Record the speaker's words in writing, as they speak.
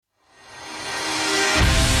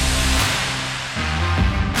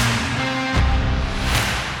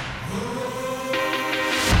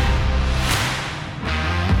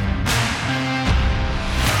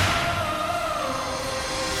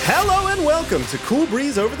Welcome to Cool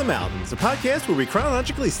Breeze Over the Mountains, a podcast where we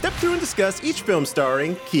chronologically step through and discuss each film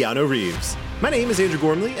starring Keanu Reeves. My name is Andrew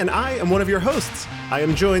Gormley, and I am one of your hosts. I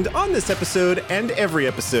am joined on this episode and every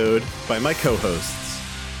episode by my co-hosts.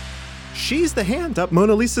 She's the hand up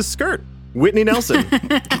Mona Lisa's skirt, Whitney Nelson.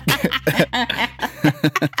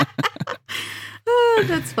 Oh,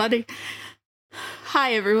 that's funny.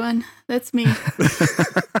 Hi, everyone. That's me.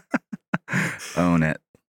 Own it.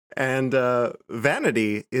 And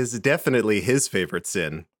vanity is definitely his favorite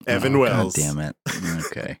sin, Evan Wells. God damn it.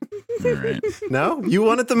 Okay. All right. No? You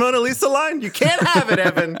wanted the Mona Lisa line? You can't have it,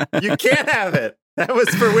 Evan. You can't have it. That was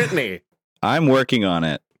for Whitney. I'm working on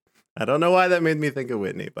it. I don't know why that made me think of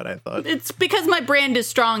Whitney, but I thought... It's because my brand is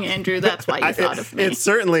strong, Andrew. That's why you thought of me. It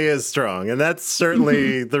certainly is strong, and that's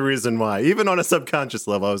certainly the reason why. Even on a subconscious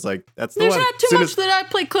level, I was like, that's the There's one. not too much that I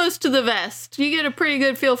play close to the vest. You get a pretty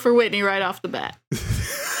good feel for Whitney right off the bat.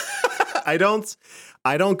 I don't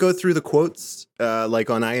go through the quotes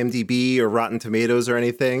like on IMDb or Rotten Tomatoes or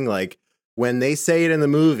anything. Like when they say it in the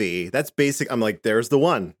movie, that's basic. I'm like, there's the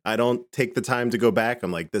one. I don't take the time to go back.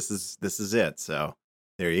 I'm like, this is it. So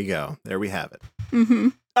there you go. There we have it. Mm-hmm.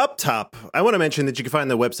 Up top, I want to mention that you can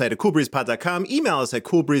find the website at coolbreezepod.com, email us at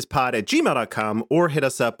coolbreezepod@gmail.com, or hit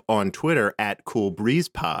us up on Twitter at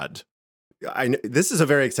coolbreezepod. This is a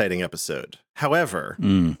very exciting episode. However,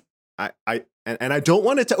 I don't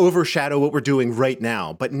want it to overshadow what we're doing right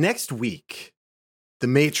now, but next week, The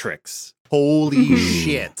Matrix. Holy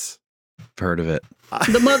shit. I've heard of it.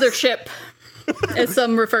 The mothership, as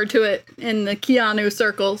some refer to it in the Keanu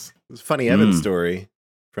circles. It was a funny Evan story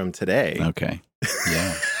from today. Okay.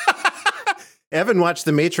 Yeah. Evan watched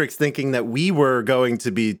The Matrix thinking that we were going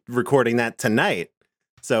to be recording that tonight.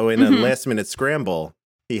 So in a last minute scramble,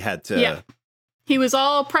 he had to... Yeah. He was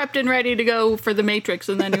all prepped and ready to go for The Matrix,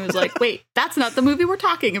 and then he was like, wait, that's not the movie we're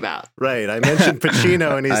talking about. Right. I mentioned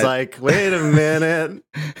Pacino, and he's like, wait a minute.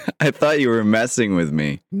 I thought you were messing with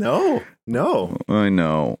me. No. I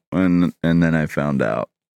know. And then I found out.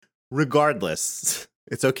 Regardless,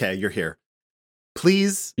 it's okay. You're here.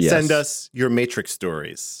 Please Yes. send us your Matrix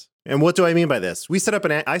stories. And what do I mean by this?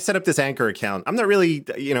 I set up this Anchor account. I'm not really,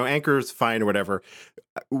 Anchor's fine or whatever.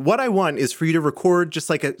 What I want is for you to record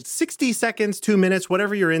just like a 60 seconds, 2 minutes,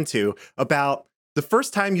 whatever you're into, about the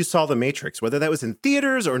first time you saw The Matrix, whether that was in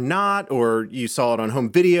theaters or not, or you saw it on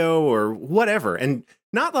home video or whatever. And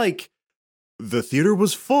not like the theater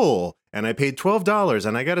was full and I paid $12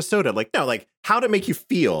 and I got a soda. Like, no, like how did it make you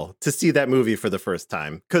feel to see that movie for the first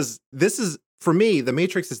time? Because this is, for me, The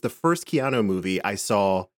Matrix is the first Keanu movie I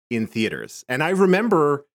saw in theaters. And I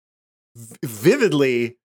remember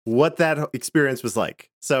vividly what that experience was like.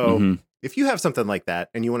 So if you have something like that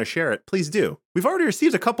and you want to share it, please do. We've already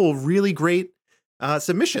received a couple really great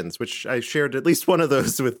submissions, which I shared at least one of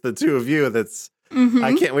those with the two of you. I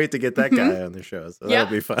can't wait to get that guy on the show. So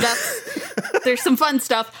that'll be fun. There's some fun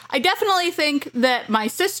stuff. I definitely think that my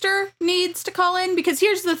sister needs to call in, because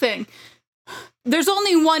here's the thing. There's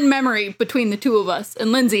only one memory between the two of us,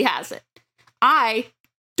 and Lindsay has it. I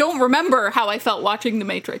don't remember how I felt watching The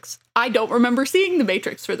Matrix. I don't remember seeing The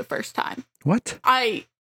Matrix for the first time. What? I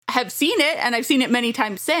have seen it, and I've seen it many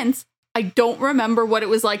times since. I don't remember what it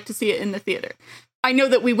was like to see it in the theater. I know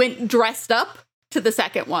that we went dressed up to the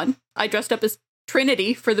second one. I dressed up as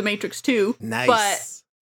Trinity for The Matrix 2. Nice. But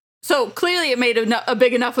so clearly it made a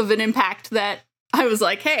big enough of an impact that I was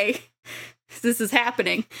like, hey, this is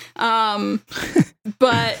happening. But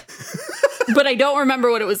I don't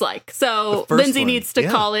remember what it was like. So Lindsay needs to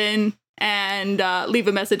call in and leave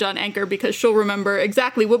a message on Anchor, because she'll remember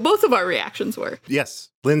exactly what both of our reactions were.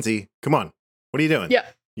 Yes. Lindsay, come on. What are you doing? Yeah.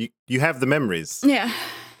 You have the memories. Yeah.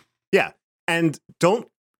 Yeah. And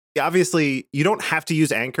obviously, you don't have to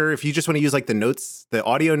use Anchor. If you just want to use like the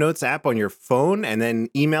audio notes app on your phone and then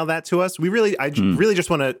email that to us, I really just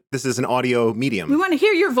want to, this is an audio medium. We want to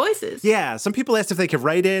hear your voices. Yeah. Some people asked if they could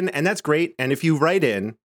write in, and that's great. And if you write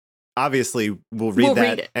in, obviously we'll read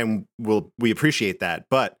that and we appreciate that.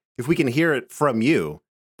 But if we can hear it from you,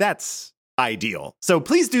 that's ideal. So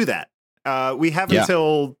please do that. We have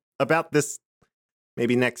until about this,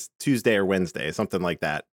 maybe next Tuesday or Wednesday, something like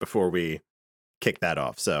that, before we kick that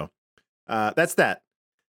off. So that's that.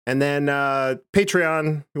 And then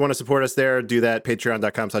Patreon, you want to support us there, do that.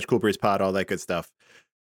 Patreon.com/coolbreezepod, all that good stuff.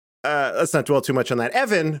 Let's not dwell too much on that.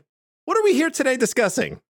 Evan, what are we here today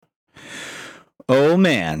discussing? Oh,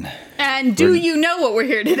 man. And you know what we're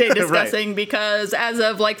here today discussing? Right. Because as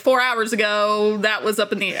of like 4 hours ago, that was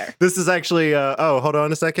up in the air. This is actually, hold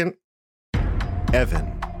on a second. Evan,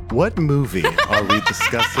 what movie are we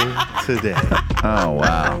discussing today? Oh,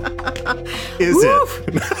 wow. Is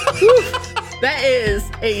it? That is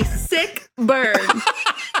a sick burn.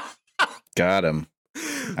 got him.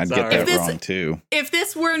 I'd Sorry. get that If this- wrong too. If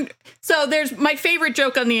this weren't so, there's my favorite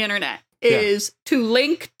joke on the internet is to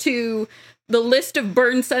link to the list of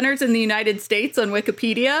burn centers in the United States on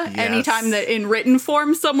Wikipedia. Yes. Anytime that in written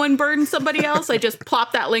form someone burns somebody else, I just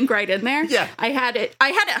plop that link right in there. Yeah. I had it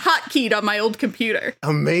hotkeyed on my old computer.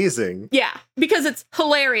 Amazing. Yeah, because it's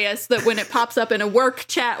hilarious that when it pops up in a work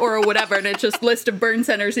chat or whatever, and it's just list of burn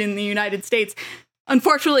centers in the United States.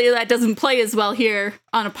 Unfortunately, that doesn't play as well here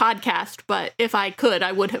on a podcast, but if I could,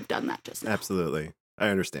 I would have done that just now. Absolutely. I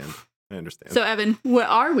understand. So, Evan, what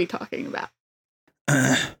are we talking about?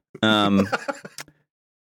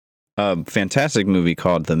 A fantastic movie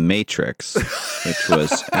called The Matrix, which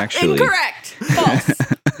was actually Incorrect. False.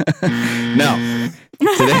 no.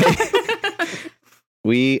 Today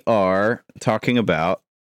we are talking about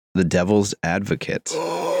The Devil's Advocate.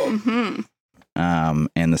 Mhm.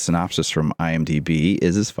 And the synopsis from IMDb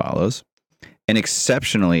is as follows. An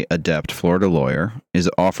exceptionally adept Florida lawyer is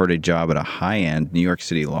offered a job at a high-end New York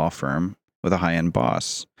City law firm with a high-end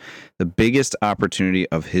boss. The biggest opportunity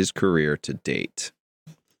of his career to date.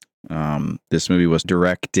 This movie was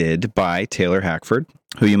directed by Taylor Hackford,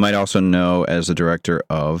 who you might also know as the director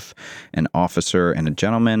of An Officer and a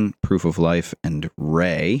Gentleman, Proof of Life, and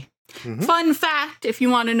Ray. Mm-hmm. Fun fact, if you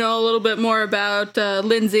want to know a little bit more about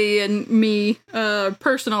Lindsay and me,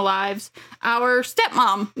 personal lives, our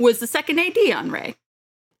stepmom was the second AD on Ray.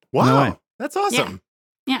 Wow. No way. That's awesome.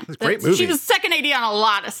 Yeah, That's a great movie. She was second AD on a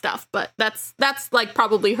lot of stuff, but that's like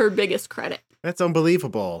probably her biggest credit. That's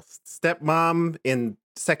unbelievable. Stepmom in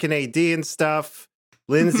second AD and stuff.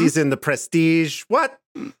 Lindsay's in The Prestige. What?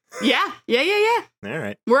 Yeah. All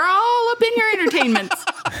right. We're all up in your entertainment.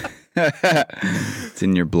 It's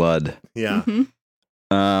in your blood. Yeah.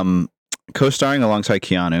 Mhm. Co-starring alongside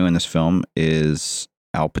Keanu in this film is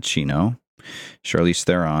Al Pacino, Charlize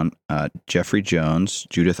Theron, Jeffrey Jones,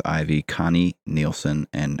 Judith Ivey, Connie Nielsen,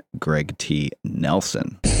 and Greg T.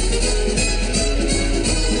 Nelson.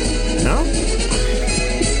 No?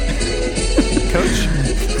 Coach?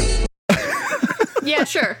 Yeah,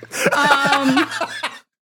 sure. I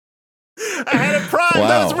had it primed. I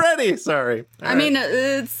Wow. was ready. Sorry. All I mean,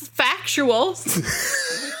 it's factual.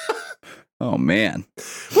 Oh, man.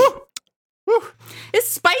 Woo! Woo! It's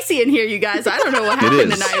spicy in here, you guys. I don't know what It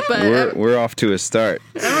happened is. tonight, but We're off to a start.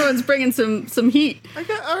 everyone's bringing some heat.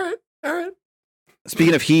 All right.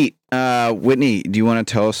 Speaking of heat, Whitney, do you want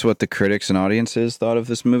to tell us what the critics and audiences thought of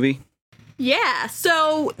this movie? Yeah,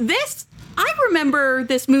 so I remember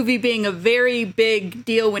this movie being a very big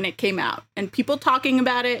deal when it came out and people talking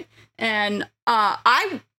about it. And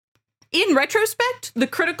in retrospect, the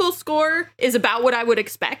critical score is about what I would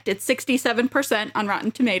expect. It's 67% on Rotten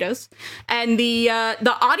Tomatoes. And the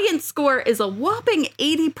audience score is a whopping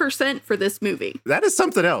 80% for this movie. That is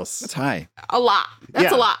something else. That's high. A lot.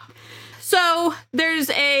 That's Yeah. a lot. So there's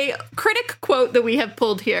a critic quote that we have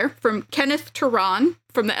pulled here from Kenneth Turan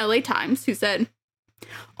from the LA Times, who said,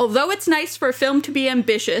 "Although it's nice for a film to be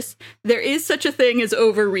ambitious, there is such a thing as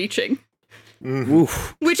overreaching."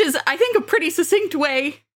 Oof. Which is, I think, a pretty succinct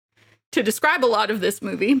way to describe a lot of this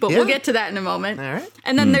movie, but we'll Yeah. get to that in a moment. All right.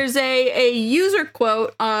 And then there's a user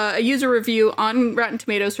quote, a user review on Rotten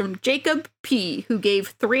Tomatoes from Jacob P., who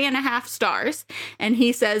gave 3.5 stars. And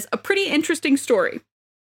he says, "A pretty interesting story.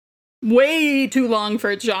 Way too long for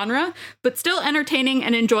its genre, but still entertaining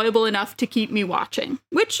and enjoyable enough to keep me watching."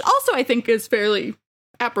 Which also I think is fairly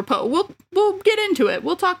apropos. We'll get into it.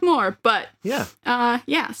 We'll talk more. But Yeah.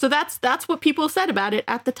 yeah, so that's what people said about it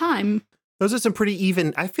at the time. Those are some pretty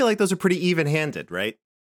even. I feel like those are pretty even-handed, right?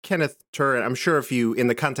 Kenneth Turan, I'm sure if you, in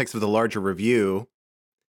the context of the larger review,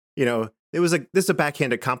 this is a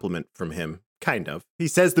backhanded compliment from him, kind of. He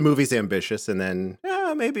says the movie's ambitious, and then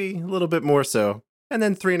maybe a little bit more so, and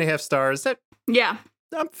then 3.5 stars. That Yeah.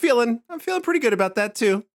 I'm feeling pretty good about that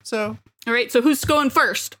too. So All right, so who's going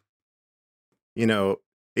first?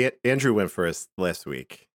 Andrew went first last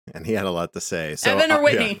week, and he had a lot to say. So Evan or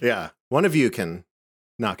Whitney? Yeah, one of you can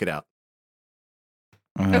knock it out.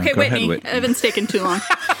 Okay, Go ahead, Whitney. Evan's taking too long.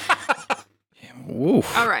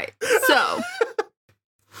 Oof. All right. So,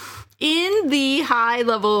 in the high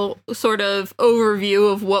level sort of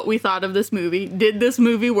overview of what we thought of this movie, did this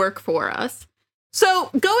movie work for us? So,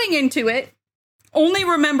 going into it, only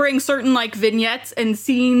remembering certain like vignettes and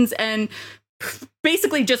scenes and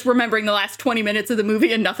basically just remembering the last 20 minutes of the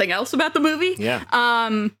movie and nothing else about the movie. Yeah.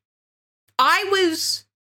 I was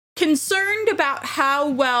concerned about how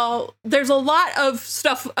well there's a lot of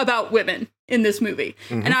stuff about women in this movie.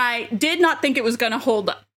 Mhm. And I did not think it was going to hold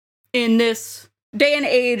up in this day and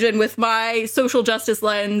age, and with my social justice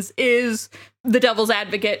lens, is the devil's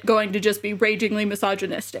advocate going to just be ragingly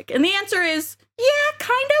misogynistic? And the answer is, yeah,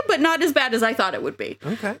 kind of, but not as bad as I thought it would be.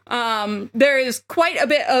 Okay. There is quite a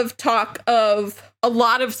bit of talk of a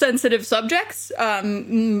lot of sensitive subjects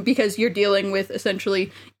because you're dealing with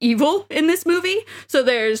essentially evil in this movie. So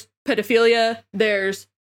there's pedophilia, there's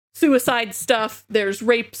suicide stuff, there's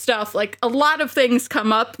rape stuff. Like, a lot of things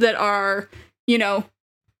come up that are, you know,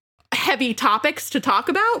 heavy topics to talk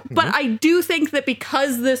about. But I do think that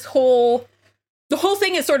because the whole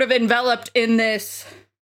thing is sort of enveloped in this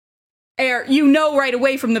air, you know right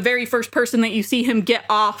away from the very first person that you see him get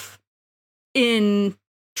off in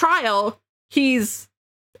trial, he's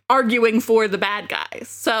arguing for the bad guys.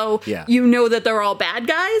 So you know that they're all bad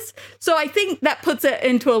guys. So I think that puts it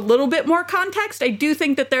into a little bit more context. I do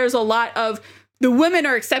think that there's a lot of, the women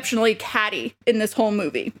are exceptionally catty in this whole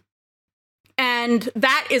movie. And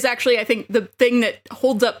that is actually, I think, the thing that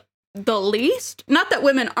holds up the least. Not that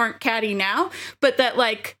women aren't catty now, but that,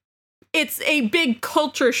 like, it's a big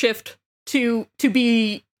culture shift to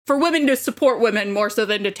be, for women to support women more so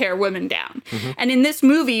than to tear women down. And in this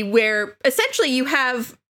movie, where essentially you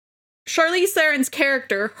have Charlize Theron's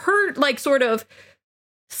character, her, like, sort of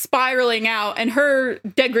spiraling out and her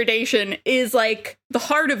degradation is, like, the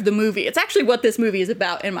heart of the movie. It's actually what this movie is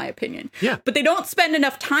about, in my opinion. Yeah. But they don't spend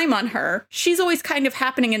enough time on her. She's always kind of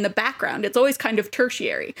happening in the background. It's always kind of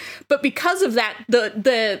tertiary. But because of that,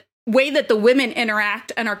 the way that the women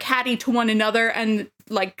interact and are catty to one another and,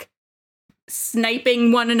 like,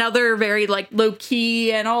 sniping one another very, like, low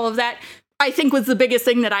key and all of that, I think was the biggest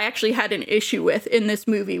thing that I actually had an issue with in this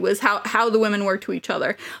movie, was how the women were to each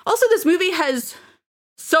other. Also, this movie has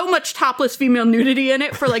so much topless female nudity in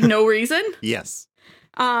it for, like, no reason. Yes.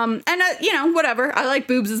 And you know, whatever. I like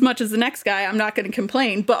boobs as much as the next guy. I'm not going to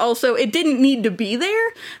complain. But also, it didn't need to be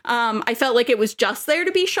there. I felt like it was just there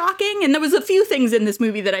to be shocking. And there was a few things in this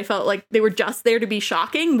movie that I felt like they were just there to be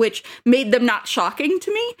shocking, which made them not shocking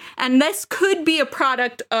to me. And this could be a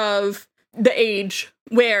product of the age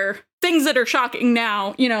where things that are shocking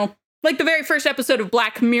now, you know, like the very first episode of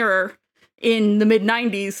Black Mirror in the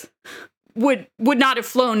mid-90s would not have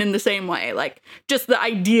flown in the same way. Like, just the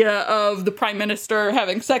idea of the prime minister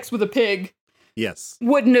having sex with a pig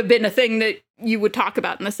wouldn't have been a thing that you would talk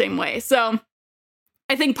about in the same way. So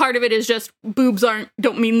I think part of it is just boobs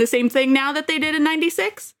don't mean the same thing now that they did in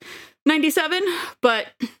 96, 97. But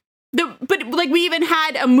like, we even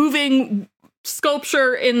had a moving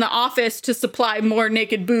sculpture in the office to supply more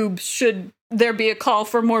naked boobs should there be a call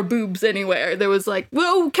for more boobs anywhere. There was like,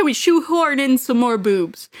 well, can we shoehorn in some more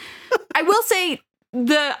boobs? I will say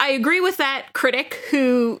I agree with that critic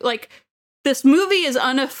who, like, this movie is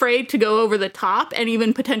unafraid to go over the top and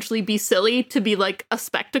even potentially be silly, to be, like, a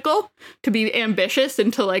spectacle, to be ambitious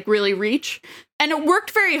and to, like, really reach. And it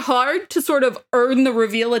worked very hard to sort of earn the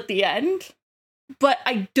reveal at the end, but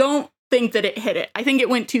I don't think that it hit it. I think it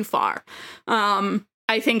went too far.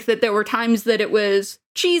 I think that there were times that it was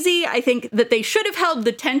cheesy. I think that they should have held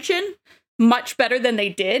the tension much better than they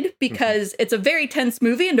did, because it's a very tense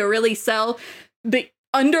movie, and to really sell the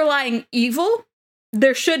underlying evil,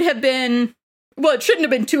 there should have been, well, it shouldn't have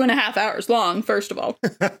been 2.5 hours long, first of all.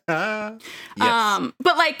 Yes.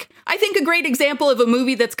 But, like, I think a great example of a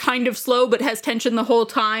movie that's kind of slow but has tension the whole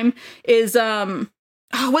time is,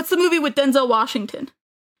 what's the movie with Denzel Washington?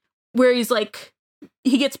 Where he's like,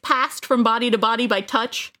 he gets passed from body to body by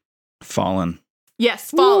touch. Fallen.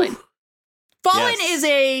 Yes, Fallen. Woo. Fallen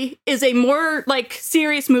Yes. is a more, like,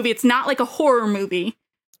 serious movie. It's not like a horror movie.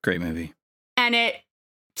 Great movie. And it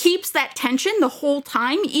keeps that tension the whole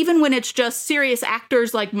time, even when it's just serious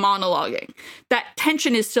actors, like, monologuing. That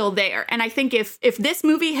tension is still there. And I think if this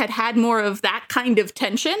movie had had more of that kind of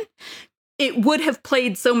tension, it would have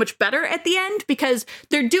played so much better at the end, because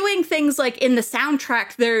they're doing things like, in the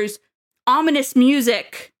soundtrack, there's ominous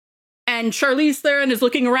music and Charlize Theron is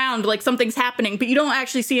looking around like something's happening, but you don't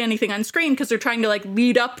actually see anything on screen because they're trying to, like,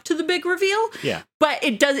 lead up to the big reveal. Yeah. But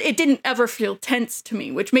it didn't ever feel tense to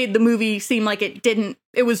me, which made the movie seem like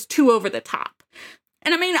it was too over the top.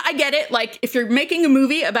 And I mean, I get it. Like, if you're making a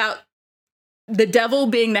movie about the devil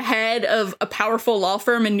being the head of a powerful law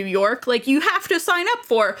firm in New York, like, you have to sign up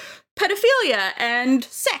for pedophilia and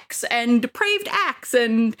sex and depraved acts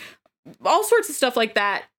and all sorts of stuff like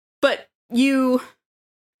that. But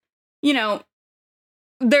you know,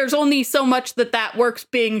 there's only so much that works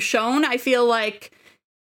being shown. I feel like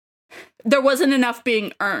there wasn't enough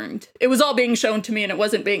being earned. It was all being shown to me and it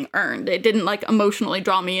wasn't being earned. It didn't, like, emotionally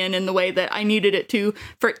draw me in the way that I needed it to,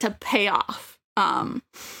 for it to pay off. And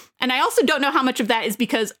I also don't know how much of that is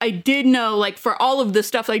because I did know, like, for all of the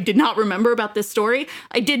stuff I did not remember about this story,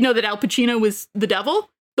 I did know that Al Pacino was the devil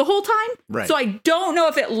the whole time. Right. So I don't know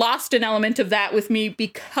if it lost an element of that with me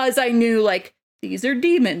because I knew, like, these are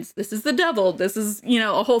demons. This is the devil. This is,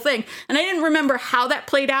 a whole thing. And I didn't remember how that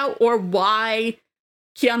played out or why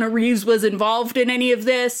Keanu Reeves was involved in any of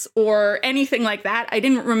this or anything like that. I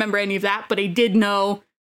didn't remember any of that, but I did know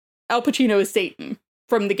Al Pacino is Satan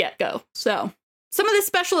from the get-go. So some of the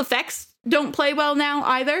special effects don't play well now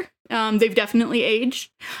either. They've definitely aged.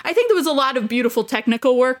 I think there was a lot of beautiful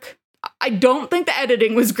technical work. I don't think the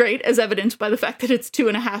editing was great, as evidenced by the fact that it's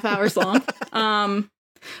 2.5 hours long.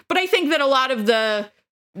 But I think that a lot of the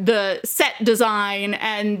set design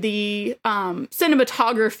and the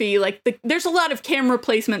cinematography, like there's a lot of camera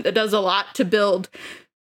placement that does a lot to build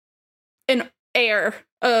an air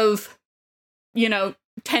of,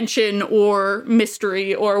 tension or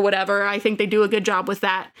mystery or whatever. I think they do a good job with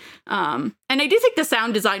that. And I do think the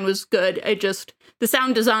sound design was good. The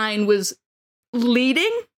sound design was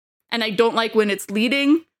leading, and I don't like when it's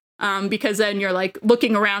leading. Because then you're like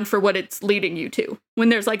looking around for what it's leading you to. When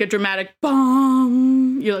there's like a dramatic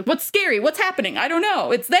bong, you're like, what's scary? What's happening? I don't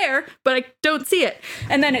know. It's there, but I don't see it.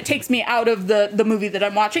 And then it takes me out of the movie that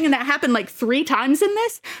I'm watching. And that happened like 3 times in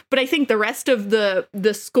this. But I think the rest of the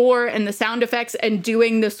score and the sound effects and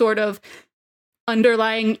doing the sort of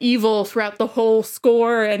underlying evil throughout the whole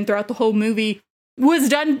score and throughout the whole movie was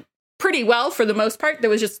done pretty well for the most part. There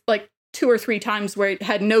was just like 2 or 3 times where it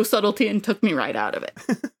had no subtlety and took me right out of it.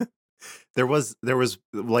 There was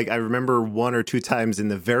like, I remember 1 or 2 times in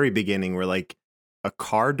the very beginning where like a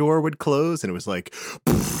car door would close and it was like,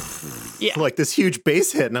 yeah, like this huge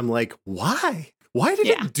bass hit. And I'm like, why did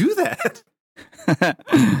it do that? And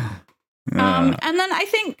then I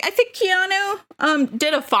think Keanu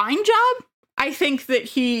did a fine job. I think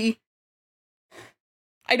that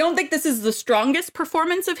I don't think this is the strongest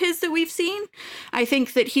performance of his that we've seen. I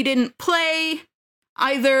think that he didn't play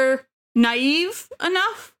either naive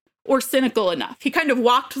enough or cynical enough. He kind of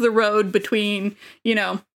walked the road between,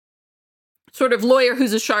 sort of lawyer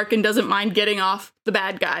who's a shark and doesn't mind getting off the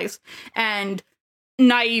bad guys, and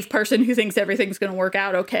naive person who thinks everything's going to work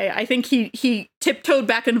out okay. I think he tiptoed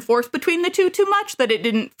back and forth between the two too much, that it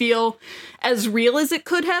didn't feel as real as it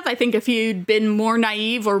could have. I think if he'd been more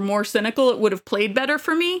naive or more cynical, it would have played better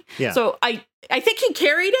for me. Yeah. So I think he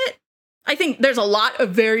carried it. I think there's a lot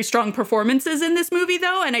of very strong performances in this movie,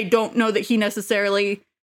 though, and I don't know that he necessarily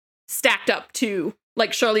stacked up to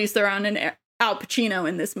like Charlize Theron and Al Pacino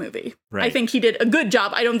in this movie. Right. I think he did a good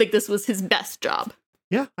job. I don't think this was his best job.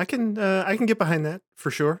 Yeah, I can get behind that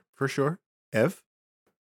for sure. Ev?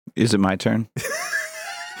 Is it my turn?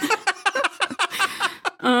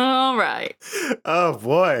 All right. Oh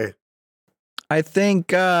boy. I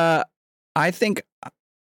think I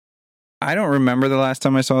don't remember the last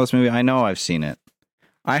time I saw this movie. I know I've seen it.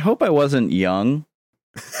 I hope I wasn't young,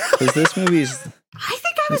 because this movie's... I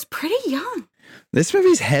think I was pretty young. This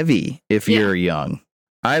movie's heavy if you're young.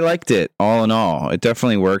 I liked it all in all. It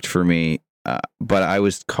definitely worked for me, but I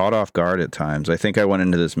was caught off guard at times. I think I went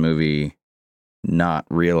into this movie not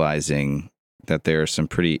realizing that there are some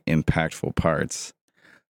pretty impactful parts.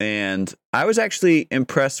 And I was actually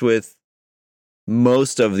impressed with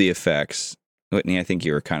most of the effects. Whitney, I think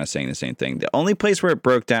you were kind of saying the same thing. The only place where it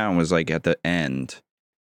broke down was like at the end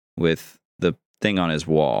with the thing on his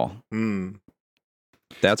wall.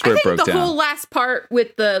 That's where it broke down. The whole last part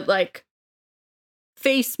with the like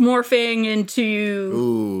face morphing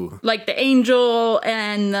into like the angel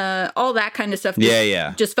and all that kind of stuff.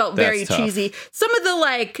 Just felt very cheesy. Some of the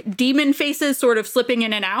like demon faces sort of slipping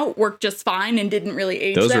in and out worked just fine and didn't really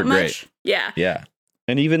age Those that were much. Great. Yeah. Yeah.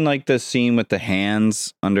 And even like the scene with the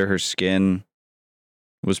hands under her skin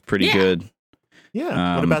was pretty good.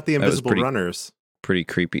 Yeah. What about the invisible runners? Pretty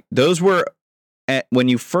creepy. Those were, when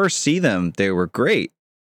you first see them, they were great.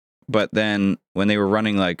 But then when they were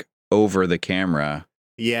running like over the camera,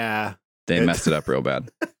 they messed it up real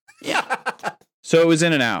bad. So it was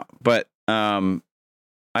in and out. But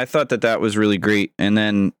I thought that was really great. And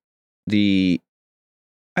then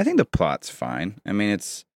I think the plot's fine. I mean,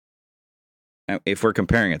 if we're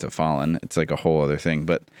comparing it to Fallen, it's like a whole other thing.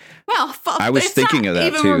 But I was thinking of that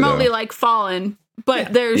even too. Even remotely though. like Fallen,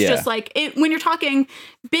 but there's just like when you're talking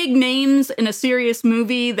big names in a serious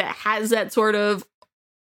movie that has that sort of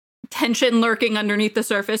tension lurking underneath the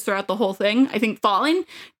surface throughout the whole thing. I think Fallen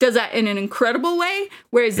does that in an incredible way,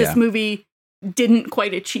 whereas this movie didn't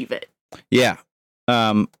quite achieve it. Yeah.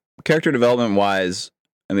 Character development wise,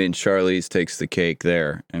 I mean, Charlize takes the cake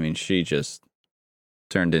there. I mean, she just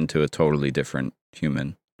turned into a totally different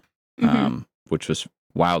human, which was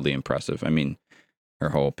wildly impressive. I mean,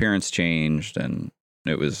 her whole appearance changed, and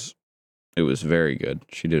it was very good.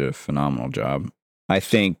 She did a phenomenal job. I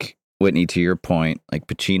think Whitney, to your point, like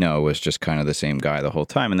Pacino was just kind of the same guy the whole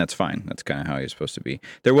time, and that's fine. That's kind of how he's supposed to be.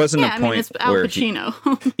 There wasn't a point it's Al where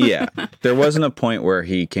Pacino. yeah, there wasn't a point where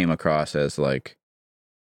he came across as like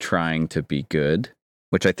trying to be good,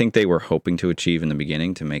 which I think they were hoping to achieve in the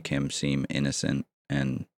beginning to make him seem innocent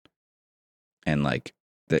and like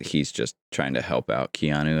that he's just trying to help out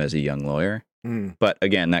Keanu as a young lawyer. Mm. But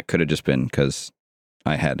again, that could have just been because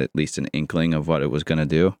I had at least an inkling of what it was going to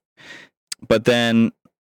do. But then,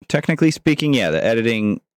 technically speaking, yeah, the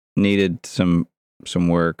editing needed some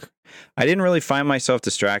work. I didn't really find myself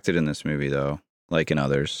distracted in this movie though, like in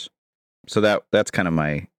others. So that's kind of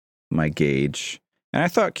my gauge. And I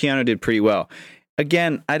thought Keanu did pretty well.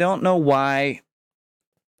 Again, I don't know why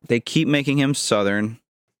they keep making him Southern.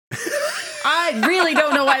 I really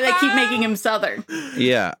don't know why they keep making him Southern.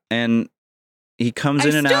 Yeah, and he comes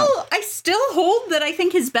in and out. I still hold that I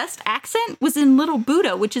think his best accent was in Little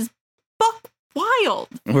Buddha, which is buck wild.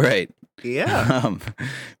 Right. Yeah.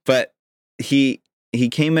 But he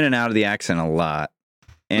came in and out of the accent a lot.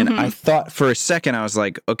 And I thought for a second, I was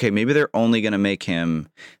like, okay, maybe they're only going to make him,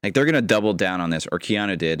 like they're going to double down on this, or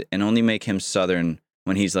Keanu did, and only make him Southern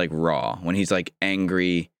when he's like raw, when he's like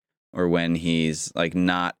angry, or when he's like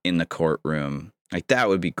not in the courtroom. Like that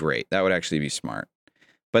would be great. That would actually be smart.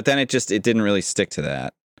 But then it didn't really stick to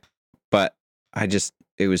that. But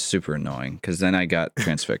it was super annoying because then I got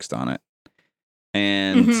transfixed on it.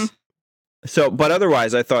 And so, but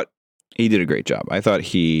otherwise, I thought he did a great job. I thought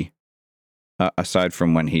he, aside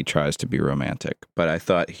from when he tries to be romantic, but I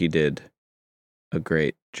thought he did a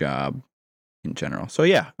great job in general. So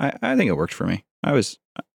yeah, I think it worked for me. I was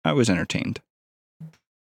entertained.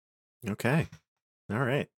 Okay. All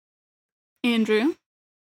right. Andrew?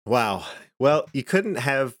 Wow. Well, you couldn't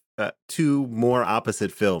have two more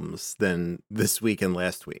opposite films than this week and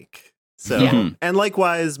last week. So, and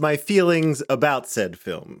likewise, my feelings about said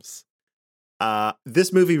films.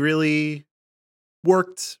 This movie really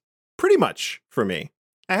worked pretty much for me.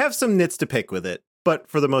 I have some nits to pick with it, but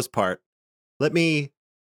for the most part, let me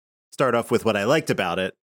start off with what I liked about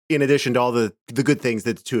it, in addition to all the good things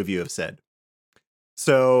that the two of you have said.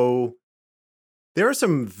 So, there are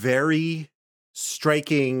some very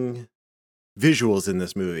striking visuals in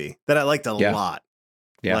this movie that I liked a lot.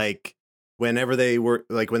 Yeah. Like when they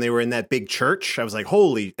were in that big church, I was like,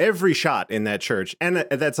 holy, every shot in that church. And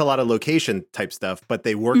that's a lot of location type stuff, but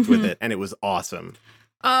they worked with it and it was awesome.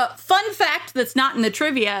 Fun fact that's not in the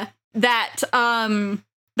trivia, that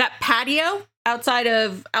that patio outside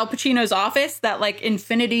of Al Pacino's office, that like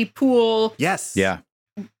infinity pool. Yes. Yeah.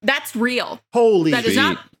 That's real. Holy that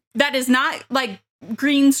is not like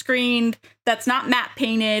green screened. That's not matte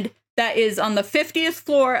painted. That is on the 50th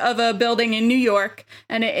floor of a building in New York,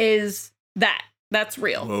 and it is that's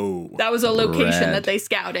real. Whoa. That was a location that they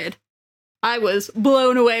scouted. I was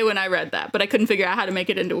blown away when I read that, but I couldn't figure out how to make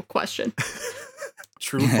it into a question.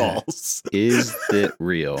 True, false. Is it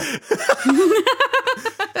real?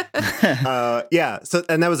 Yeah. So,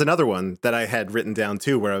 and that was another one that I had written down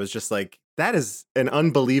too, where I was just like, that is an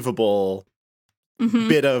unbelievable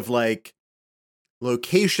bit of like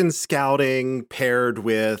location scouting paired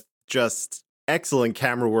with just excellent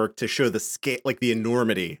camera work to show the scale, like the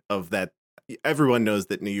enormity of that. Everyone knows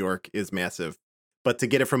that New York is massive, but to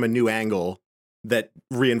get it from a new angle that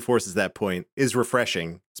reinforces that point is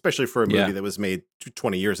refreshing, especially for a movie that was made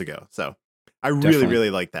 20 years ago. So I really, really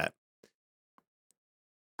like that.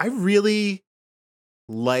 I really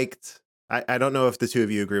liked, I don't know if the two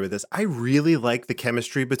of you agree with this, I really like the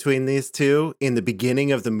chemistry between these two in the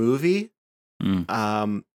beginning of the movie.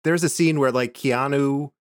 There's a scene where like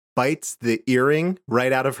Keanu bites the earring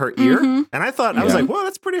right out of her ear. And I thought, I was like, well,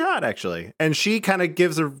 that's pretty hot actually. And she kind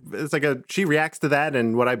of she reacts to that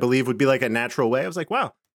in what I believe would be like a natural way. I was like,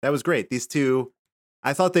 wow, that was great. These two,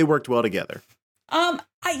 I thought they worked well together.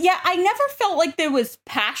 I never felt like there was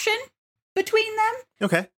passion between them.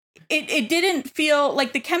 Okay. It didn't feel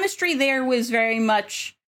like the chemistry there was very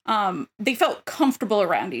much, they felt comfortable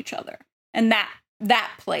around each other. And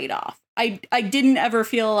that played off. I didn't ever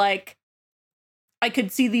feel like I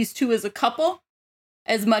could see these two as a couple,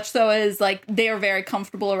 as much so as like they are very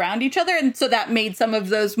comfortable around each other, and so that made some of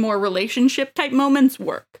those more relationship type moments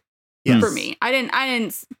work for me. I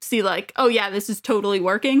didn't see like, oh yeah, this is totally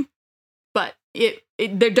working, but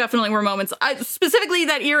there definitely were moments. Specifically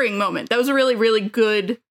that earring moment. That was a really, really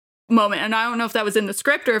good moment, and I don't know if that was in the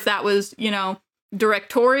script or if that was,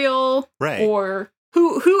 directorial, right, or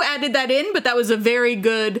who added that in, but that was a very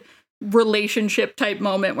good relationship type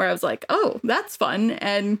moment where I was like, oh, that's fun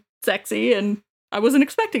and sexy, and I wasn't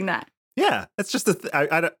expecting that. Yeah, it's just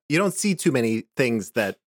you don't see too many things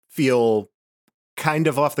that feel kind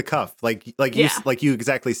of off the cuff, like you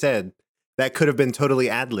exactly said. That could have been totally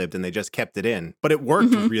ad-libbed and they just kept it in, but it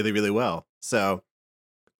worked really, really well. So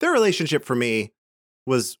their relationship for me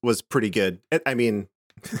was pretty good. I mean,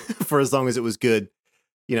 for as long as it was good,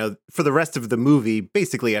 you know, for the rest of the movie,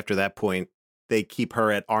 basically after that point, they keep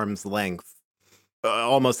her at arm's length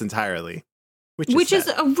almost entirely, which is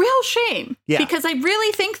a real shame. Yeah. Because I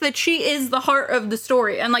really think that she is the heart of the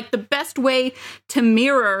story, and like the best way to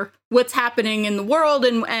mirror what's happening in the world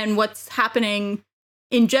and what's happening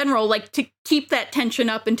in general, like to keep that tension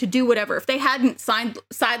up and to do whatever. If they hadn't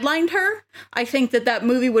sidelined her, I think that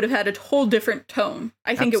movie would have had a whole different tone.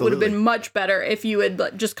 I think it would have been much better if you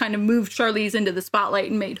had just kind of moved Charlize into the spotlight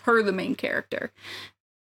and made her the main character.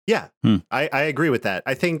 Yeah, I agree with that.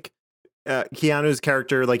 I think Keanu's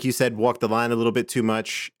character, like you said, walked the line a little bit too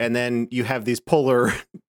much. And then you have these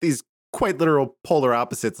quite literal polar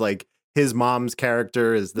opposites, like his mom's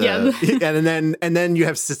character is and then you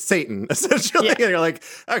have Satan essentially, and you're like,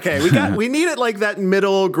 okay, we needed like that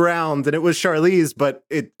middle ground, and it was Charlize, but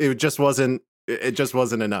it just wasn't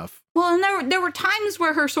enough. Well, and there were times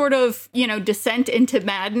where her sort of, you know, descent into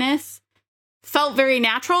madness felt very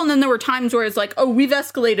natural, and then there were times where it's like, oh, we've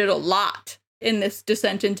escalated a lot in this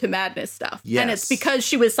descent into madness stuff. Yes. And it's because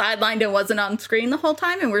she was sidelined and wasn't on screen the whole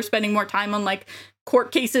time, and we're spending more time on like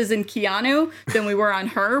court cases in Keanu than we were on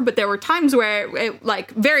her. But there were times where it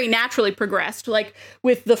like very naturally progressed, like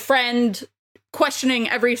with the friend questioning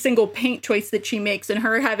every single paint choice that she makes and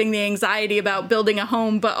her having the anxiety about building a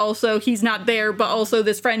home, but also he's not there, but also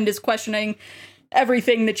this friend is questioning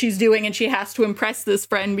everything that she's doing and she has to impress this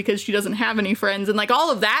friend because she doesn't have any friends. And like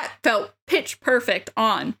all of that felt pitch perfect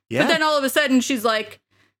on. Yeah. But then all of a sudden she's like,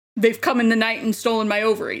 they've come in the night and stolen my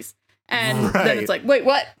ovaries. And then it's like, wait,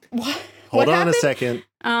 what? Hold on a second.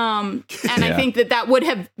 And I think that would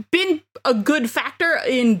have been a good factor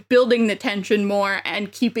in building the tension more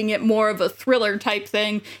and keeping it more of a thriller type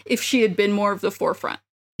thing if she had been more of the forefront.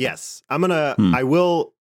 Yes. I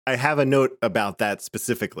have a note about that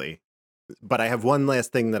specifically, but I have one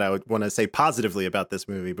last thing that I would want to say positively about this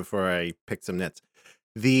movie before I pick some nits.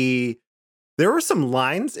 There were some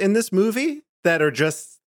lines in this movie that are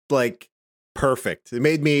just like perfect. It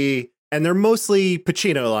made me, and they're mostly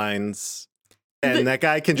Pacino lines, and that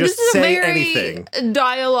guy can just say anything.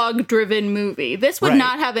 Dialogue-driven movie. This would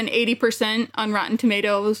not have an 80% on Rotten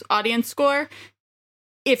Tomatoes audience score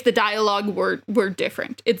if the dialogue were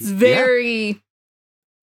different. It's very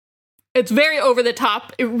over the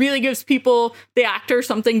top. It really gives people, the actor,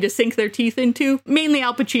 something to sink their teeth into. Mainly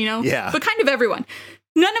Al Pacino, but kind of everyone.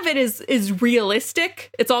 None of it is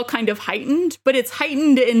realistic. It's all kind of heightened, but it's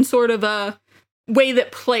heightened in sort of a way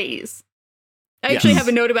that plays. I actually have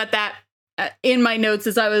a note about that in my notes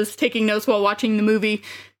as I was taking notes while watching the movie.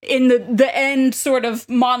 In the end sort of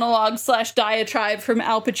monologue / diatribe from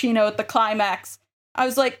Al Pacino at the climax, I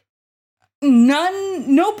was like,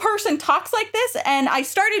 no person talks like this. And I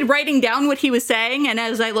started writing down what he was saying. And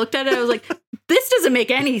as I looked at it, I was like, this doesn't make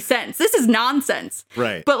any sense. This is nonsense.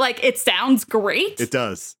 Right. But like, it sounds great. It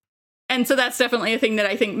does. And so that's definitely a thing that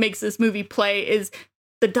I think makes this movie play is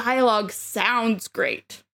the dialogue sounds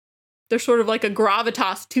great. There's sort of like a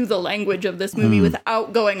gravitas to the language of this movie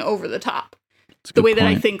without going over the top. The way that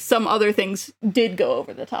I think some other things did go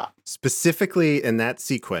over the top. Specifically in that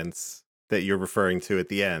sequence that you're referring to at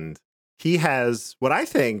the end, he has what I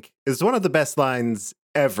think is one of the best lines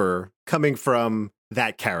ever coming from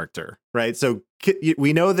that character, right? So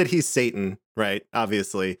we know that he's Satan, right?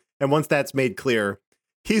 Obviously. And once that's made clear,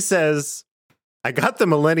 he says, I got the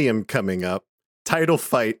millennium coming up, title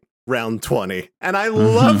fight, round 20. And I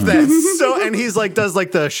love that. And he's like, does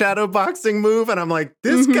like the shadow boxing move. And I'm like,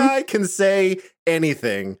 this guy can say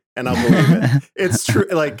anything and I'll believe it. It's true.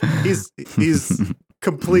 Like he's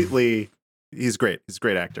completely, he's great. He's a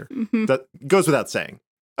great actor. That goes without saying.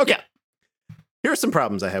 Okay. Here are some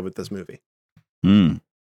problems I had with this movie.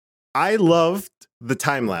 I loved the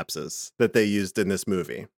time lapses that they used in this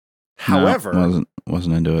movie. However,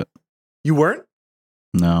 wasn't into it. You weren't?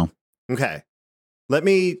 No. Okay. Let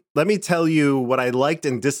me tell you what I liked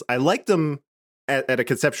and I liked them at a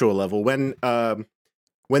conceptual level when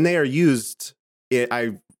they are used.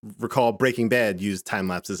 I recall Breaking Bad used time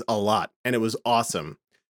lapses a lot, and it was awesome.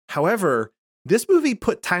 However, this movie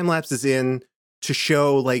put time lapses in to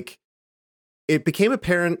show, like, it became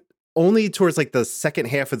apparent only towards like the second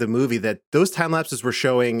half of the movie that those time lapses were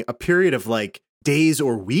showing a period of like days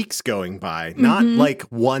or weeks going by, not like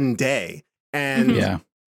one day. And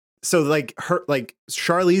so like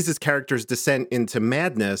Charlize's character's descent into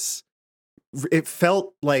madness, it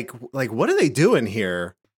felt like what are they doing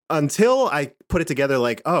here? until I put it together,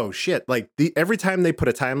 like, oh shit, like every time they put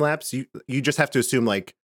a time lapse, you just have to assume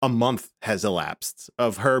like a month has elapsed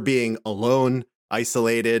of her being alone,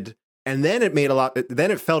 isolated, and then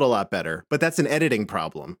it felt a lot better. But that's an editing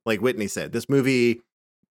problem, like Whitney said. This movie,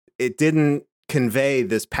 it didn't convey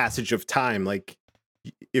this passage of time. Like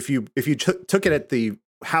if you took it at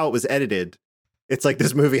how it was edited, it's like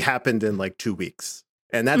this movie happened in like 2 weeks,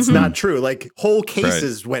 and that's not true. Like whole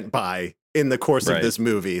cases went by in the course of this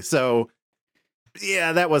movie. So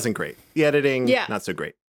yeah, that wasn't great. The editing, not so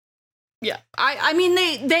great. Yeah. I mean,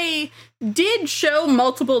 they did show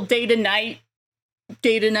multiple day to night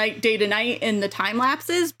in the time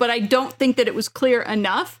lapses, but I don't think that it was clear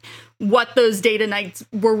enough what those day to nights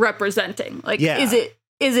were representing. Like, is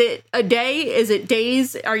it a day? Is it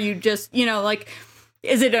days? Are you just, like,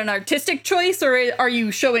 is it an artistic choice, or are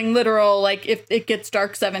you showing literal, like, if it gets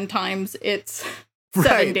dark 7 times, it's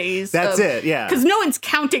 7 days. That's it. Yeah. Because no one's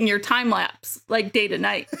counting your time lapse, like day to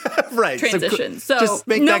night transition. So just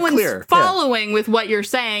make no that one's clear. following with what you're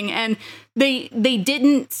saying. And they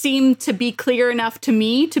didn't seem to be clear enough to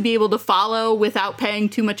me to be able to follow without paying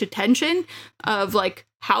too much attention of like,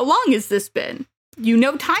 how long has this been?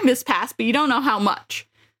 Time has passed, but you don't know how much.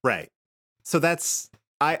 Right. So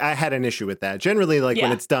I had an issue with that. Generally, like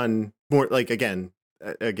when it's done more, like again,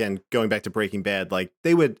 going back to Breaking Bad, like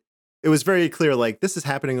it was very clear, like this is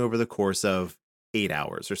happening over the course of 8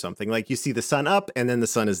 hours or something. Like you see the sun up and then the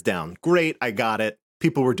sun is down. Great. I got it.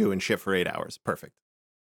 People were doing shit for 8 hours. Perfect.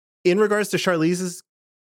 In regards to Charlize's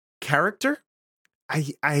character,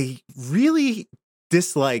 I really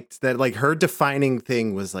disliked that, like her defining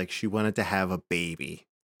thing was like she wanted to have a baby.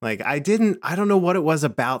 Like I don't know what it was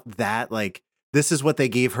about that. Like this is what they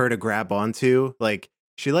gave her to grab onto. Like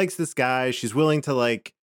she likes this guy. She's willing to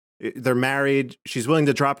like, they're married. She's willing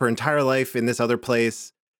to drop her entire life in this other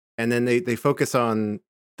place. And then they focus on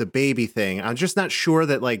the baby thing. I'm just not sure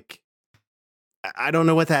that, like, I don't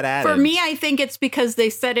know what that added. For me, I think it's because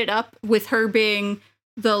they set it up with her being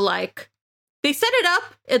they set it up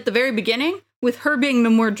at the very beginning with her being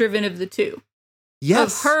the more driven of the two.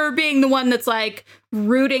 Yes. Of her being the one that's like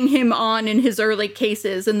rooting him on in his early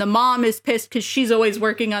cases. And the mom is pissed because she's always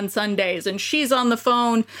working on Sundays and she's on the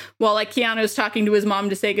phone while like Keanu's talking to his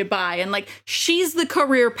mom to say goodbye. And like, she's the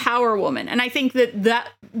career power woman. And I think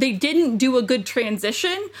that they didn't do a good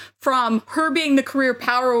transition from her being the career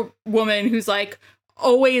power woman who's like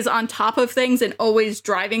always on top of things and always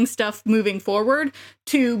driving stuff moving forward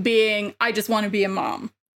to being, I just want to be a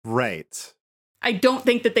mom. Right. I don't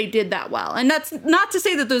think that they did that well. And that's not to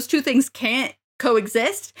say that those two things can't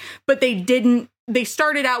coexist, but they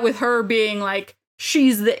started out with her being like,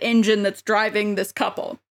 she's the engine that's driving this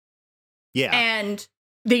couple. Yeah. And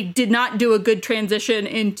they did not do a good transition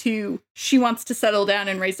into she wants to settle down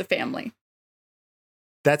and raise a family.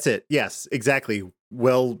 That's it. Yes, exactly.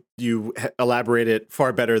 Well, you elaborate it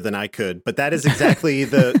far better than I could, but that is exactly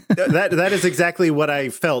that is exactly what I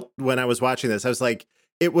felt when I was watching this. I was like,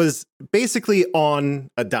 it was basically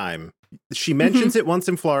on a dime. She mentions it once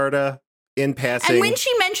in Florida in passing. And when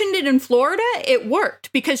she mentioned it in Florida, it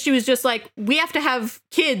worked because she was just like, we have to have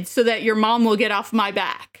kids so that your mom will get off my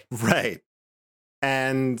back. Right.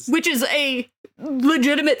 And which is a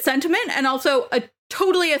legitimate sentiment and also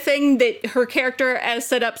totally a thing that her character as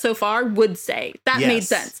set up so far would say. That made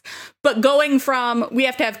sense. But going from we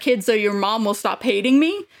have to have kids so your mom will stop hating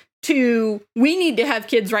me to we need to have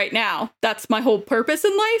kids right now. That's my whole purpose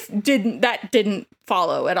in life. Didn't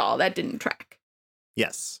follow at all. That didn't track.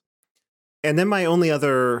 Yes. And then my only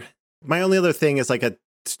other thing is like a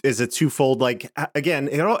twofold, like, again,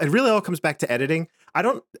 it really all comes back to editing. I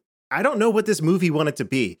don't know what this movie wanted to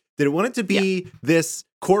be. Did it want it to be this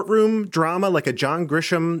courtroom drama, like a John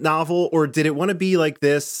Grisham novel, or did it want to be like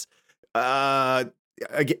this,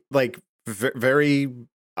 very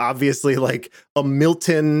obviously like a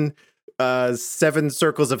Milton, Seven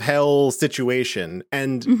Circles of Hell situation?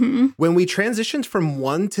 And when we transitioned from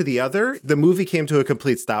one to the other, the movie came to a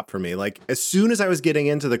complete stop for me. Like as soon as I was getting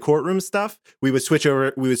into the courtroom stuff, we would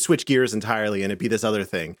switch gears entirely and it'd be this other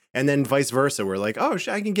thing. And then vice versa. We're like, oh,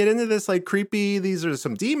 I can get into this like creepy, these are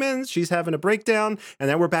some demons, she's having a breakdown. And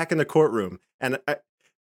then we're back in the courtroom. And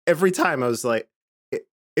every time I was like,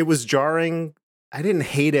 it was jarring. I didn't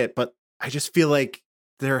hate it, but I just feel like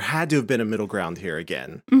there had to have been a middle ground here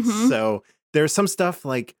again. So there's some stuff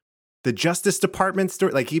like the Justice Department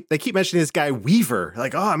story. Like they keep mentioning this guy Weaver.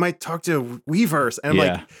 Like, oh, I might talk to Weavers. And I'm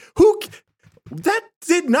like, that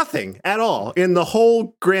did nothing at all in the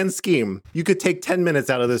whole grand scheme. You could take 10 minutes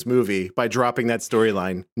out of this movie by dropping that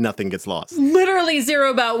storyline. Nothing gets lost. Literally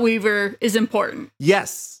zero about Weaver is important.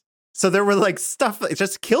 Yes. So there were like stuff,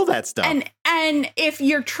 just kill that stuff. And if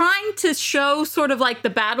you're trying to show sort of like the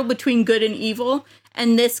battle between good and evil,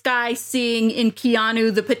 and this guy seeing in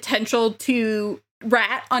Keanu the potential to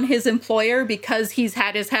rat on his employer because he's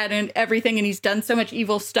had his head in everything and he's done so much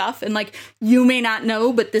evil stuff, and like, you may not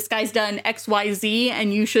know, but this guy's done XYZ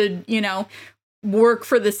and you should, work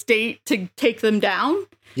for the state to take them down.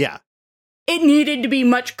 Yeah. It needed to be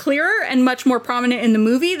much clearer and much more prominent in the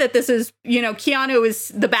movie that this is, Keanu is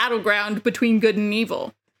the battleground between good and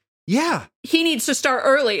evil. Yeah. He needs to start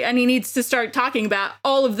early, and he needs to start talking about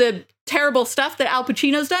all of the terrible stuff that Al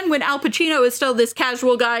Pacino's done, when Al Pacino is still this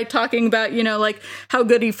casual guy talking about, like how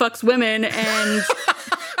good he fucks women and,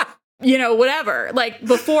 whatever. Like,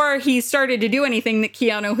 before he started to do anything that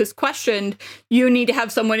Keanu has questioned, you need to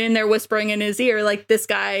have someone in there whispering in his ear, like, this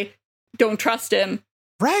guy, don't trust him.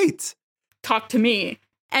 Right. Talk to me.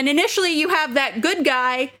 And initially you have that good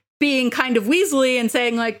guy being kind of weaselly and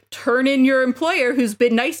saying, like, turn in your employer who's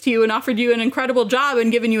been nice to you and offered you an incredible job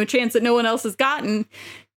and given you a chance that no one else has gotten.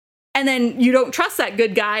 And then you don't trust that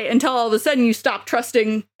good guy until all of a sudden you stop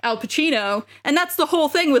trusting Al Pacino. And that's the whole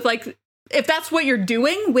thing with, like, if that's what you're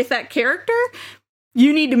doing with that character,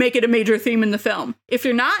 you need to make it a major theme in the film. If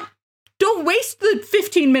you're not, don't waste the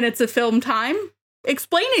 15 minutes of film time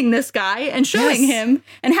explaining this guy and showing him,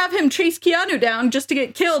 and have him chase Keanu down just to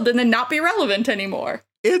get killed and then not be relevant anymore.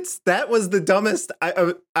 That was the dumbest.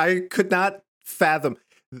 I could not fathom.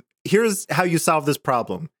 Here's how you solve this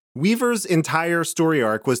problem. Weaver's entire story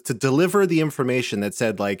arc was to deliver the information that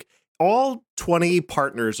said, like, all 20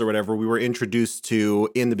 partners or whatever we were introduced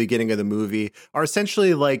to in the beginning of the movie are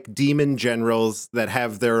essentially like demon generals that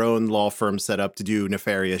have their own law firm set up to do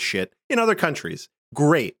nefarious shit in other countries.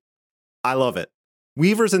 Great. I love it.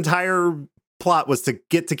 Weaver's entire plot was to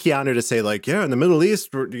get to Keanu to say, like, yeah, in the Middle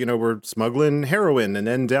East, we're smuggling heroin, and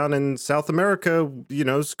then down in South America,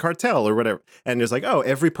 it's cartel or whatever. And it's like, oh,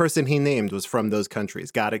 every person he named was from those countries.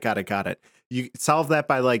 Got it. You solve that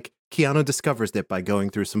by, like, Keanu discovers it by going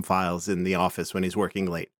through some files in the office when he's working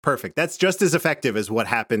late. Perfect. That's just as effective as what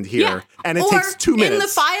happened here. Yeah. And it takes 2 minutes. In the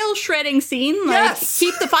file shredding scene, like,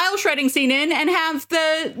 keep the file shredding scene in and have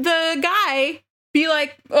the guy be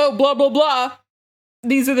like, oh, blah, blah, blah.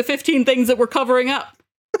 These are the 15 things that we're covering up.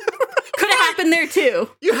 Could have happened there, too.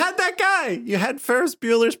 You had that guy. You had Ferris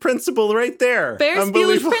Bueller's Principal right there. Ferris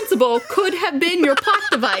Bueller's Principal could have been your plot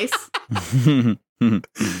device.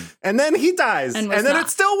 And then he dies. And then it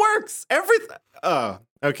still works. Everything. Oh,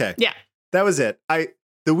 okay. Yeah. That was it.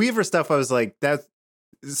 The Weaver stuff, I was like, that.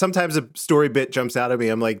 Sometimes a story bit jumps out at me.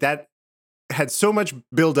 I'm like, that had so much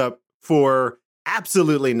buildup for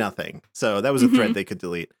absolutely nothing. So that was a thread they could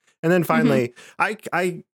delete. And then finally,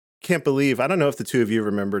 I can't believe, I don't know if the two of you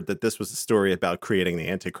remembered that this was a story about creating the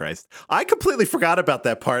Antichrist. I completely forgot about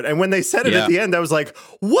that part. And when they said it at the end, I was like,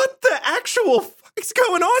 what the actual fuck is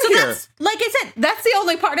going on here? That's, like I said, that's the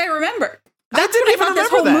only part I remember. That's what I thought this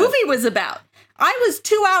whole movie was about. I was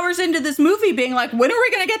 2 hours into this movie being like, when are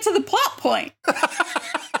we going to get to the plot point?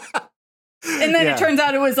 And then it turns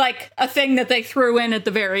out it was like a thing that they threw in at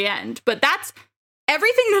the very end. But that's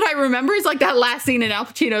everything that I remember is like that last scene in Al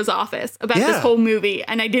Pacino's office about this whole movie.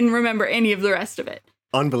 And I didn't remember any of the rest of it.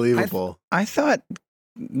 Unbelievable. I thought,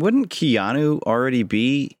 wouldn't Keanu already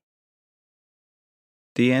be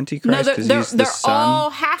the Antichrist? No, they're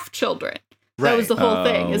all half children. Right. That was the whole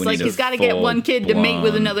thing. It's like he's got to get one kid to mate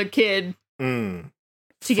with another kid to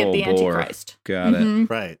get the Antichrist. Got it.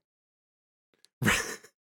 Right.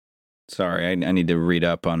 Sorry, I need to read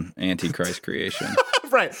up on Antichrist creation.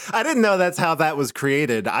 Right. I didn't know that's how that was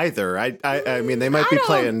created either. I mean, they might be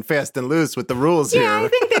playing fast and loose with the rules here. Yeah, I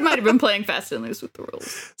think they might have been playing fast and loose with the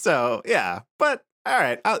rules. So, yeah. But, all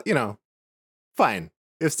right. Fine.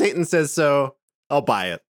 If Satan says so, I'll buy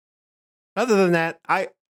it. Other than that, I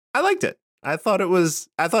liked it. I thought it was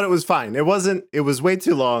fine. It was way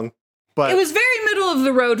too long. But it was very middle of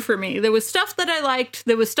the road for me. There was stuff that I liked.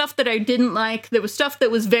 There was stuff that I didn't like. There was stuff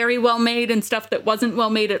that was very well made and stuff that wasn't well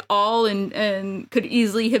made at all and could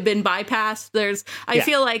easily have been bypassed. I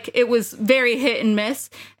feel like it was very hit and miss,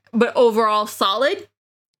 but overall solid.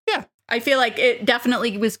 Yeah. I feel like it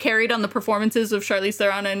definitely was carried on the performances of Charlize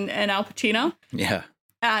Theron and Al Pacino. Yeah.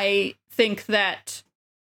 I think that,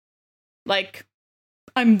 like,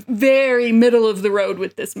 I'm very middle of the road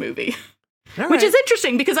with this movie. Which is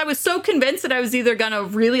interesting because I was so convinced that I was either going to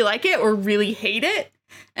really like it or really hate it.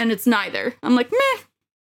 And it's neither. I'm like,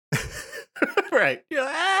 meh. Right. You're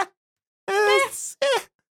like, I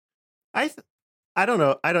don't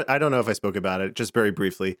know. I don't know if I spoke about it just very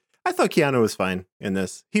briefly. I thought Keanu was fine in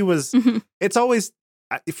this. He was, it's always,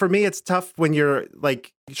 for me, it's tough when you're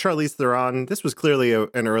like Charlize Theron. This was clearly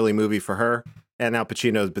an early movie for her. and Al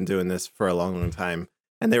Pacino has been doing this for a long, long time.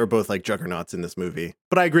 And they were both like juggernauts in this movie.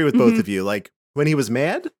 But I agree with both of you. Like when he was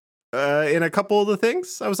mad in a couple of the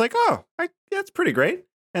things, I was like, that's pretty great.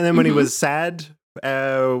 And then when he was sad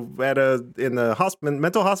in the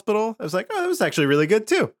mental hospital, I was like, that was actually really good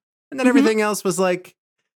too. And then everything else was like,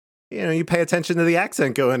 you pay attention to the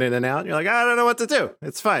accent going in and out. And you're like, I don't know what to do.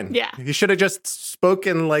 It's fine. Yeah. You should have just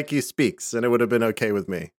spoken like he speaks and it would have been okay with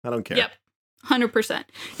me. I don't care. Yep. 100%.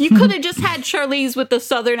 You could have just had Charlize with the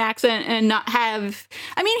Southern accent and not have,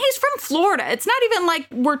 I mean, he's from Florida. It's not even like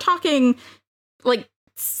we're talking like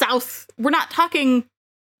South. We're not talking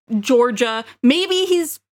Georgia. Maybe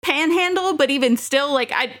he's Panhandle, but even still, like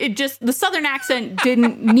the Southern accent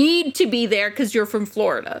didn't need to be there because you're from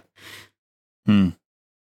Florida.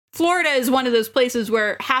 Florida is one of those places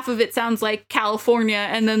where half of it sounds like California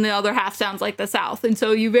and then the other half sounds like the South. And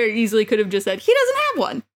so you very easily could have just said, he doesn't have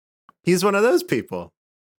one. He's one of those people.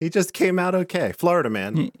 He just came out okay. Florida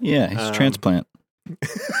man. Yeah, he's a transplant.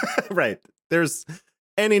 Right. There's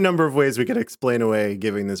any number of ways we could explain away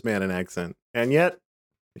giving this man an accent. And yet,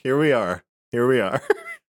 here we are.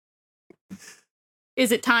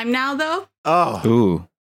 Is it time now, though? Oh. Ooh.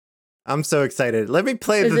 I'm so excited. Let me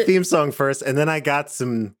play the theme song first, and then I got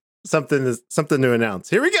something to announce.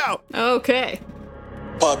 Here we go. Okay.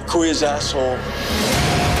 Pop quiz, asshole.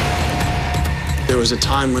 There was a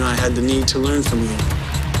time when I had the need to learn from you.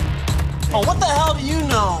 Oh, what the hell do you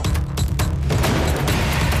know?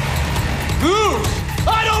 Lose!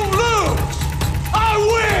 I don't lose! I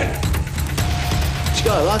win! You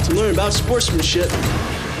got a lot to learn about sportsmanship.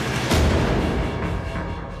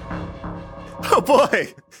 Oh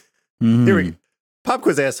boy! Here we go. Pop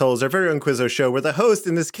Quiz Assholes, our very own Quizzo show, where the host,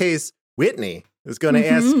 in this case, Whitney, is going to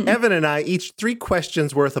ask Evan and I each 3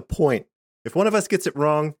 questions worth a point. If one of us gets it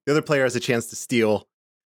wrong, the other player has a chance to steal.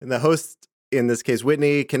 And the host, in this case,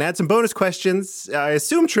 Whitney, can add some bonus questions. I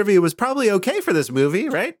assume trivia was probably okay for this movie,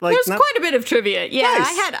 right? Like, there's quite a bit of trivia. Yeah, nice.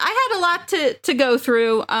 I had a lot to go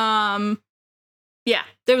through. Yeah,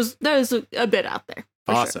 there was a bit out there.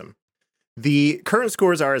 Awesome. Sure. The current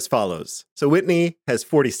scores are as follows. So Whitney has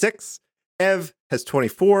 46, Ev has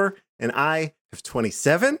 24, and I have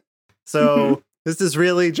 27. So this is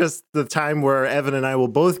really just the time where Evan and I will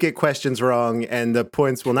both get questions wrong and the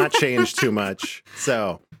points will not change too much.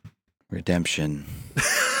 So Redemption.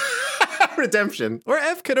 Redemption. Or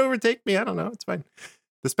Ev could overtake me. I don't know. It's fine.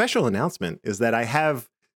 The special announcement is that I have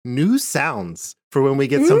new sounds for when we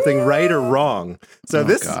get something right or wrong. So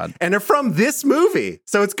and they're from this movie.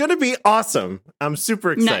 So it's going to be awesome. I'm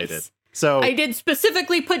super excited. Nice. So I did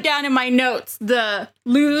specifically put down in my notes the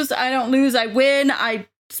lose, I don't lose, I win. I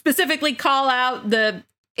specifically call out the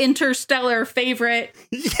interstellar favorite.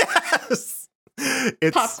 Yes.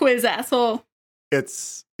 Pop quiz asshole.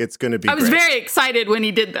 It's going to be I was great. very excited when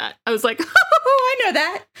he did that. I was like, oh, I know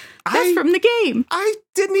that. That's from the game. I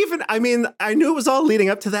knew it was all leading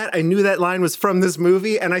up to that. I knew that line was from this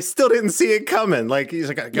movie, and I still didn't see it coming. Like, he's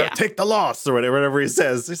like, I gotta take the loss, or whatever he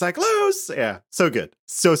says. He's like, lose. Yeah, so good.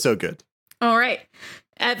 So good. All right.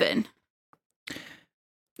 Evan,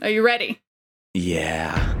 are you ready?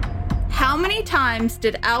 Yeah. How many times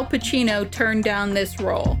did Al Pacino turn down this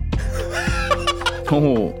role?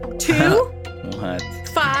 Oh. 2? What?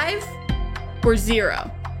 5? Or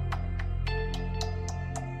 0?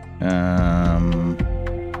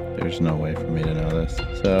 There's no way for me to know this.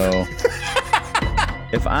 So,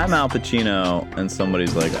 if I'm Al Pacino and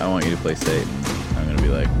somebody's like, I want you to play Satan, I'm going to be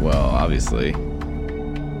like, well, obviously.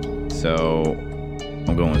 So,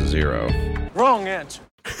 I'm going with 0. Wrong answer.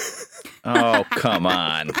 Oh, come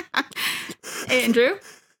on. Andrew,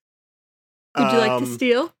 would you like to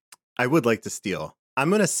steal? I would like to steal. I'm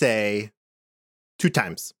going to say 2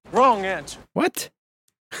 times. Wrong answer. What?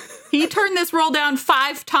 He turned this role down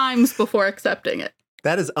 5 times before accepting it.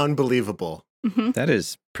 That is unbelievable. Mm-hmm. That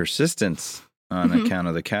is persistence on account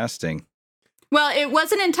of the casting. Well, it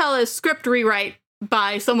wasn't until a script rewrite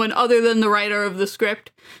by someone other than the writer of the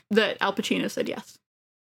script that Al Pacino said yes.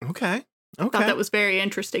 Okay. I thought that was very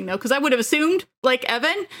interesting, though, because I would have assumed, like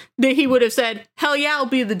Evan, that he would have said, hell yeah, I'll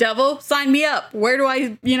be the devil. Sign me up. Where do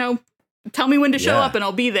I, tell me when to show up and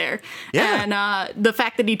I'll be there. Yeah. And the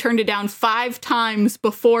fact that he turned it down 5 times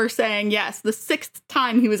before saying yes, the 6th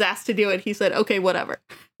time he was asked to do it, he said, okay, whatever.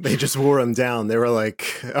 They just wore him down. They were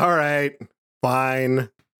like, all right, fine.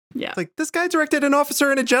 Yeah. It's like, this guy directed An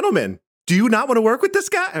Officer and a Gentleman. Do you not want to work with this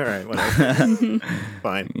guy? All right, whatever.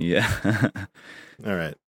 Fine. Yeah. All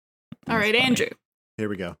right. All right, Andrew. Here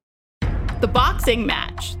we go. The boxing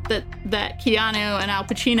match that Keanu and Al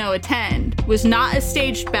Pacino attend was not a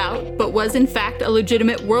staged bout, but was in fact a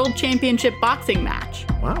legitimate world championship boxing match.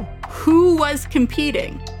 Wow. Who was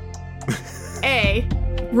competing? A.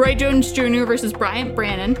 Roy Jones Jr. versus Bryant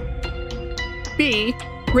Brannon. B.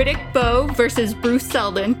 Riddick Bowe versus Bruce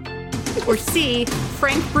Seldon. Or C.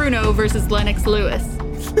 Frank Bruno versus Lennox Lewis.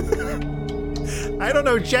 I don't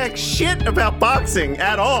know jack shit about boxing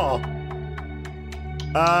at all.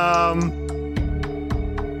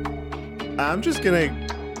 I'm just gonna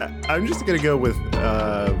go with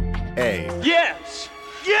A. Yes!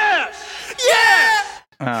 Yes! Yes!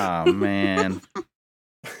 Oh, man.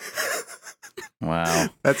 Wow.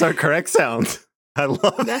 That's our correct sound. I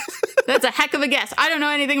love that. That's a heck of a guess. I don't know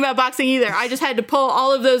anything about boxing either. I just had to pull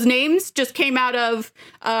all of those names. Just came out of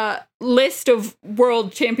a list of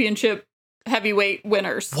world championship heavyweight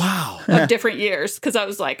winners. Wow. Of different years. Because I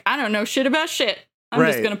was like, I don't know shit about shit. I'm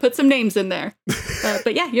just Right. going to put some names in there.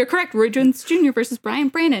 But yeah, you're correct. Roy Jones Jr. versus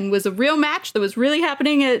Bryant Brannon was a real match that was really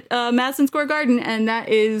happening at Madison Square Garden. And that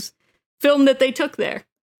is film that they took there.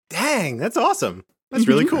 Dang, that's awesome. That's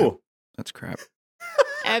really cool. That's crap.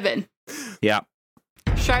 Evan. Yeah.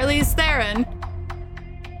 Charlize Theron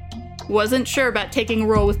wasn't sure about taking a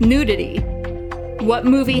role with nudity. What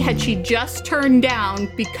movie had she just turned down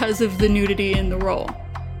because of the nudity in the role?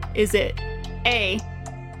 Is it A,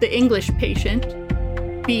 The English Patient,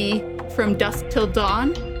 B, From Dusk Till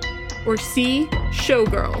Dawn, or C,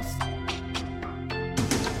 Showgirls?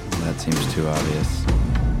 That seems too obvious.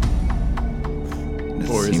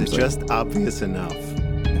 Or is it seems like- just obvious enough?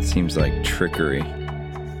 It seems like trickery.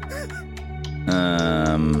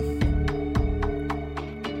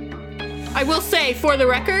 I will say, for the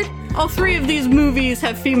record, all three of these movies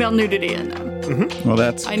have female nudity in them. Well,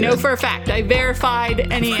 that's I know good. for a fact. I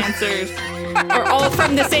verified any answers are all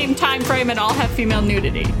from the same time frame and all have female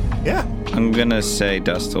nudity. Yeah. I'm gonna say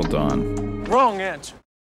Dusk Till Dawn. Wrong answer.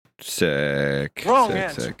 Sick. Wrong sick,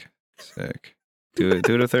 answer. sick. Do it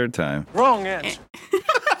a third time. Wrong answer.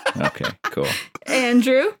 Okay, cool.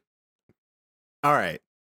 Andrew? All right.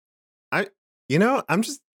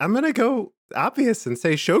 I'm gonna go obvious and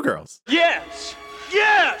say Showgirls. Yes!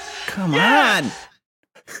 Yes! Come Yes! on.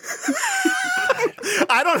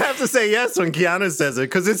 I don't have to say yes when Keanu says it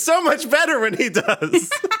because it's so much better when he does.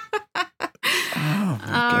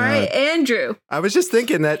 All right, Andrew. I was just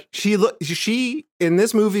thinking that she in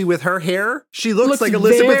this movie with her hair, she looks like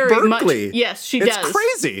Elizabeth very Berkley. much- yes, she it's does.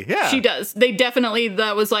 crazy. Yeah. She does.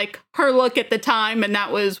 That was like her look at the time, and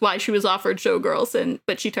that was why she was offered Showgirls,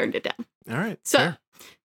 but she turned it down. All right. So, fair.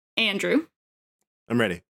 Andrew, I'm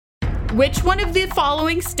ready. which one of the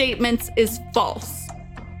following statements is false?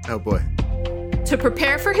 Oh boy. To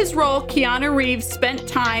prepare for his role, Keanu Reeves spent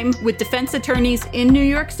time with defense attorneys in New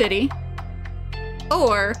York City.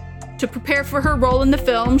 Or, to prepare for her role in the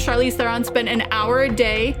film, Charlize Theron spent an hour a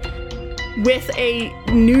day with a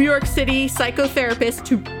New York City psychotherapist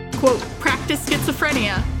to, quote, practice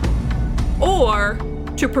schizophrenia. Or,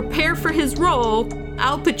 to prepare for his role,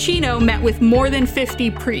 Al Pacino met with more than 50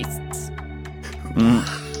 priests.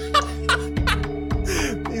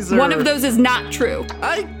 These One of those is not true.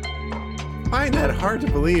 I find that hard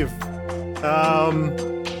to believe.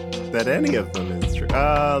 That any of them is true.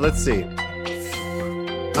 Let's see.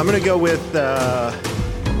 I'm gonna go with.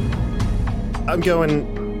 I'm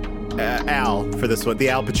going Al for this one. The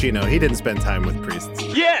Al Pacino. He didn't spend time with priests.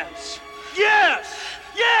 Yes! Yes!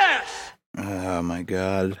 Yes! Oh my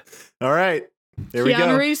god. All right. There we Keanu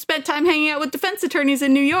go. Reeves spent time hanging out with defense attorneys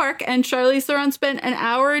in New York, and Charlize Theron spent an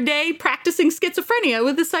hour a day practicing schizophrenia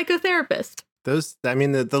with a psychotherapist.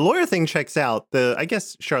 The lawyer thing checks out. I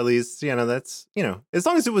guess Charlize, that's, as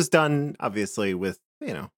long as it was done, obviously, with,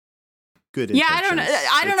 good intentions. Yeah,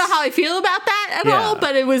 I don't know how I feel about that at Yeah. all,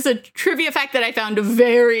 but it was a trivia fact that I found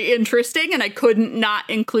very interesting, and I couldn't not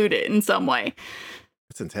include it in some way.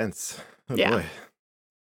 It's intense. Oh, Yeah. boy.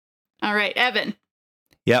 All right, Evan.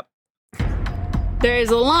 Yep. There is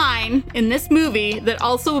a line in this movie that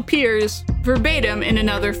also appears verbatim in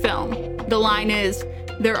another film. The line is,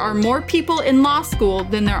 "There are more people in law school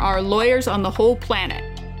than there are lawyers on the whole planet."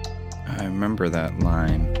 I remember that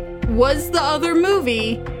line. Was the other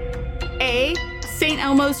movie A, St.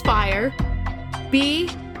 Elmo's Fire, B,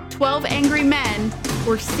 12 Angry Men,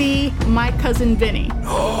 or C, My Cousin Vinny?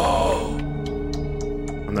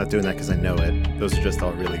 I'm not doing that because I know it. Those are just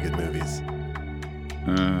all really good movies.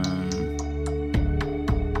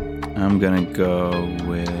 I'm gonna go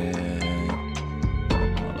with.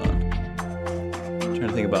 Hold on. I'm trying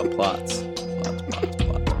to think about plots.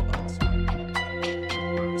 Plots.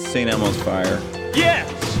 St. Elmo's Fire. Yes!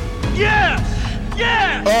 Yes!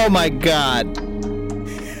 Yes! Oh my god.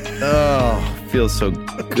 Oh, feels so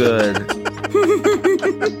good.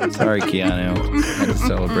 Sorry, Keanu. I had to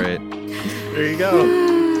celebrate. There you go.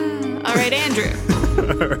 All right, Andrew.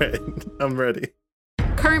 All right. I'm ready.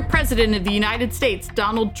 current president of the United States,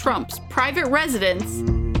 Donald Trump's private residence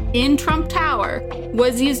in Trump Tower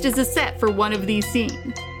was used as a set for one of these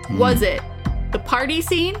scenes? Was it the party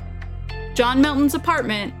scene, John Milton's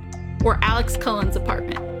apartment, or Alex Cullen's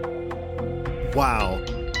apartment? Wow.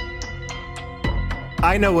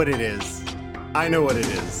 I know what it is.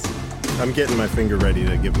 I'm getting my finger ready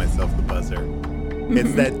to give myself the buzzer.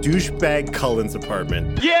 It's that douchebag Cullen's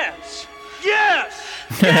apartment. Yes! Yes!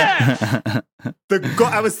 Yes!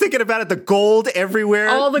 I was thinking about it, the gold everywhere.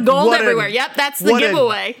 All the gold everywhere. Yep, that's the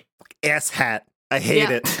giveaway. Ass hat. I hate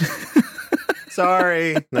it.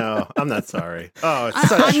 Sorry. No, I'm not sorry. Oh, it's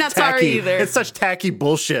such I'm not sorry either. It's such tacky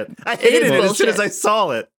bullshit. I hated it as soon as I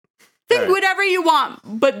saw it. Think whatever you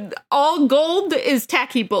want, but all gold is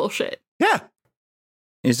tacky bullshit. Yeah.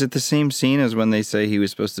 Is it the same scene as when they say he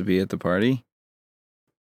was supposed to be at the party?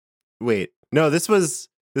 Wait. No, this was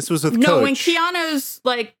with Coach. No, when Keanu's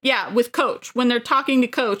like, with Coach. When they're talking to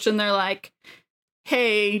Coach and they're like,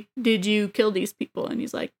 hey, did you kill these people? And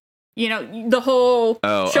he's like, the whole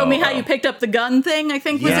show me how you picked up the gun thing, I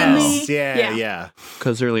think was in the... Yeah.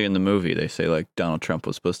 Because earlier in the movie, they say, like, Donald Trump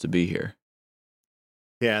was supposed to be here.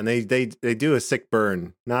 Yeah, and they do a sick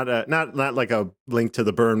burn. Not like a link to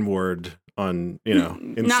the burn ward on, in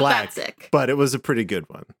not Slack. That sick. But it was a pretty good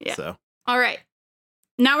one. Yeah. So. All right.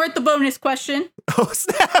 Now we're at the bonus question. Oh,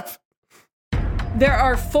 snap! There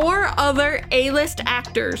are 4 other A-list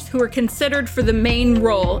actors who are considered for the main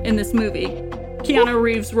role in this movie. Keanu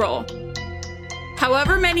Reeves' role.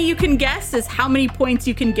 However many you can guess is how many points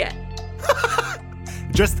you can get.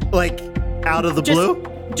 Just like out of the blue?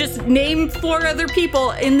 Just name 4 other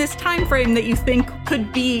people in this time frame that you think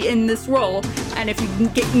could be in this role. And if you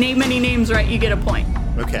name any names right, you get a point.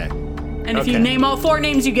 Okay. And if you name all 4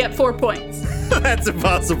 names, you get 4 points. That's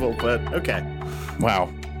impossible, but okay. Wow.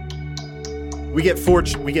 We get 4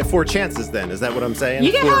 chances then. Is that what I'm saying?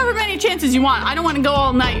 You get however many chances you want. I don't want to go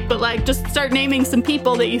all night, but just start naming some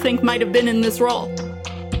people that you think might have been in this role.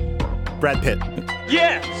 Brad Pitt.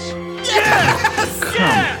 Yes! Yes!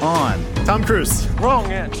 Come on. Tom Cruise. Wrong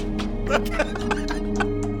answer.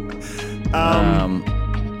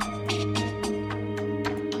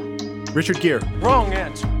 Richard Gere. Wrong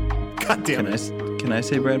answer. God damn it. Can I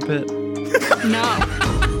say Brad Pitt? No.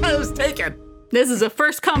 I was taken. This is a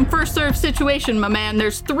first come, first served situation, my man.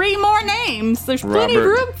 There's 3 more names. There's plenty of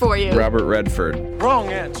room for you. Robert Redford. Wrong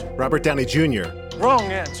answer. Robert Downey Jr. Wrong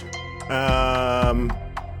answer.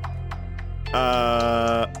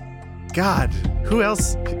 God, who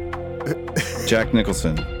else? Jack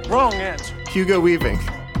Nicholson. Wrong answer. Hugo Weaving.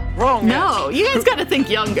 Wrong No, you guys got to think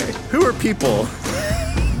younger. Who are people?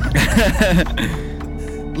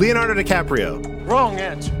 Leonardo DiCaprio. answer. Wrong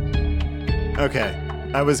answer. Okay.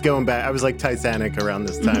 I was going back. I was like Titanic around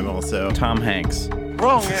this time also. Tom Hanks.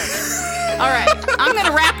 Wrong answer. All right, I'm going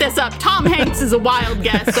to wrap this up. Tom Hanks is a wild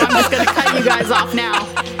guess, so I'm just going to cut you guys off now.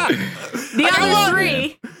 The other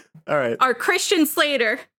 3 All right. are Christian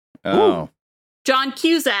Slater, Oh. John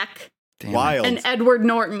Cusack, Damn Wild. and Edward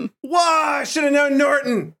Norton. Whoa, I should have known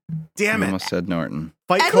Norton. Damn I it. almost said Norton.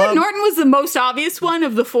 Fight Edward Club. Norton was the most obvious one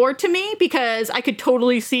of the 4 to me because I could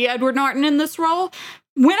totally see Edward Norton in this role.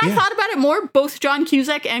 When I thought about it more, both John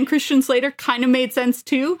Cusack and Christian Slater kind of made sense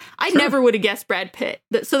too. I never would have guessed Brad Pitt.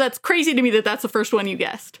 So that's crazy to me that that's the first one you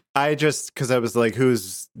guessed. Because I was like,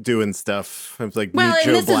 who's doing stuff? I was like, Well, Meet and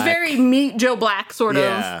Joe this Black. is very Meet Joe Black sort of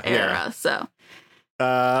Yeah, era. So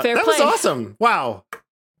that fair was play. awesome. Wow.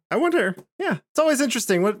 I wonder. Yeah, it's always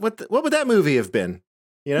interesting. What would that movie have been?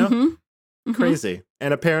 Mhm. Crazy.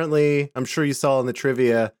 And apparently, I'm sure you saw in the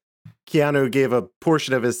trivia, Keanu gave a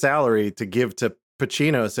portion of his salary to give to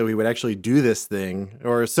Pacino so he would actually do this thing,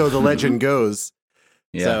 or so the legend goes.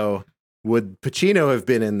 Yeah. So would Pacino have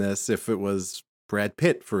been in this if it was Brad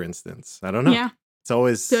Pitt, for instance? I don't know. Yeah. It's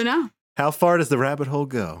always, Don't know. how far does the rabbit hole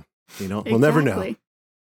go? We'll never know. Exactly.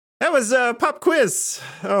 That was a pop quiz.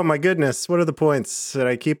 Oh my goodness. What are the points? Did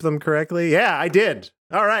I keep them correctly? Yeah, I did.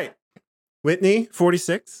 All right. Whitney,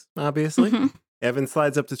 46, obviously. Mhm. Evan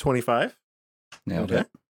slides up to 25. Nailed Okay. it.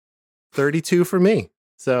 32 for me.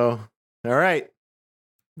 So, all right.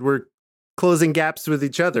 We're closing gaps with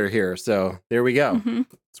each other here. So there we go. Mhm.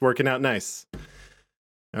 It's working out nice.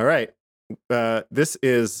 All right. This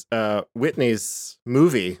is Whitney's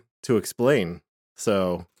movie to explain.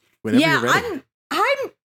 So whenever you're ready.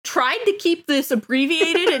 I'm tried to keep this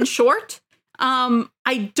abbreviated and short.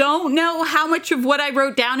 I don't know how much of what I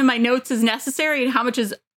wrote down in my notes is necessary and how much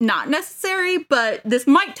is not necessary, but this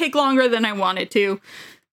might take longer than I wanted to.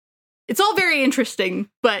 It's all very interesting,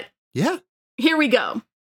 but Yeah. here we go.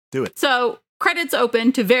 Do it. So, credits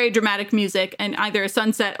open to very dramatic music and either a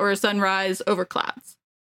sunset or a sunrise over clouds.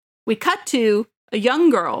 We cut to a young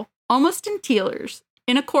girl, almost in tears,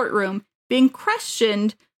 in a courtroom, being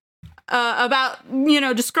questioned about,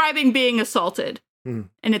 describing being assaulted. And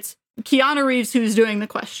it's Keanu Reeves who's doing the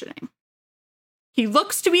questioning. He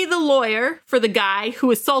looks to be the lawyer for the guy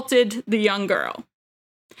who assaulted the young girl.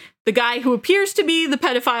 The guy who appears to be the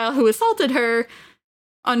pedophile who assaulted her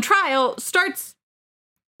on trial starts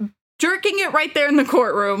jerking it right there in the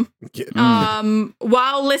courtroom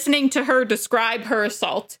while listening to her describe her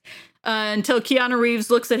assault until Keanu Reeves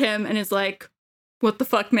looks at him and is like, what the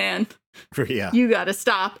fuck, man? Yeah. You gotta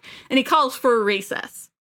stop. And he calls for a recess.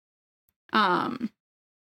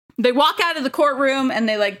 They walk out of the courtroom and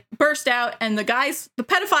they burst out, and the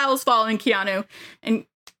pedophile is following Keanu, and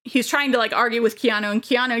he's trying to argue with Keanu, and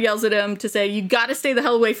Keanu yells at him to say, you gotta stay the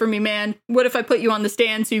hell away from me, man. What if I put you on the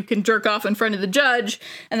stand so you can jerk off in front of the judge?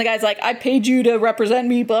 And the guy's like, I paid you to represent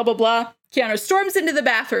me, blah, blah, blah. Keanu storms into the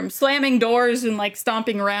bathroom, slamming doors and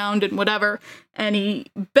stomping around and whatever. And he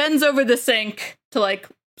bends over the sink to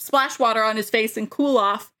splash water on his face and cool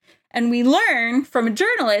off. And we learn from a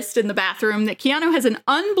journalist in the bathroom that Keanu has an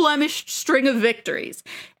unblemished string of victories.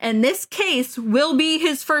 And this case will be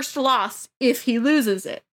his first loss if he loses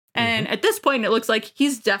it. And at this point, it looks like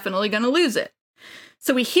he's definitely going to lose it.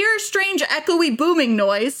 So we hear a strange echoey booming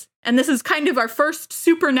noise. And this is kind of our first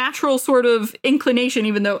supernatural sort of inclination,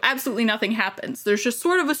 even though absolutely nothing happens. There's just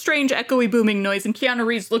sort of a strange echoey booming noise. And Keanu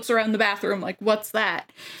Reeves looks around the bathroom like, what's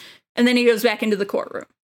that? And then he goes back into the courtroom.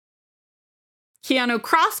 Keanu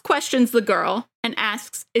cross-questions the girl and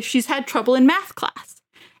asks if she's had trouble in math class.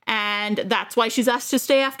 And that's why she's asked to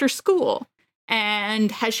stay after school.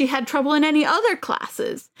 And has she had trouble in any other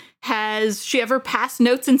classes? Has she ever passed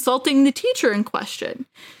notes insulting the teacher in question?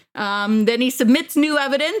 Then he submits new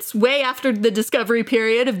evidence way after the discovery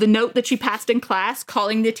period of the note that she passed in class,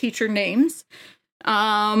 calling the teacher names.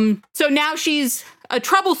 So now she's a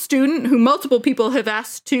trouble student who multiple people have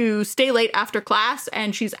asked to stay late after class,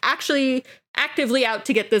 and she's actually actively out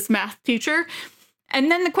to get this math teacher.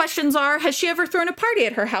 And then the questions are, has she ever thrown a party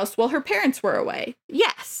at her house while her parents were away?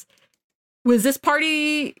 Yes. Was this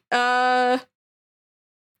party, has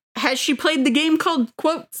she played the game called,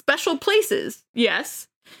 quote, Special Places? Yes.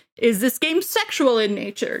 Is this game sexual in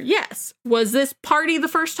nature? Yes. Was this party the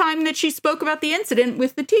first time that she spoke about the incident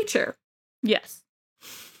with the teacher? Yes.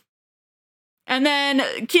 And then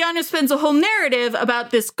Keanu spends a whole narrative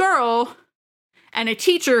about this girl and a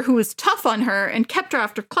teacher who was tough on her and kept her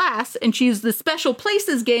after class, and she used the Special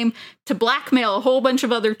Places game to blackmail a whole bunch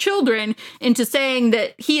of other children into saying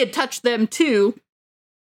that he had touched them too.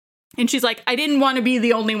 And she's like, I didn't want to be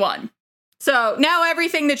the only one. So now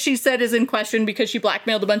everything that she said is in question because she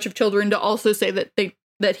blackmailed a bunch of children to also say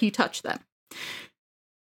that he touched them.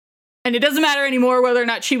 And it doesn't matter anymore whether or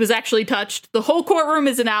not she was actually touched. The whole courtroom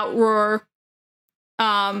is an outroar.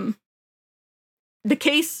 The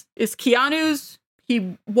case is Keanu's.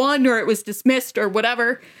 He won, or it was dismissed, or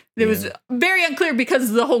whatever. It was very unclear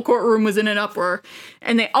because the whole courtroom was in an uproar.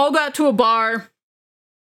 And they all got to a bar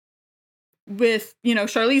with,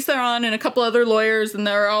 Charlize Theron and a couple other lawyers, and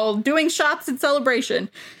they're all doing shots in celebration.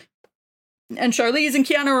 And Charlize and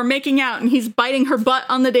Keanu are making out, and he's biting her butt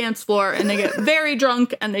on the dance floor, and they get very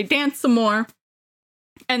drunk, and they dance some more.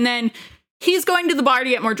 And then he's going to the bar to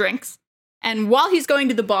get more drinks. And while he's going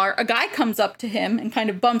to the bar, a guy comes up to him and kind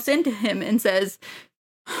of bumps into him and says,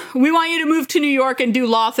 we want you to move to New York and do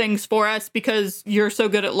law things for us because you're so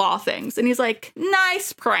good at law things. And he's like,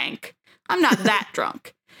 nice prank. I'm not that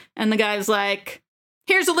drunk. And the guy's like,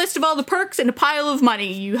 here's a list of all the perks and a pile of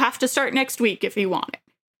money. You have to start next week if you want it.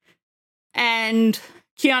 And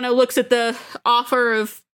Keanu looks at the offer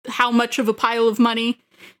of how much of a pile of money.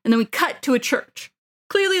 And then we cut to a church.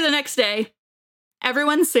 Clearly the next day,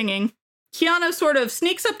 everyone's singing. Keanu sort of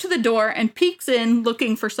sneaks up to the door and peeks in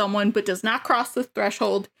looking for someone, but does not cross the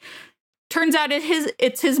threshold. Turns out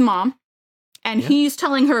it's his mom, and he's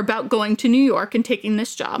telling her about going to New York and taking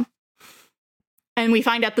this job. And we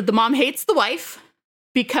find out that the mom hates the wife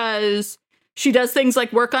because she does things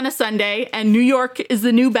like work on a Sunday, and New York is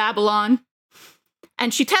the new Babylon.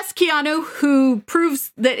 And she tests Keanu, who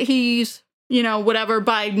proves that he's, whatever,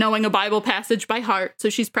 by knowing a Bible passage by heart. So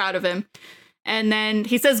she's proud of him. And then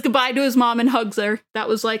he says goodbye to his mom and hugs her. That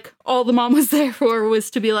was all the mom was there for,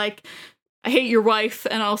 was to be like, I hate your wife.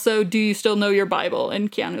 And also, do you still know your Bible?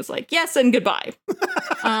 And Keanu's like, yes, and goodbye.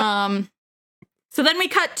 So then we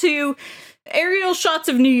cut to aerial shots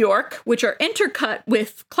of New York, which are intercut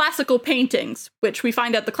with classical paintings, which we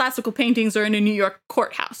find out the classical paintings are in a New York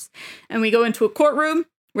courthouse. And we go into a courtroom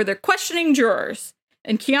where they're questioning jurors.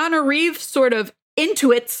 And Keanu Reeves sort of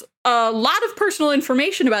intuits a lot of personal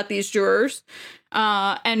information about these jurors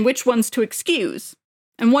and which ones to excuse.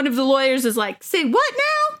 And one of the lawyers is like, say what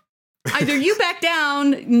now? Either you back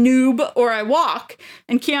down, noob, or I walk.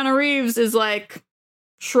 And Keanu Reeves is like,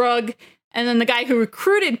 shrug. And then the guy who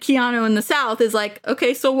recruited Keanu in the South is like,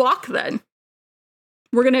 okay, so walk then.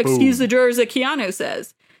 We're going to excuse the jurors that Keanu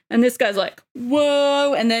says. And this guy's like,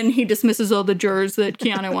 whoa. And then he dismisses all the jurors that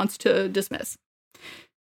Keanu wants to dismiss.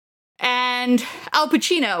 And Al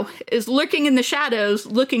Pacino is lurking in the shadows,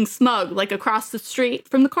 looking smug, like across the street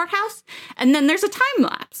from the courthouse. And then there's a time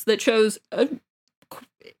lapse that shows an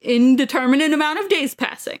indeterminate amount of days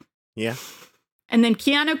passing. Yeah. And then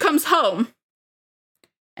Keanu comes home.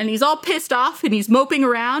 And he's all pissed off and he's moping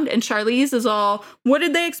around. And Charlize is all, what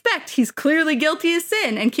did they expect? He's clearly guilty as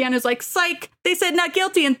sin. And Keanu's like, psych, they said not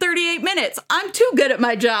guilty in 38 minutes. I'm too good at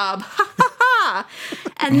my job. Ha ha ha.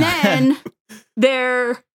 And then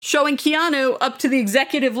they're showing Keanu up to the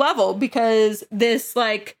executive level because this,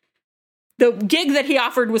 like, the gig that he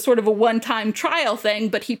offered was sort of a one-time trial thing,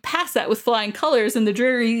 but he passed that with flying colors, and the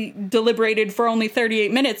jury deliberated for only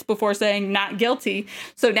 38 minutes before saying not guilty.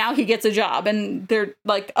 So now he gets a job, and they're,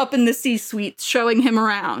 like, up in the C-suite showing him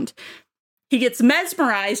around. He gets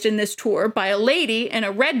mesmerized in this tour by a lady in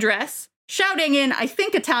a red dress, shouting in, I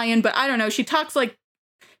think, Italian, but I don't know. She talks like,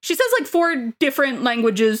 she says like 4 different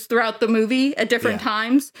languages throughout the movie at different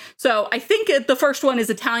times. So I think the first one is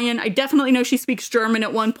Italian. I definitely know she speaks German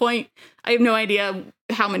at one point. I have no idea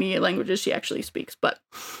how many languages she actually speaks, but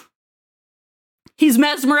he's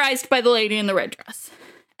mesmerized by the lady in the red dress.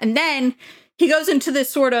 And then he goes into this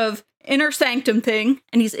sort of inner sanctum thing,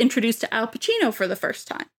 and he's introduced to Al Pacino for the first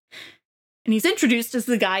time. And he's introduced as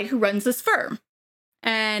the guy who runs this firm.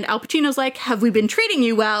 And Al Pacino's like, have we been treating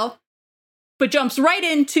you well? But jumps right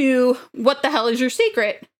into, what the hell is your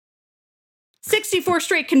secret? 64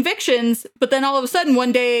 straight convictions, but then all of a sudden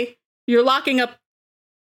one day you're locking up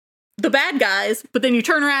the bad guys, but then you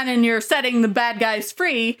turn around and you're setting the bad guys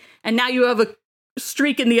free, and now you have a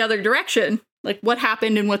streak in the other direction. Like, what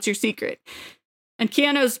happened and what's your secret? And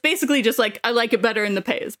Keanu's basically just like, I like it better and the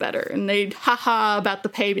pay is better. And they haha about the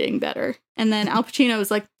pay being better. And then Al Pacino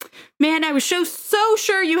is like, man, I was so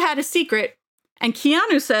sure you had a secret. And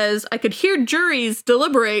Keanu says, I could hear juries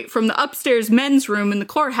deliberate from the upstairs men's room in the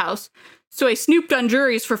courthouse. So I snooped on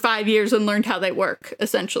juries for 5 years and learned how they work,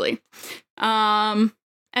 essentially. And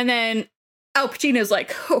then Al Pacino's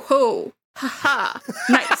like, ho ho, ha ha,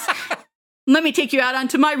 nice. Let me take you out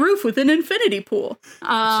onto my roof with an infinity pool.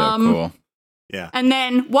 So cool. Yeah. And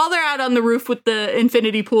then while they're out on the roof with the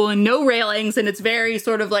infinity pool and no railings, and it's very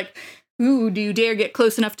sort of like, ooh, do you dare get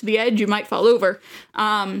close enough to the edge? You might fall over.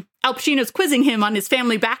 Al Pacino's quizzing him on his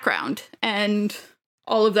family background and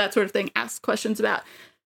all of that sort of thing. Asks questions about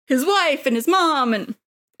his wife and his mom and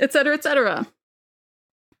et cetera, et cetera.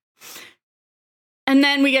 And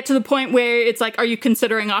then we get to the point where it's like, are you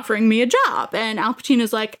considering offering me a job? And Al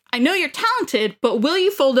Pacino's like, I know you're talented, but will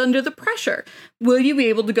you fold under the pressure? Will you be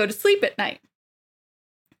able to go to sleep at night?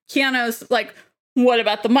 Keanu's like, what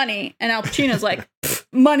about the money? And Al Pacino's like,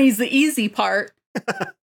 money's the easy part.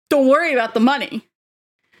 Don't worry about the money.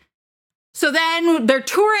 So then they're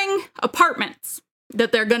touring apartments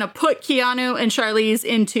that they're going to put Keanu and Charlize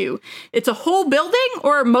into. It's a whole building,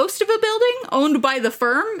 or most of a building, owned by the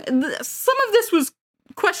firm. Some of this was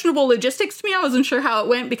questionable logistics to me. I wasn't sure how it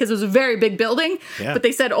went because it was a very big building. Yeah. But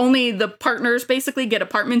they said only the partners basically get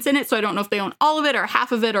apartments in it. So I don't know if they own all of it or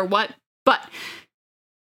half of it or what. But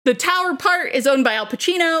the tower part is owned by Al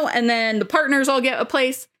Pacino, and then the partners all get a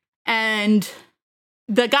place. And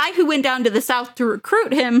the guy who went down to the South to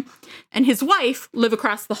recruit him and his wife live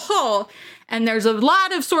across the hall. And there's a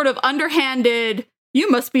lot of sort of underhanded, you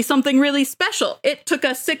must be something really special. It took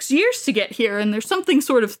us 6 years to get here. And there's something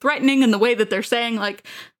sort of threatening in the way that they're saying, like,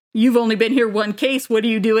 you've only been here one case. What are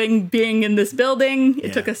you doing being in this building?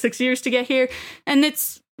 It took us 6 years to get here. And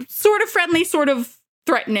it's sort of friendly, sort of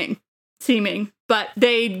threatening seeming. But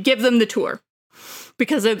they give them the tour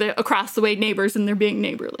because they're the across the way neighbors and they're being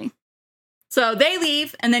neighborly. So they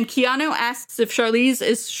leave, and then Keanu asks if Charlize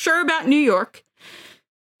is sure about New York.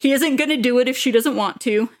 He isn't going to do it if she doesn't want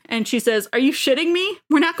to. And she says, are you shitting me?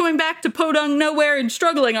 We're not going back to podunk nowhere and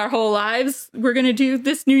struggling our whole lives. We're going to do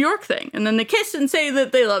this New York thing. And then they kiss and say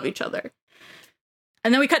that they love each other.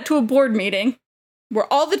 And then we cut to a board meeting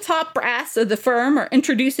where all the top brass of the firm are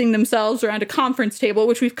introducing themselves around a conference table,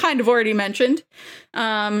 which we've kind of already mentioned.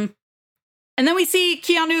 And then we see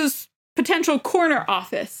Keanu's potential corner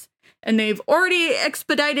office. And they've already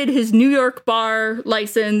expedited his New York bar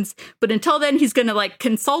license. But until then, he's going to, like,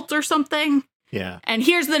 consult or something. Yeah. And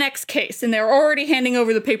here's the next case. And they're already handing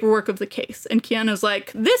over the paperwork of the case. And Keanu's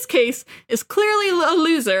like, this case is clearly a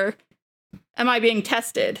loser. Am I being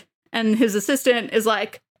tested? And his assistant is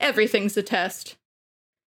like, everything's a test.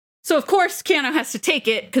 So, of course, Keanu has to take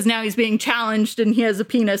it because now he's being challenged and he has a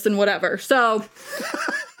penis and whatever. So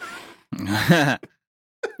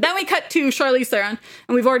then we cut to Charlize Theron,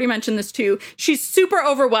 and we've already mentioned this too. She's super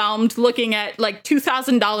overwhelmed looking at like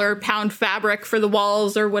 $2,000 pound fabric for the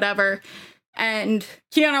walls or whatever. And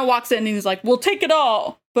Keanu walks in and he's like, we'll take it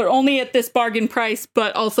all, but only at this bargain price.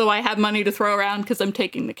 But also I have money to throw around because I'm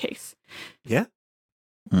taking the case. Yeah.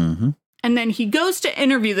 Mm-hmm. And then he goes to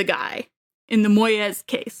interview the guy in the Moyes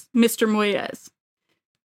case, Mr. Moyes.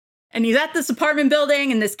 And he's at this apartment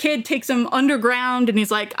building, and this kid takes him underground, and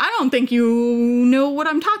he's like, I don't think you know what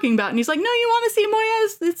I'm talking about. And he's like, no, you want to see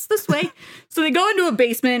Moyes? It's this way. So they go into a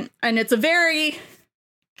basement, and it's a very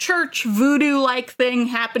church voodoo-like thing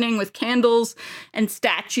happening with candles and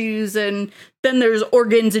statues, and then there's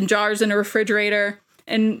organs and jars in a refrigerator.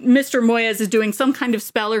 And Mr. Moyes is doing some kind of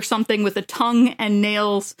spell or something with a tongue and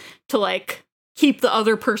nails to, like, keep the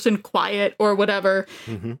other person quiet or whatever.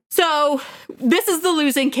 Mm-hmm. So this is the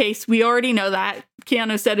losing case. We already know that.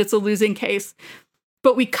 Keanu said it's a losing case.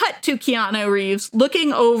 But we cut to Keanu Reeves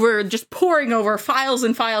looking over, just poring over files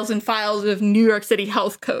and files and files of New York City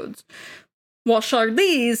health codes, while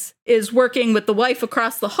Charlize is working with the wife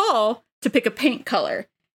across the hall to pick a paint color.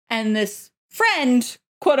 And this friend,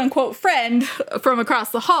 quote unquote friend from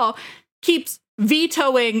across the hall, keeps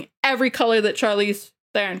vetoing every color that Charlize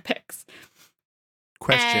Theron picks.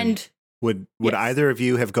 Question. And would yes. either of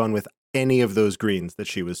you have gone with any of those greens that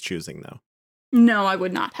she was choosing, though? No, I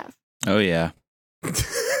would not have. Oh, yeah.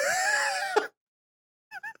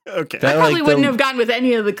 Okay. I probably wouldn't have gone with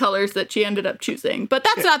any of the colors that she ended up choosing, but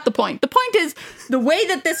that's not the point. The point is the way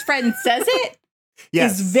that this friend says it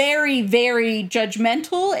Yes. is very, very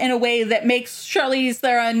judgmental in a way that makes Charlize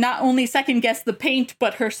Theron not only second guess the paint,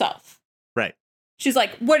 but herself. Right. She's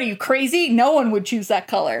like, what, are you crazy? No one would choose that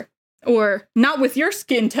color. Or not with your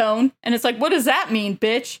skin tone. And it's like, what does that mean,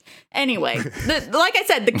 bitch? Anyway, like I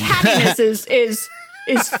said, the cattiness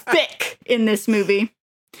is thick in this movie.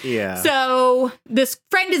 Yeah. So this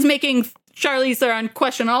friend is making Charlize Theron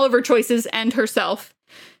question all of her choices and herself.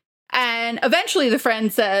 And eventually the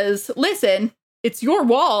friend says, listen, it's your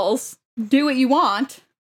walls. Do what you want.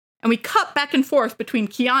 And we cut back and forth between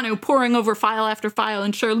Keanu poring over file after file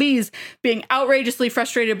and Charlize being outrageously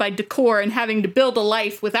frustrated by decor and having to build a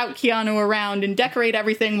life without Keanu around and decorate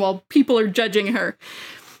everything while people are judging her.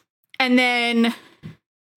 And then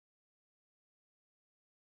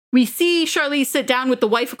we see Charlize sit down with the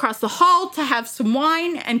wife across the hall to have some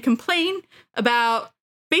wine and complain about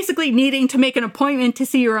basically needing to make an appointment to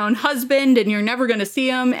see your own husband and you're never going to see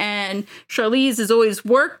him. And Charlize has always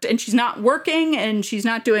worked and she's not working and she's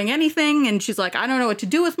not doing anything. And she's like, I don't know what to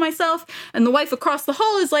do with myself. And the wife across the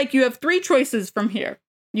hall is like, you have 3 choices from here.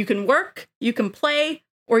 You can work, you can play,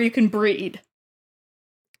 or you can breed.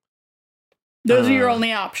 Those are your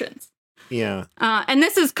only options. Yeah. And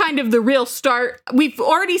this is kind of the real start. We've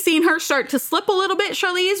already seen her start to slip a little bit,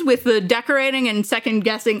 Charlize, with the decorating and second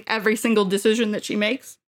guessing every single decision that she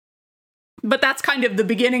makes. But that's kind of the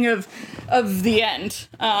beginning of the end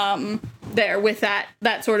there with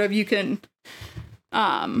that sort of you can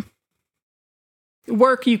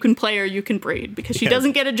work, you can play, or you can breed. Because she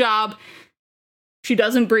doesn't get a job, she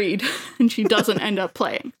doesn't breed, and she doesn't end up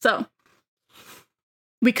playing. So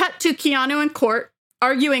we cut to Keanu in court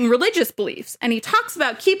arguing religious beliefs. And he talks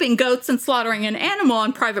about keeping goats and slaughtering an animal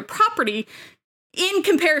on private property in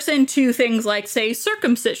comparison to things like, say,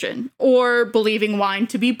 circumcision or believing wine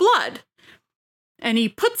to be blood. And he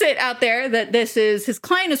puts it out there that his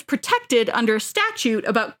client is protected under a statute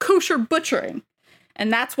about kosher butchering.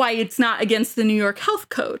 And that's why it's not against the New York Health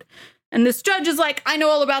Code. And this judge is like, I know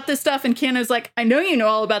all about this stuff. And Keanu's like, I know you know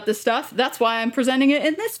all about this stuff. That's why I'm presenting it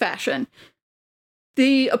in this fashion.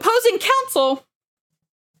 The opposing counsel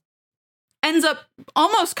ends up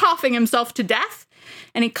almost coughing himself to death.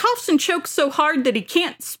 And he coughs and chokes so hard that he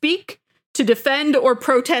can't speak to defend or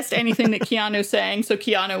protest anything that Keanu's saying. So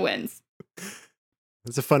Keanu wins.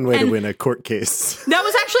 It's a fun way to win a court case. That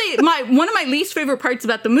was actually one of my least favorite parts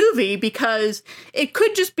about the movie, because it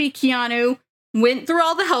could just be Keanu went through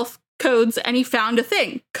all the health codes and he found a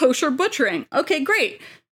thing. Kosher butchering. Okay, great.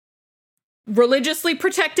 Religiously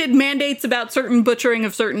protected mandates about certain butchering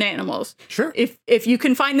of certain animals. Sure. If you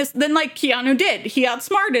can find this, then like Keanu did. He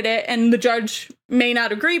outsmarted it, and the judge may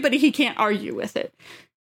not agree, but he can't argue with it.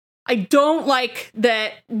 I don't like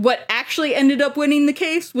that what actually ended up winning the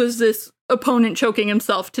case was this opponent choking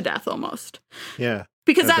himself to death almost. Yeah.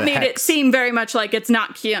 Because that made hex. it seem very much like it's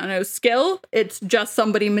not Keanu's skill. It's just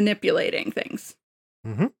somebody manipulating things.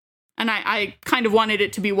 Mm-hmm. And I kind of wanted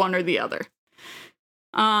it to be one or the other.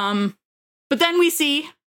 But then we see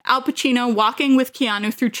Al Pacino walking with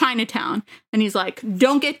Keanu through Chinatown, and he's like,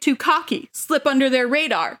 don't get too cocky, slip under their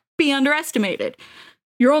radar, be underestimated.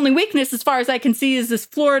 Your only weakness, as far as I can see, is this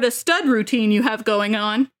Florida stud routine you have going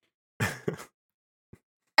on.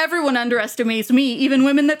 Everyone underestimates me. Even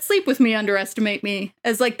women that sleep with me underestimate me,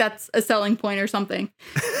 as like that's a selling point or something.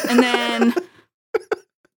 And then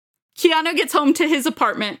Keanu gets home to his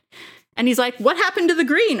apartment, and he's like, what happened to the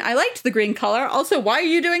green? I liked the green color. Also, why are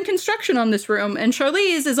you doing construction on this room? And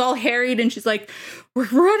Charlize is all harried, and she's like, we're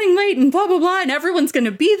running late and blah, blah, blah, and everyone's going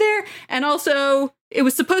to be there. And also, it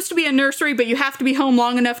was supposed to be a nursery, but you have to be home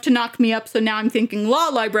long enough to knock me up. So now I'm thinking law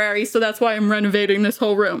library, so that's why I'm renovating this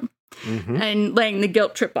whole room. And laying the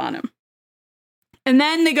guilt trip on him. And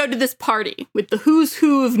then they go to this party with the who's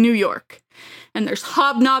who of New York. And there's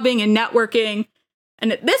hobnobbing and networking.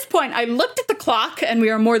 And at this point, I looked at the clock, and we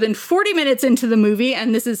are more than 40 minutes into the movie,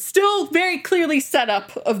 and this is still very clearly set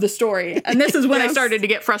up of the story. And this is when I started to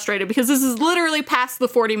get frustrated, because this is literally past the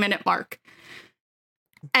 40-minute mark.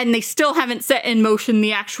 And they still haven't set in motion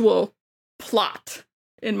the actual plot,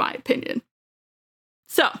 in my opinion.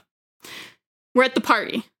 So, we're at the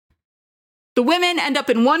party. The women end up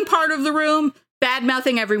in one part of the room,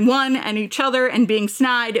 bad-mouthing everyone and each other and being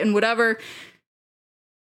snide and whatever.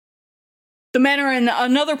 The men are in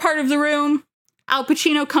another part of the room. Al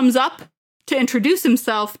Pacino comes up to introduce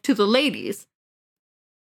himself to the ladies.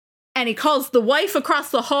 And he calls the wife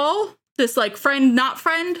across the hall, this like friend, not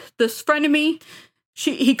friend, this frenemy.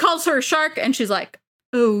 He calls her a shark, and she's like,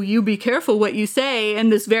 oh, you be careful what you say, in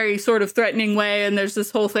this very sort of threatening way, and there's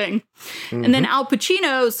this whole thing. And then Al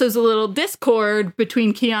Pacino sows a little discord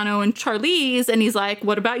between Keanu and Charlize, and he's like,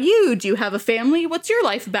 what about you? Do you have a family? What's your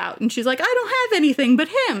life about? And she's like, I don't have anything but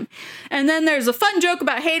him. And then there's a fun joke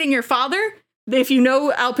about hating your father. If you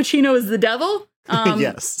know Al Pacino is the devil.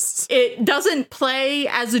 Yes. It doesn't play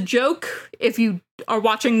as a joke if you are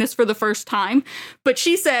watching this for the first time, but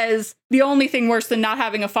she says the only thing worse than not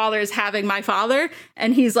having a father is having my father,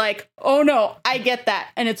 and he's like, oh no, I get that,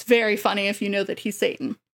 and it's very funny if you know that he's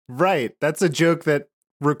Satan. Right. That's a joke that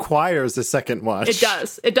requires a second watch. It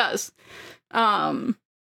does.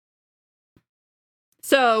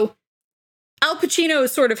 So Al Pacino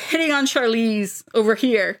is sort of hitting on Charlize over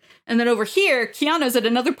here, and then over here, Keanu's at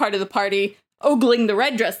another part of the party, ogling the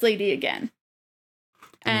red dress lady again.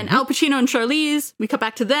 And Al Pacino and Charlize, we cut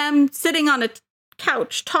back to them sitting on a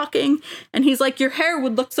couch talking, and he's like, your hair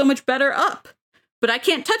would look so much better up, but I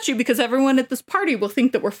can't touch you because everyone at this party will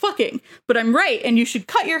think that we're fucking, but I'm right, and you should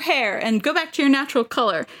cut your hair and go back to your natural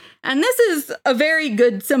color. And this is a very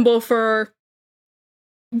good symbol for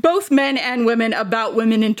both men and women, about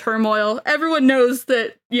women in turmoil. Everyone knows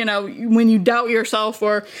that, you know, when you doubt yourself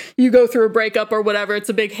or you go through a breakup or whatever, it's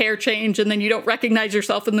a big hair change, and then you don't recognize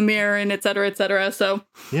yourself in the mirror, and et cetera, et cetera. So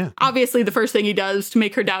obviously the first thing he does to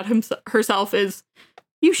make her doubt herself is,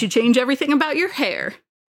 you should change everything about your hair.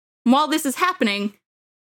 And while this is happening,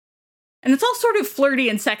 and it's all sort of flirty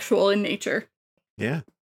and sexual in nature. Yeah.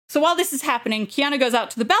 So while this is happening, Keanu goes out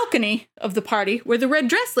to the balcony of the party where the red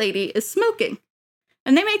dress lady is smoking.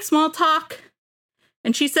 And they make small talk,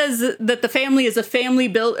 and she says that the family is a family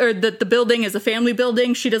or that the building is a family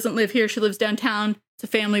building. She doesn't live here. She lives downtown. It's a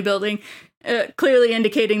family building, clearly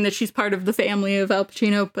indicating that she's part of the family of Al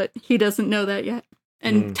Pacino, but he doesn't know that yet.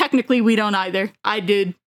 And technically, we don't either. I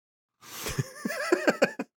did.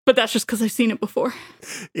 But that's just because I've seen it before.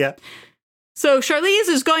 Yeah. So Charlize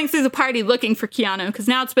is going through the party looking for Keanu, because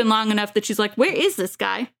now it's been long enough that she's like, where is this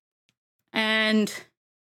guy? And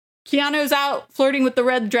Keanu's out flirting with the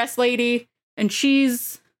red dress lady, and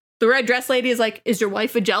the red dress lady is like, is your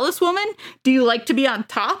wife a jealous woman? Do you like to be on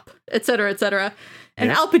top? Et cetera, et cetera.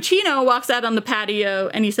 And Al Pacino walks out on the patio,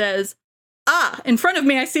 and he says, in front of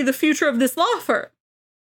me, I see the future of this law firm.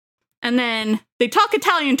 And then they talk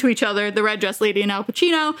Italian to each other, the red dress lady and Al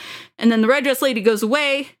Pacino, and then the red dress lady goes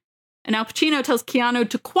away, and Al Pacino tells Keanu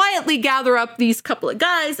to quietly gather up these couple of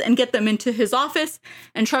guys and get them into his office.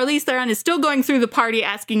 And Charlize Theron is still going through the party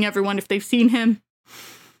asking everyone if they've seen him.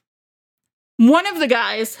 One of the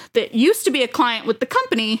guys that used to be a client with the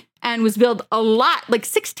company and was billed a lot, like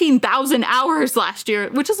 16,000 hours last year,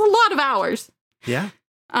 which is a lot of hours. Yeah.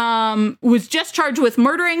 Was just charged with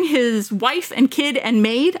murdering his wife and kid and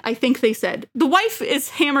maid, I think they said. The wife is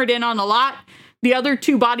hammered in on a lot. The other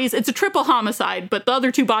two bodies, it's a triple homicide, but the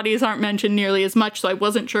other two bodies aren't mentioned nearly as much, so I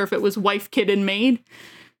wasn't sure if it was wife, kid, and maid.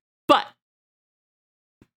 But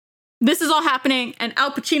this is all happening, and Al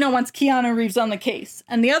Pacino wants Keanu Reeves on the case.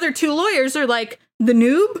 And the other two lawyers are like, the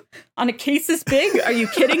noob? On a case this big? Are you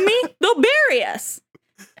kidding me? They'll bury us.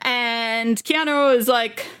 And Keanu is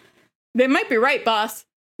like, they might be right, boss.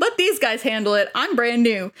 let these guys handle it. I'm brand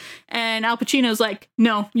new. And Al Pacino's like,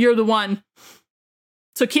 no, you're the one.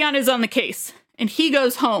 So Keanu's on the case. And he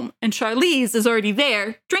goes home, and Charlize is already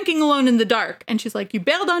there, drinking alone in the dark. And she's like, you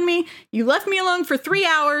bailed on me. You left me alone for 3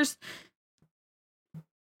 hours.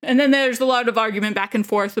 And then there's a lot of argument back and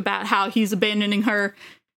forth about how he's abandoning her.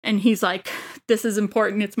 And he's like, this is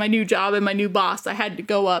important. It's my new job and my new boss. I had to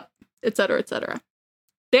go up, etc., etc.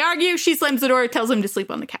 They argue. She slams the door, tells him to sleep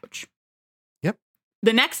on the couch. Yep.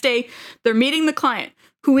 The next day, they're meeting the client,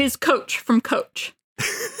 who is Coach from Coach.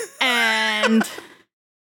 And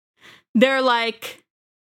they're like,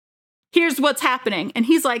 here's what's happening. And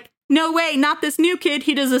he's like, no way, not this new kid.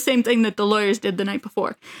 He does the same thing that the lawyers did the night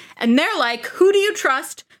before. And they're like, who do you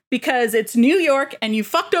trust? Because it's New York and you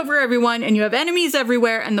fucked over everyone and you have enemies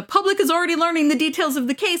everywhere and the public is already learning the details of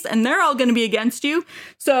the case and they're all going to be against you.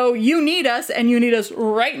 So you need us and you need us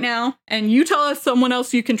right now. And you tell us someone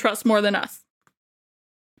else you can trust more than us.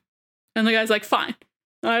 And the guy's like, fine.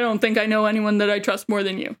 I don't think I know anyone that I trust more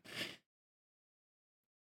than you.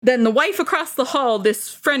 Then the wife across the hall,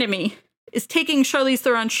 this frenemy, is taking Charlize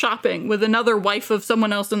Theron shopping with another wife of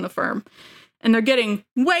someone else in the firm. And they're getting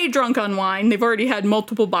way drunk on wine. They've already had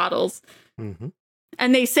multiple bottles. Mm-hmm.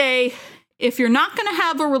 And they say, if you're not going to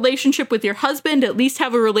have a relationship with your husband, at least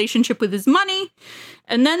have a relationship with his money.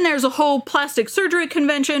 And then there's a whole plastic surgery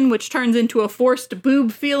convention, which turns into a forced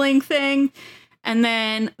boob feeling thing. And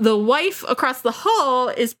then the wife across the hall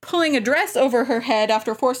is pulling a dress over her head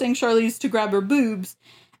after forcing Charlize to grab her boobs.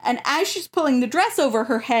 And as she's pulling the dress over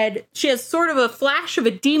her head, she has sort of a flash of a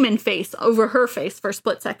demon face over her face for a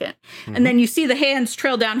split second. Mm-hmm. And then you see the hands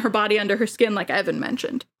trail down her body under her skin, like Evan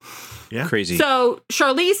mentioned. Yeah. Crazy. So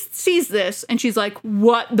Charlize sees this and she's like,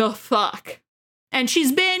 what the fuck? And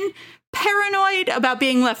she's been paranoid about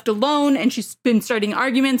being left alone, and she's been starting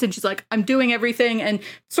arguments, and she's like, I'm doing everything. And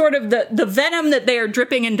sort of the venom that they are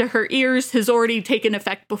dripping into her ears has already taken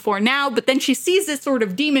effect before now. But then she sees this sort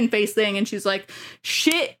of demon face thing and she's like,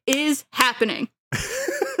 shit is happening.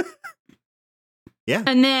 Yeah.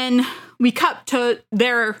 And then we cut to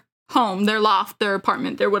their home, their loft, their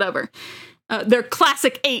apartment, their whatever. Their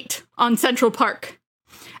classic 8 on Central Park.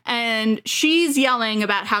 And she's yelling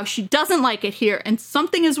about how she doesn't like it here, and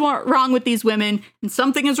something is wrong with these women, and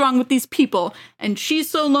something is wrong with these people. And she's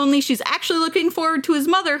so lonely, she's actually looking forward to his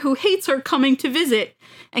mother, who hates her, coming to visit.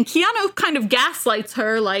 And Keanu kind of gaslights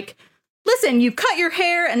her, like, listen, you cut your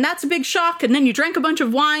hair, and that's a big shock, and then you drank a bunch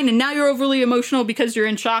of wine, and now you're overly emotional because you're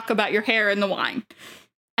in shock about your hair and the wine.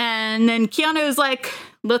 And then Keanu is like,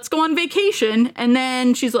 let's go on vacation. And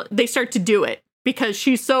then they start to do it, because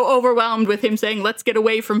she's so overwhelmed with him saying, let's get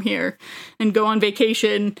away from here and go on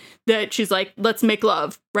vacation, that she's like, let's make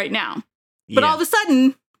love right now. Yeah. But all of a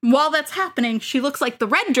sudden, while that's happening, she looks like the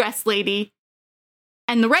red dress lady.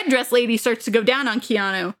 And the red dress lady starts to go down on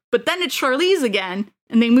Keanu. But then it's Charlize again.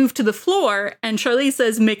 And they move to the floor. And Charlize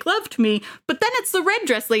says, make love to me. But then it's the red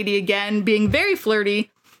dress lady again, being very flirty.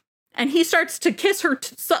 And he starts to kiss her,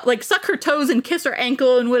 suck her toes and kiss her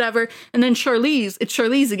ankle and whatever. And then it's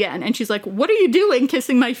Charlize again. And she's like, what are you doing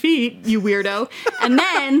kissing my feet, you weirdo? And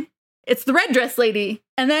then it's the red dress lady.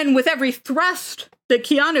 And then with every thrust that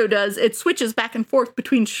Keanu does, it switches back and forth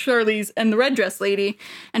between Charlize and the red dress lady.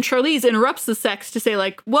 And Charlize interrupts the sex to say,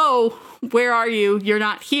 like, whoa, where are you? You're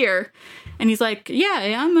not here. And he's like,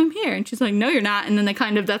 yeah, I'm here. And she's like, no, you're not. And then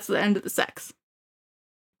that's the end of the sex.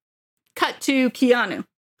 Cut to Keanu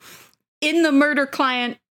in the murder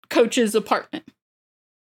client Coach's apartment.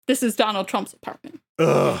 This is Donald Trump's apartment.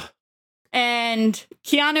 Ugh. And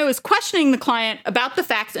Keanu is questioning the client about the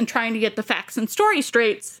facts and trying to get the facts and story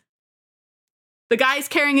straight. The guy's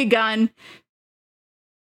carrying a gun,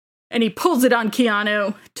 and he pulls it on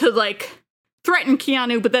Keanu to, like, threaten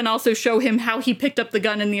Keanu, but then also show him how he picked up the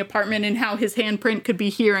gun in the apartment and how his handprint could be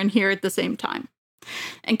here and here at the same time.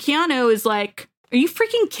 And Keanu is like, are you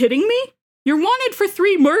freaking kidding me? You're wanted for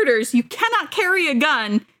 3 murders. You cannot carry a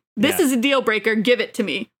gun. This is a deal breaker. Give it to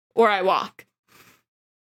me, or I walk.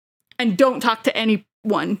 And don't talk to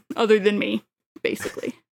anyone other than me,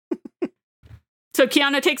 basically. So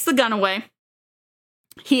Keanu takes the gun away.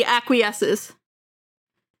 He acquiesces.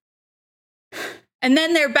 And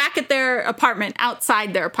then they're back at their apartment,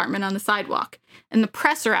 outside their apartment on the sidewalk. And the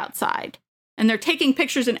press are outside. And they're taking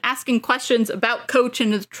pictures and asking questions about Coach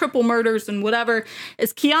and his triple murders and whatever,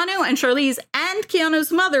 as Keanu and Charlize and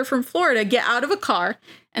Keanu's mother from Florida get out of a car,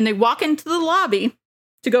 and they walk into the lobby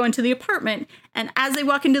to go into the apartment. And as they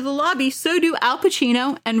walk into the lobby, so do Al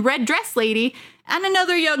Pacino and Red Dress Lady and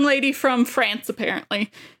another young lady from France,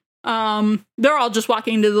 apparently. They're all just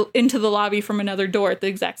walking into the lobby from another door at the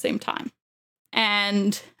exact same time.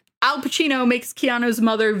 And Al Pacino makes Keanu's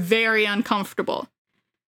mother very uncomfortable.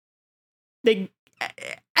 and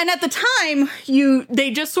at the time,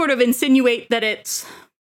 they just sort of insinuate that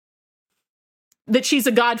she's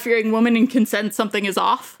a God-fearing woman and can sense something is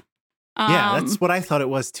off. Yeah, that's what I thought it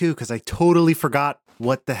was too, because I totally forgot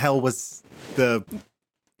what the hell was the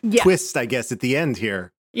twist, I guess, at the end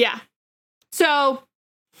here. Yeah. So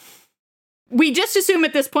we just assume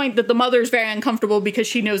at this point that the mother's very uncomfortable because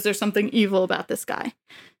she knows there's something evil about this guy.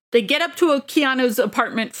 They get up to Keanu's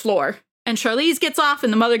apartment floor, and Charlize gets off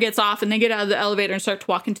and the mother gets off, and they get out of the elevator and start to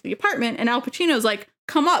walk into the apartment, and Al Pacino's like,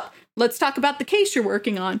 come up, let's talk about the case you're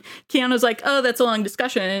working on. Keanu's like, oh, that's a long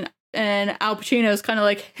discussion, and Al Pacino's kind of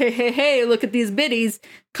like, hey, look at these biddies,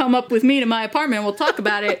 come up with me to my apartment, we'll talk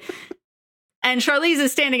about it. And Charlize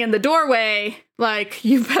is standing in the doorway like,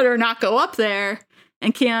 you better not go up there.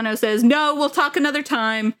 And Keanu says, no, we'll talk another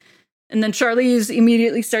time. And then Charlize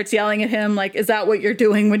immediately starts yelling at him, like, is that what you're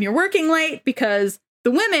doing when you're working late? Because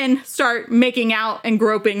the women start making out and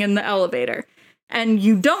groping in the elevator. And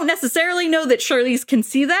you don't necessarily know that Charlize can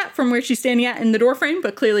see that from where she's standing at in the doorframe,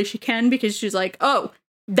 but clearly she can, because she's like, oh,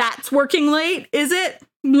 that's working late, is it?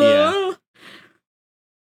 Blah. Yeah.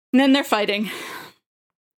 And then they're fighting.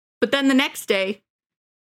 But then the next day,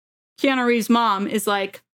 Keanu Reeves' mom is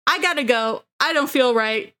like, I gotta go. I don't feel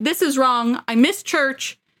right. This is wrong. I missed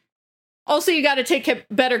church. Also, you gotta take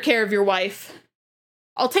better care of your wife.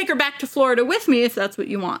 I'll take her back to Florida with me if that's what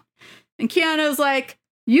you want. And Keanu's like,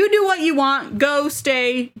 you do what you want. Go,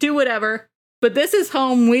 stay, do whatever. But this is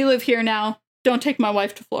home. We live here now. Don't take my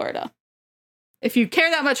wife to Florida. If you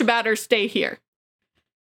care that much about her, stay here.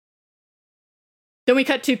 Then we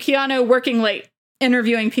cut to Keanu working late,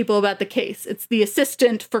 interviewing people about the case. It's the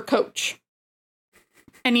assistant for Coach.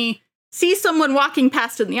 And he sees someone walking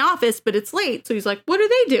past in the office, but it's late. So he's like, what are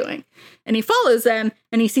they doing? And he follows them,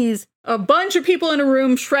 and he sees a bunch of people in a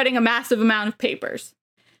room shredding a massive amount of papers.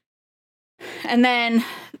 And then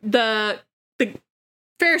the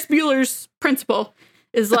Ferris Bueller's principal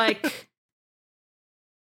is like,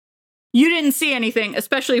 you didn't see anything,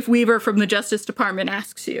 especially if Weaver from the Justice Department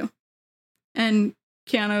asks you. And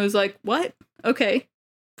Keanu is like, what? Okay,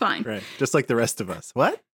 fine. Right. Just like the rest of us.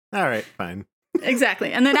 What? All right, fine.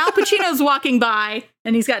 Exactly. And then Al Pacino's walking by,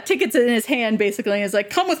 and he's got tickets in his hand, basically. And he's like,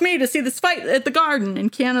 come with me to see this fight at the Garden.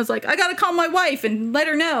 And Keanu's like, I gotta call my wife and let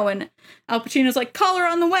her know. And Al Pacino's like, call her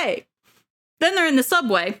on the way. Then they're in the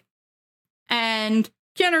subway, and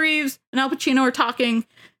Keanu Reeves and Al Pacino are talking.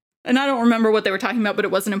 And I don't remember what they were talking about, but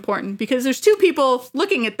it wasn't important, because there's two people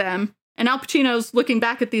looking at them, and Al Pacino's looking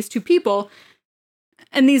back at these two people.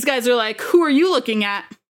 And these guys are like, who are you looking at?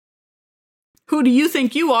 Who do you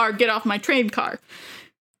think you are? Get off my train car.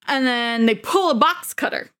 And then they pull a box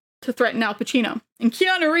cutter to threaten Al Pacino. And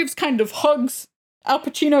Keanu Reeves kind of hugs Al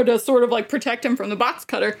Pacino to sort of like protect him from the box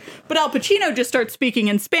cutter. But Al Pacino just starts speaking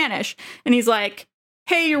in Spanish. And he's like,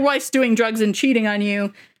 hey, your wife's doing drugs and cheating on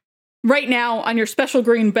you right now on your special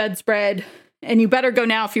green bedspread. And you better go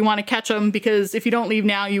now if you want to catch them, because if you don't leave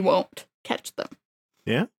now, you won't catch them.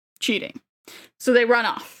 Yeah. Cheating. So they run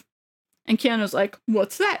off. And Keanu's like,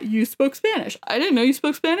 what's that? You spoke Spanish. I didn't know you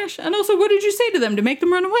spoke Spanish. And also, what did you say to them to make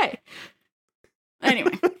them run away?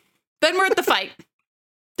 Anyway, then we're at the fight.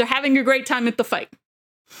 They're having a great time at the fight.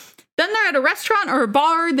 Then they're at a restaurant or a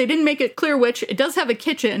bar. They didn't make it clear which. It does have a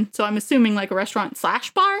kitchen, so I'm assuming like a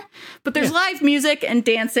restaurant/bar. But there's live music and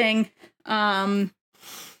dancing. And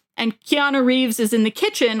Keanu Reeves is in the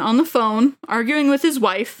kitchen on the phone, arguing with his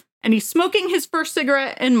wife. And he's smoking his first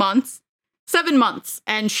cigarette in months. 7 months.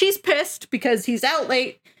 And she's pissed because he's out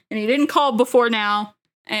late and he didn't call before now.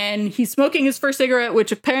 And he's smoking his first cigarette,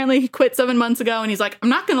 which apparently he quit 7 months ago. And he's like, I'm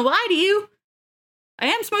not going to lie to you. I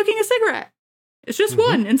am smoking a cigarette. It's just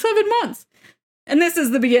one in 7 months. And this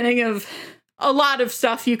is the beginning of a lot of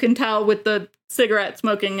stuff you can tell with the cigarette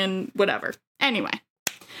smoking and whatever. Anyway.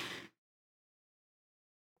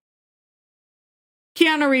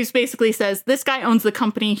 Keanu Reeves basically says, this guy owns the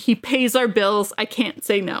company. He pays our bills. I can't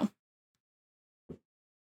say no.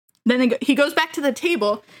 Then he goes back to the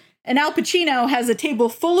table, and Al Pacino has a table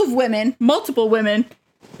full of women, multiple women,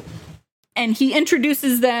 and he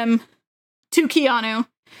introduces them to Keanu.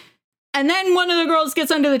 And then one of the girls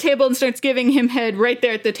gets under the table and starts giving him head right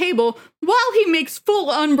there at the table, while he makes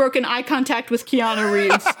full unbroken eye contact with Keanu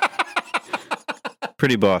Reeves.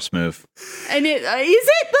 Pretty boss move. And is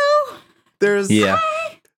it, though?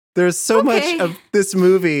 There's so much of this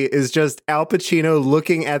movie is just Al Pacino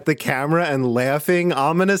looking at the camera and laughing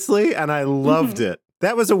ominously, and I loved it.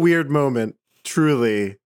 That was a weird moment.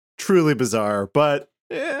 Truly, truly bizarre, but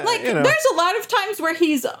there's a lot of times where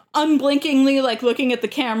he's unblinkingly like looking at the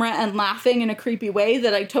camera and laughing in a creepy way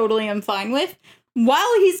that I totally am fine with.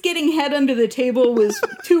 While he's getting head under the table was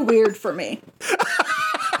too weird for me.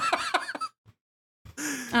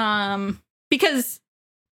 Because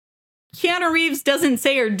Keanu Reeves doesn't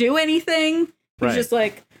say or do anything. He's Right. just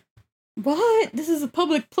like, what? This is a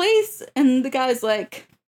public place? And the guy's like,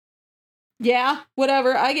 yeah,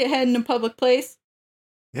 whatever. I get head in a public place.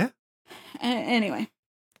 Yeah. Anyway.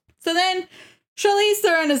 So then Charlize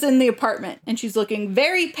Theron is in the apartment and she's looking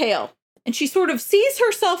very pale. And she sort of sees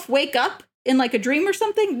herself wake up in like a dream or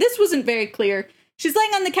something. This wasn't very clear. She's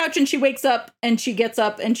laying on the couch and she wakes up and she gets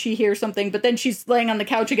up and she hears something. But then she's laying on the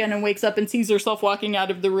couch again and wakes up and sees herself walking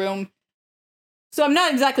out of the room. So I'm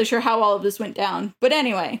not exactly sure how all of this went down. But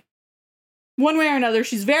anyway, one way or another,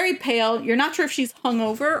 she's very pale. You're not sure if she's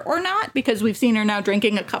hungover or not because we've seen her now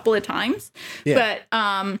drinking a couple of times. Yeah.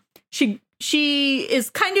 But she is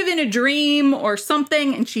kind of in a dream or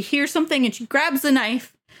something and she hears something and she grabs the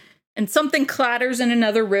knife and something clatters in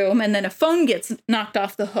another room and then a phone gets knocked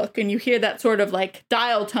off the hook and you hear that sort of like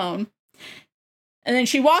dial tone. And then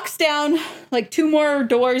she walks down like 2 more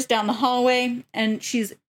doors down the hallway and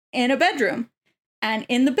she's in a bedroom. And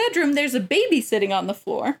in the bedroom, there's a baby sitting on the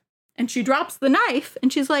floor. And she drops the knife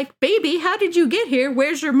and she's like, baby, how did you get here?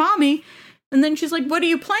 Where's your mommy? And then she's like, what are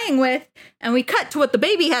you playing with? And we cut to what the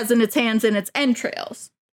baby has in its hands and its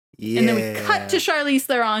entrails. Yeah. And then we cut to Charlize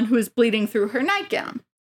Theron, who is bleeding through her nightgown.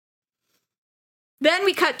 Then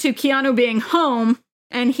we cut to Keanu being home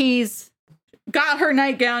and he's got her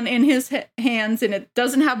nightgown in his hands and it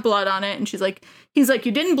doesn't have blood on it. And he's like,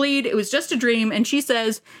 you didn't bleed. It was just a dream. And she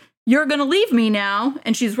says, you're going to leave me now.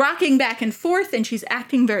 And she's rocking back and forth and she's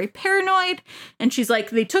acting very paranoid. And she's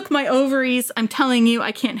like, they took my ovaries. I'm telling you,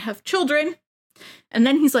 I can't have children. And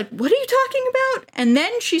then he's like, what are you talking about? And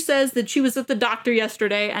then she says that she was at the doctor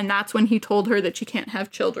yesterday and that's when he told her that she can't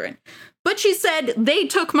have children. But she said, they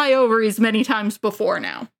took my ovaries many times before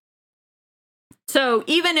now. So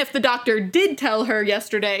even if the doctor did tell her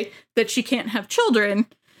yesterday that she can't have children,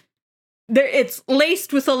 it's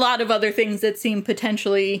laced with a lot of other things that seem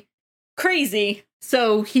potentially crazy.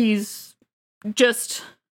 So he's just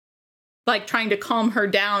like trying to calm her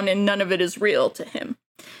down and none of it is real to him.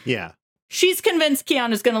 Yeah. She's convinced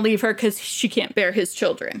Keanu's going to leave her because she can't bear his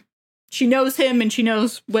children. She knows him and she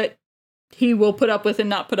knows what he will put up with and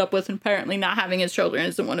not put up with. And apparently not having his children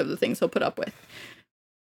isn't one of the things he'll put up with.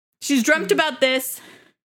 She's dreamt about this.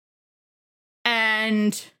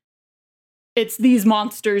 And it's these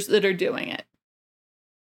monsters that are doing it.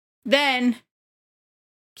 Then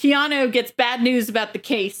Keanu gets bad news about the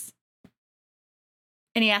case.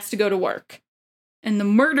 And he has to go to work. And the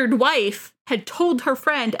murdered wife had told her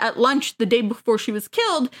friend at lunch the day before she was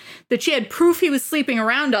killed that she had proof he was sleeping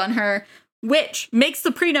around on her, which makes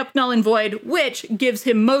the prenup null and void, which gives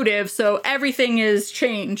him motive. So everything is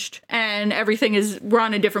changed and we're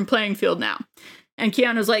on a different playing field now. And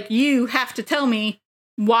Keanu's like, you have to tell me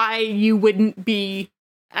why you wouldn't be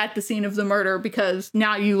at the scene of the murder because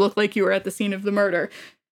now you look like you were at the scene of the murder.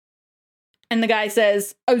 And the guy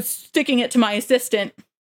says, I was sticking it to my assistant.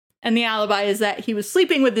 And the alibi is that he was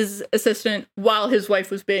sleeping with his assistant while his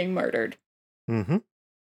wife was being murdered. Mm-hmm.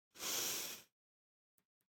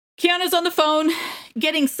 Keanu's on the phone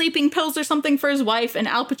getting sleeping pills or something for his wife. And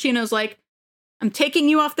Al Pacino's like, I'm taking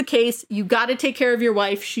you off the case. You got to take care of your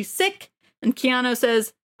wife. She's sick. And Keanu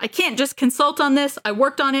says, I can't just consult on this. I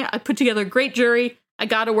worked on it. I put together a great jury. I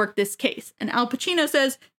got to work this case. And Al Pacino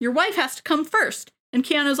says, your wife has to come first. And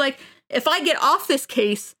Keanu's like, if I get off this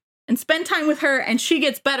case and spend time with her and she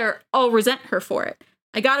gets better, I'll resent her for it.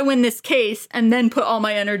 I got to win this case and then put all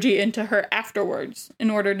my energy into her afterwards in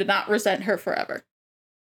order to not resent her forever.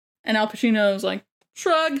 And Al Pacino's like,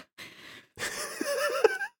 shrug.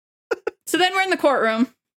 So then we're in the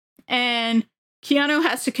courtroom and Keanu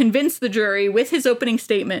has to convince the jury with his opening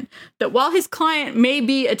statement that while his client may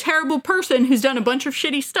be a terrible person who's done a bunch of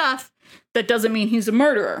shitty stuff, that doesn't mean he's a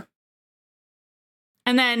murderer.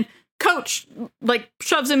 And then Coach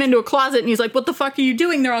shoves him into a closet and he's like, what the fuck are you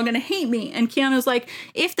doing? They're all going to hate me. And Keanu's like,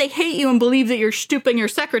 if they hate you and believe that you're stooping your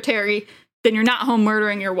secretary, then you're not home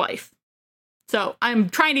murdering your wife. So I'm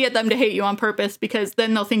trying to get them to hate you on purpose because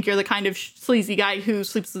then they'll think you're the kind of sleazy guy who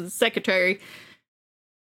sleeps with the secretary.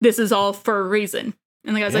 This is all for a reason.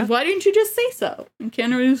 And the guy's like, why didn't you just say so? And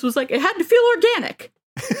Keanu Reeves was like, it had to feel organic.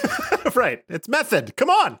 Right. It's method. Come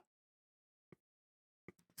on.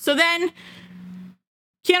 So then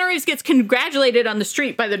Keanu Reeves gets congratulated on the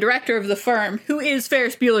street by the director of the firm, who is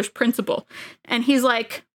Ferris Bueller's principal. And he's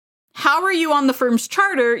like, how are you on the firm's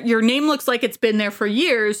charter? Your name looks like it's been there for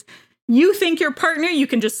years. You think you're partner? You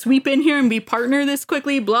can just sweep in here and be partner this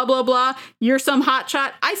quickly, blah, blah, blah. You're some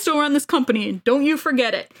hotshot. I still run this company, and don't you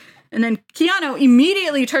forget it. And then Keanu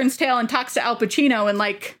immediately turns tail and talks to Al Pacino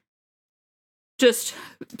and, just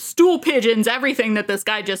stool pigeons everything that this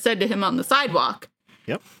guy just said to him on the sidewalk.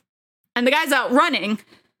 Yep. And the guy's out running.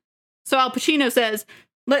 So Al Pacino says,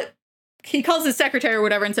 he calls his secretary or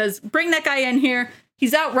whatever and says, bring that guy in here.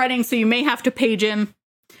 He's out running, so you may have to page him.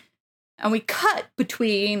 And we cut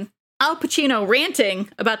between Al Pacino ranting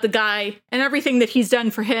about the guy and everything that he's done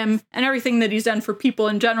for him and everything that he's done for people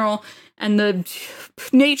in general and the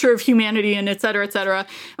nature of humanity and et cetera, et cetera.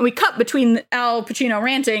 And we cut between Al Pacino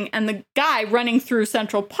ranting and the guy running through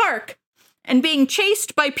Central Park and being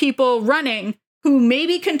chased by people running who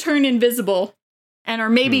maybe can turn invisible and are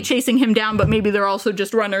maybe chasing him down, but maybe they're also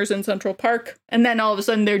just runners in Central Park. And then all of a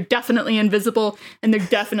sudden they're definitely invisible and they're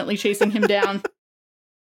definitely chasing him down.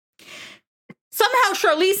 Somehow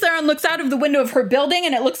Charlize Theron looks out of the window of her building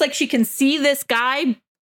and it looks like she can see this guy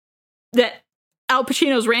that Al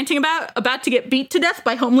Pacino's ranting about to get beat to death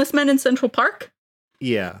by homeless men in Central Park.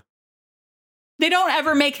 Yeah. They don't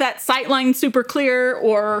ever make that sightline super clear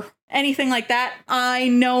or anything like that. I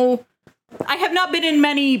know I have not been in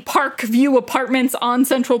many Park View apartments on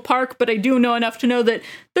Central Park, but I do know enough to know that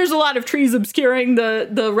there's a lot of trees obscuring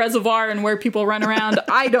the reservoir and where people run around.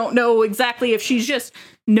 I don't know exactly if she's just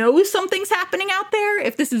knows something's happening out there,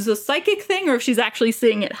 if this is a psychic thing, or if she's actually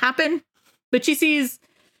seeing it happen. But she sees,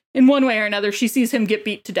 in one way or another, she sees him get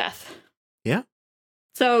beat to death. Yeah.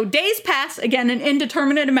 So days pass, again, an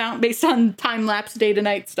indeterminate amount based on time-lapse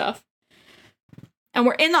day-to-night stuff. And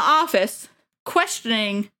we're in the office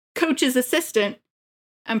questioning Coach's assistant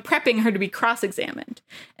and prepping her to be cross-examined.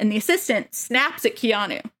 And the assistant snaps at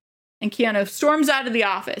Keanu. And Keanu storms out of the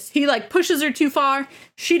office. He, pushes her too far.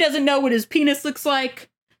 She doesn't know what his penis looks like.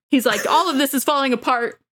 He's like, all of this is falling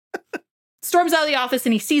apart. Storms out of the office,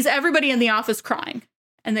 and he sees everybody in the office crying.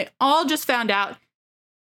 And they all just found out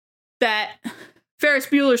that Ferris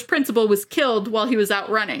Bueller's principal was killed while he was out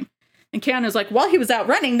running. And Keanu's like, while he was out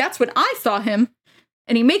running, that's when I saw him.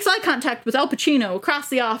 And he makes eye contact with Al Pacino across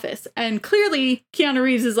the office. And clearly, Keanu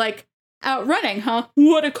Reeves is like, out running, huh?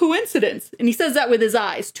 What a coincidence. And he says that with his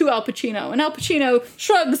eyes to Al Pacino. And Al Pacino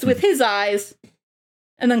shrugs with his eyes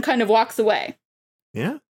and then kind of walks away.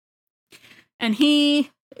 Yeah. And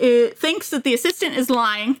he thinks that the assistant is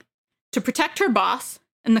lying to protect her boss.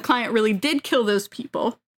 And the client really did kill those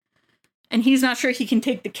people. And he's not sure he can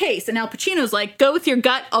take the case. And Al Pacino's like, go with your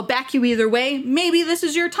gut. I'll back you either way. Maybe this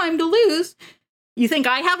is your time to lose. You think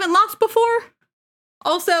I haven't lost before?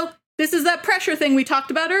 Also, this is that pressure thing we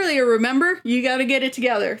talked about earlier, remember? You got to get it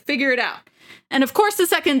together. Figure it out. And of course, the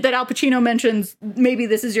second that Al Pacino mentions, maybe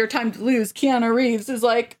this is your time to lose, Keanu Reeves is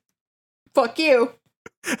like, fuck you.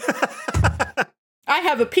 I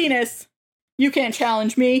have a penis. You can't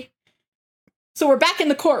challenge me. So we're back in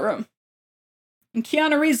the courtroom. And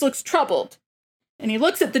Keanu Reeves looks troubled. And he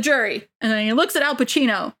looks at the jury. And then he looks at Al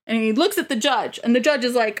Pacino. And he looks at the judge. And the judge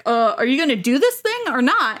is like, are you going to do this thing or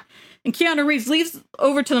not? And Keanu Reeves leaves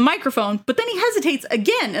over to the microphone. But then he hesitates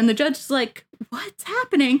again. And the judge is like, what's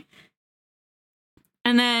happening?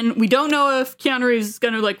 And then we don't know if Keanu Reeves is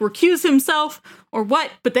going to recuse himself or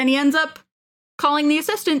what. But then he ends up calling the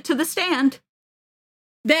assistant to the stand.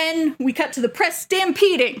 Then we cut to the press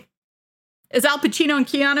stampeding as Al Pacino and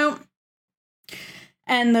Keanu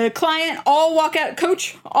and the client all walk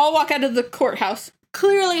out of the courthouse,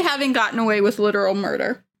 clearly having gotten away with literal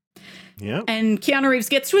murder. Yeah. And Keanu Reeves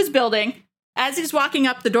gets to his building. As he's walking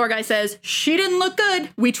up, the door guy says, she didn't look good.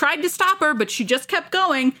 We tried to stop her, but she just kept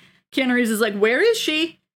going. Keanu Reeves is like, where is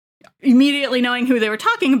she? Immediately knowing who they were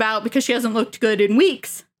talking about because she hasn't looked good in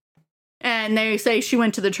weeks. And they say she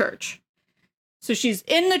went to the church. So she's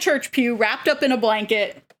in the church pew, wrapped up in a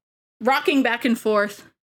blanket, rocking back and forth.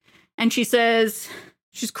 And she says,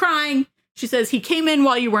 she's crying. She says, he came in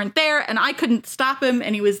while you weren't there, and I couldn't stop him,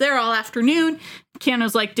 and he was there all afternoon.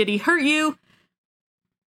 Keanu's like, did he hurt you?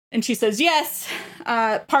 And she says, yes.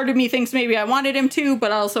 Part of me thinks maybe I wanted him to,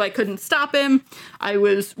 but also I couldn't stop him. I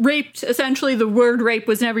was raped. Essentially, the word rape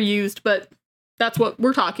was never used, but that's what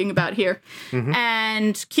we're talking about here. Mm-hmm.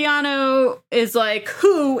 And Keanu is like,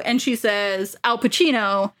 who? And she says, Al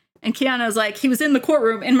Pacino. And Keanu's like, he was in the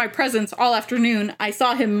courtroom in my presence all afternoon. I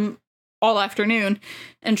saw him all afternoon.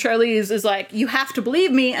 And Charlize is like, you have to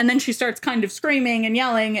believe me. And then she starts kind of screaming and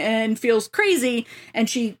yelling and feels crazy. And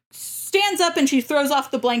she stands up and she throws off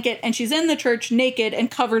the blanket and she's in the church naked and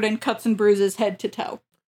covered in cuts and bruises head to toe.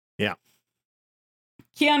 Yeah.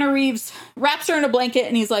 Keanu Reeves wraps her in a blanket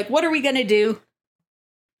and he's like, what are we going to do?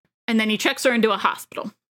 And then he checks her into a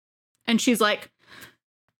hospital. And she's like,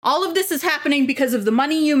 all of this is happening because of the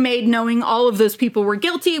money you made knowing all of those people were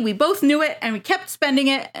guilty. We both knew it and we kept spending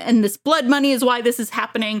it. And this blood money is why this is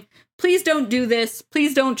happening. Please don't do this.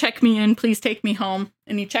 Please don't check me in. Please take me home.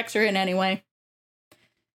 And he checks her in anyway.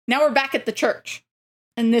 Now we're back at the church.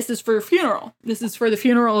 And this is for a funeral. This is for the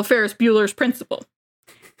funeral of Ferris Bueller's principal.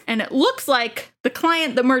 And it looks like the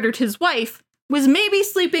client that murdered his wife was maybe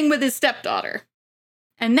sleeping with his stepdaughter.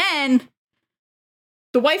 And then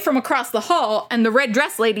the wife from across the hall and the red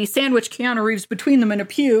dress lady sandwich Keanu Reeves between them in a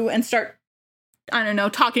pew and start, I don't know,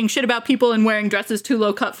 talking shit about people and wearing dresses too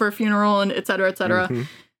low cut for a funeral and et cetera, et cetera. Mm-hmm.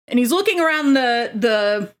 And he's looking around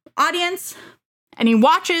the audience and he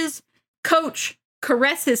watches Coach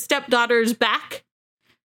caress his stepdaughter's back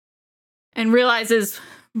and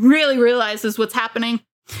really realizes what's happening.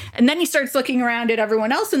 And then he starts looking around at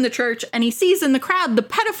everyone else in the church and he sees in the crowd the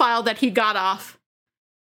pedophile that he got off.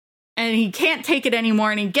 And he can't take it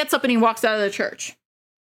anymore and he gets up and he walks out of the church.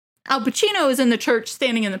 Al Pacino is in the church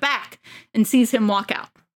standing in the back and sees him walk out.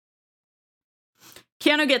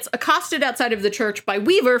 Keanu gets accosted outside of the church by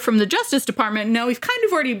Weaver from the Justice Department. Now, we've kind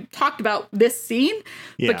of already talked about this scene,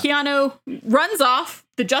 but Keanu runs off.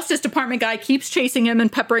 The Justice Department guy keeps chasing him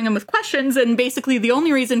and peppering him with questions. And basically the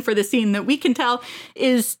only reason for the scene that we can tell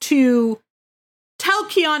is to tell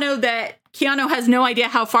Keanu that Keanu has no idea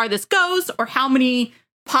how far this goes or how many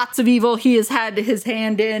pots of evil he has had his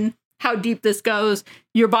hand in, how deep this goes.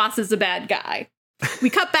 Your boss is a bad guy. We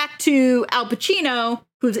cut back to Al Pacino,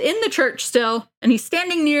 who's in the church still, and he's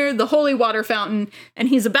standing near the holy water fountain, and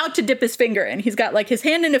he's about to dip his finger in. He's got like his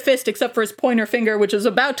hand in a fist except for his pointer finger, which is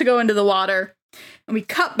about to go into the water. And we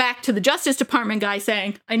cut back to the Justice Department guy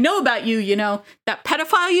saying, I know about you, you know, that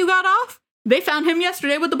pedophile you got off? They found him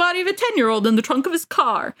yesterday with the body of a 10-year-old in the trunk of his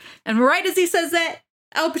car. And right as he says that,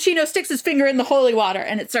 Al Pacino sticks his finger in the holy water,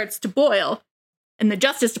 and it starts to boil. And the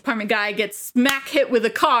Justice Department guy gets smack hit with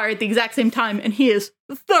a car at the exact same time, and he is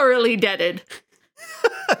thoroughly deaded.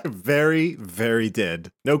 Very, very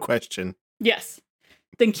dead. No question. Yes.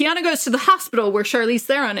 Then Keanu goes to the hospital where Charlize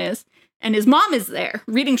Theron is, and his mom is there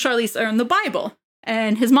reading Charlize Theron the Bible.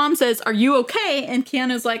 And his mom says, are you okay? And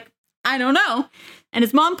Keanu's like, I don't know. And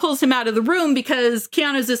his mom pulls him out of the room because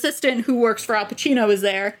Keanu's assistant, who works for Al Pacino, is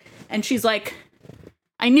there. And she's like,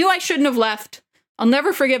 I knew I shouldn't have left. I'll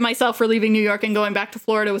never forgive myself for leaving New York and going back to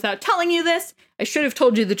Florida without telling you this. I should have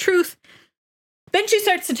told you the truth. Then she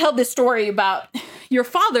starts to tell this story about your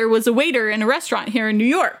father was a waiter in a restaurant here in New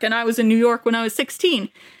York, and I was in New York when I was 16.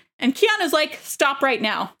 And Keanu's like, stop right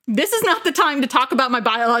now. This is not the time to talk about my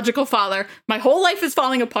biological father. My whole life is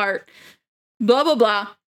falling apart. Blah, blah, blah.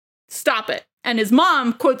 Stop it. And his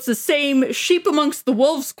mom quotes the same sheep amongst the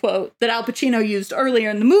wolves quote that Al Pacino used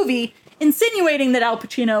earlier in the movie, insinuating that Al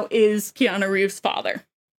Pacino is Keanu Reeves' father,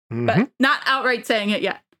 but not outright saying it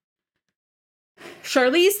yet.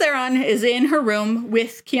 Charlize Theron is in her room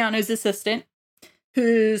with Keanu's assistant,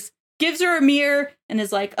 who gives her a mirror and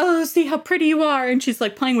is like, oh, see how pretty you are. And she's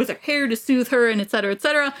like playing with her hair to soothe her and et cetera, et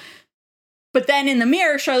cetera. But then in the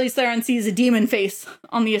mirror, Charlize Theron sees a demon face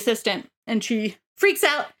on the assistant and she freaks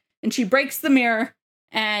out and she breaks the mirror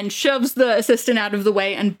and shoves the assistant out of the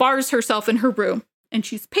way and bars herself in her room. And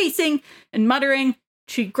she's pacing and muttering.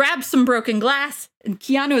 She grabs some broken glass, and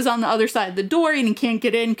Keanu is on the other side of the door, and he can't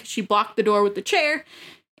get in because she blocked the door with the chair.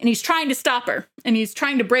 And he's trying to stop her, and he's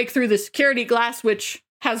trying to break through the security glass, which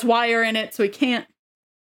has wire in it, so he can't.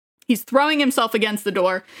 He's throwing himself against the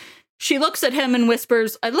door. She looks at him and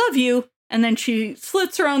whispers, I love you, and then she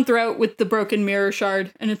slits her own throat with the broken mirror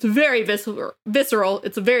shard, and it's very visceral.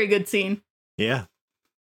 It's a very good scene. Yeah.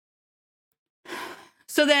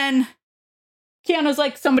 So then Keanu's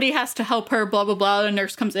like, somebody has to help her, blah, blah, blah. The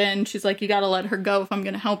nurse comes in. She's like, you got to let her go if I'm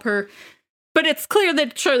going to help her. But it's clear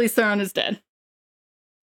that Charlize Theron is dead.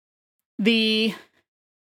 Then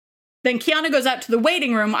Keanu goes out to the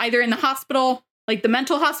waiting room, either in the hospital, like the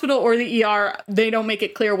mental hospital, or the ER. They don't make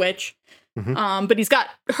it clear which. But he's got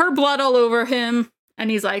her blood all over him. And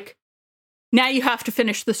he's like, now you have to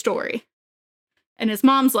finish the story. And his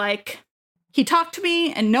mom's like, he talked to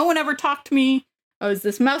me and no one ever talked to me. I was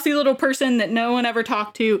this mousy little person that no one ever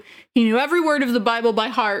talked to. He knew every word of the Bible by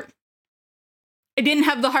heart. I didn't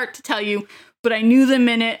have the heart to tell you, but I knew the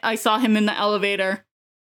minute I saw him in the elevator.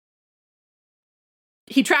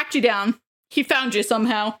 He tracked you down. He found you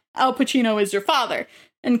somehow. Al Pacino is your father.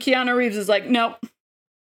 And Keanu Reeves is like, nope.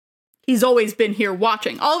 He's always been here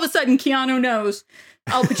watching. All of a sudden, Keanu knows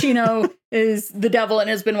Al Pacino is the devil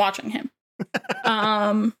and has been watching him.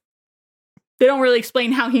 They don't really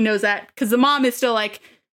explain how he knows that, because the mom is still like,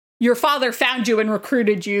 your father found you and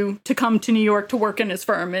recruited you to come to New York to work in his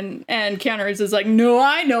firm. And Keanu Reeves is like, no,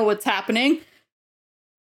 I know what's happening.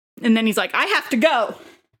 And then he's like, I have to go.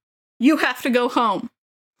 You have to go home.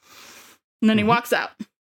 And then he walks out.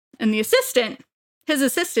 And his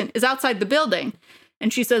assistant is outside the building.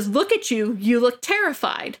 And she says, look at you. You look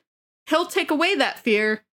terrified. He'll take away that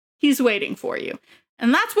fear. He's waiting for you.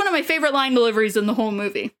 And that's one of my favorite line deliveries in the whole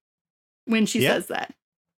movie. When she says that.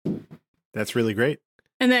 That's really great.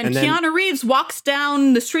 And then Keanu Reeves walks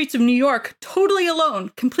down the streets of New York totally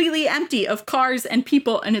alone, completely empty of cars and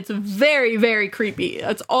people. And it's very, very creepy.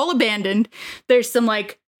 It's all abandoned. There's some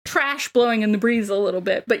like trash blowing in the breeze a little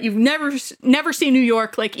bit, but you've never seen New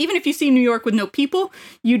York. Like, even if you see New York with no people,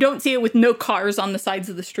 you don't see it with no cars on the sides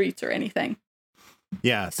of the streets or anything.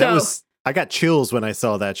 Yeah, I got chills when I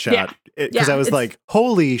saw that shot because I was like,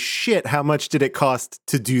 holy shit, how much did it cost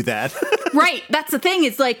to do that? Right. That's the thing.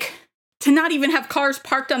 It's like, to not even have cars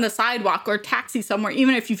parked on the sidewalk or taxi somewhere,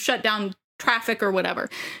 even if you've shut down traffic or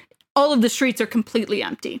whatever. All of the streets are completely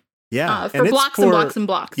empty. Yeah. For blocks and blocks and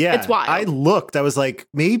blocks. Yeah. It's wild. I looked, I was like,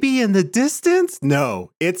 maybe in the distance?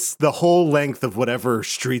 No, it's the whole length of whatever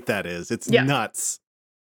street that is. It's nuts.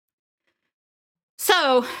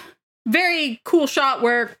 So, very cool shot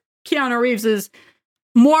where Keanu Reeves is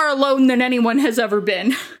more alone than anyone has ever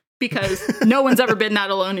been, because no one's ever been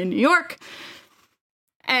that alone in New York.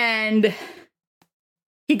 And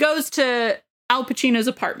he goes to Al Pacino's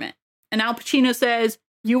apartment. And Al Pacino says,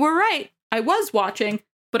 "You were right. I was watching,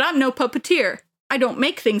 but I'm no puppeteer. I don't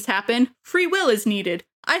make things happen. Free will is needed.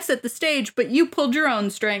 I set the stage, but you pulled your own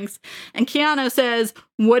strings." And Keanu says,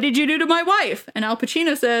 "What did you do to my wife?" And Al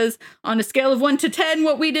Pacino says, "On a scale of 1 to 10,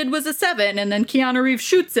 what we did was a 7. And then Keanu Reeves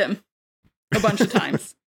shoots him a bunch of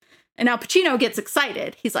times. And Al Pacino gets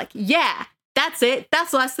excited. He's like, "Yeah, that's it.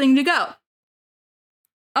 That's the last thing to go."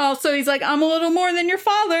 Oh, so he's like, "I'm a little more than your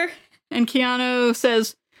father." And Keanu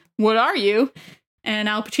says, "What are you?" And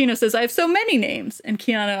Al Pacino says, "I have so many names." And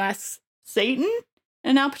Keanu asks, "Satan?"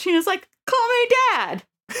 And Al Pacino's like, "Call me Dad."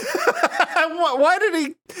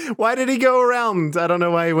 Why did he go around? I don't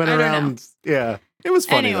know why he went around. Yeah, it was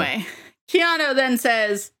funny. Anyway, Keanu then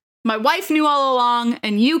says, "My wife knew all along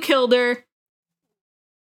and you killed her."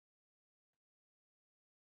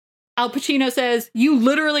 Al Pacino says, "You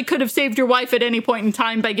literally could have saved your wife at any point in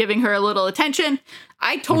time by giving her a little attention.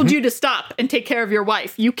 I told you to stop and take care of your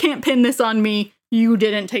wife. You can't pin this on me. You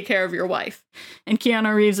didn't take care of your wife." And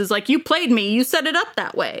Keanu Reeves is like, "You played me. You set it up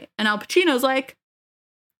that way." And Al Pacino's like,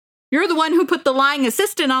 "You're the one who put the lying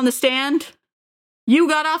assistant on the stand. You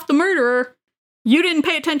got off the murderer. You didn't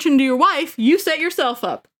pay attention to your wife. You set yourself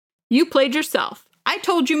up. You played yourself. I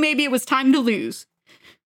told you maybe it was time to lose."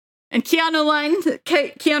 And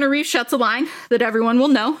Keanu Reeves shouts a line that everyone will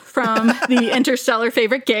know from the Interstellar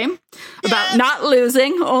favorite game about not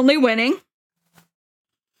losing, only winning.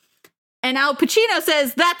 And Al Pacino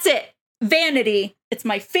says, "That's it. Vanity. It's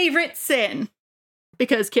my favorite sin."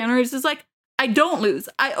 Because Keanu Reeves is like, "I don't lose.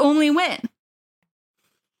 I only win."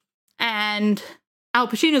 And Al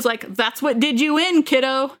Pacino's like, "That's what did you in,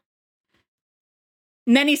 kiddo."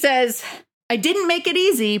 And then he says, "I didn't make it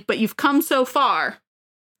easy, but you've come so far.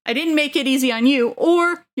 I didn't make it easy on you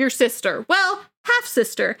or your sister. Well,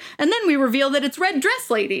 half-sister." And then we reveal that it's Red Dress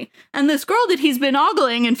Lady. And this girl that he's been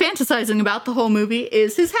ogling and fantasizing about the whole movie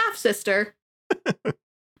is his half-sister.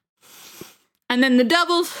 And then the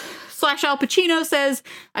devil / Al Pacino says,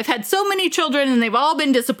 "I've had so many children and they've all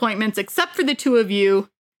been disappointments except for the two of you.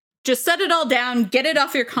 Just set it all down, get it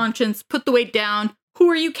off your conscience, put the weight down. Who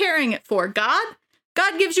are you carrying it for? God?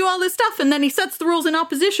 God gives you all this stuff and then he sets the rules in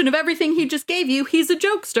opposition of everything he just gave you. He's a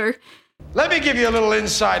jokester." Let me give you a little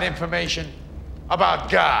inside information about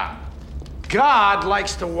God. God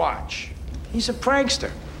likes to watch. He's a prankster.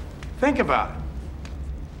 Think about it.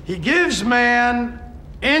 He gives man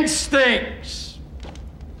instincts.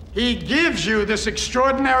 He gives you this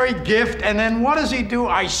extraordinary gift, and then what does he do?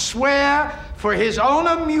 I swear, for his own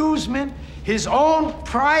amusement, his own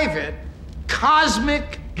private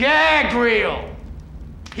cosmic gag reel,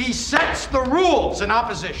 he sets the rules in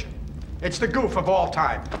opposition. It's the goof of all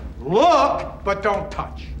time. Look, but don't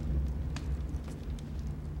touch.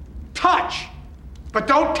 Touch, but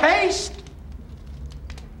don't taste.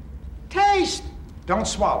 Taste, don't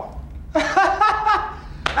swallow.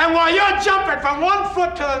 And while you're jumping from one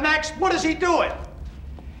foot to the next, what is he doing?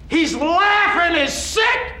 He's laughing his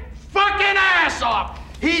sick fucking ass off.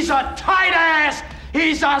 He's a tight ass.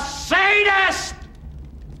 He's a sadist.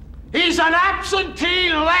 He's an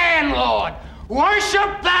absentee landlord.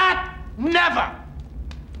 Worship that? Never.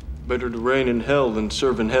 Better to reign in hell than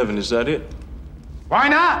serve in heaven, is that it? Why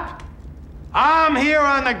not? I'm here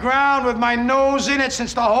on the ground with my nose in it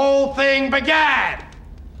since the whole thing began.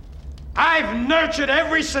 I've nurtured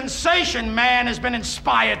every sensation man has been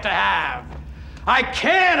inspired to have. I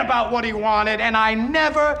cared about what he wanted, and I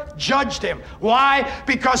never judged him. Why?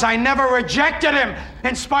 Because I never rejected him,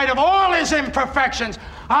 in spite of all his imperfections.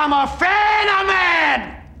 I'm a fan of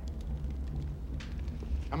man.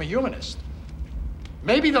 I'm a humanist.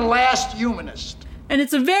 Maybe the last humanist. And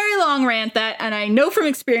it's a very long rant that, and I know from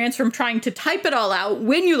experience from trying to type it all out,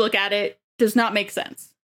 when you look at it, does not make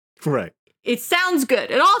sense. Right. It sounds good.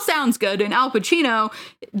 It all sounds good. And Al Pacino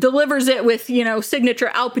delivers it with, signature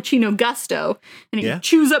Al Pacino gusto. And he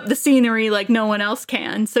chews up the scenery like no one else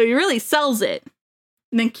can. So he really sells it.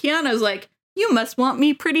 And then Keanu's like, you must want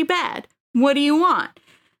me pretty bad. What do you want?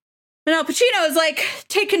 And Al Pacino is like,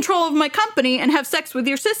 take control of my company and have sex with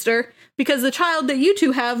your sister because the child that you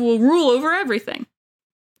two have will rule over everything.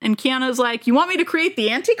 And Keanu's like, you want me to create the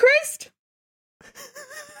Antichrist?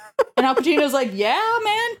 And Al Pacino's like, yeah,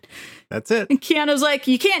 man. That's it. And Keanu's like,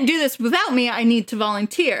 you can't do this without me. I need to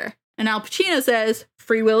volunteer. And Al Pacino says,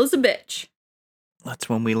 free will is a bitch. That's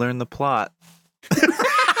when we learn the plot.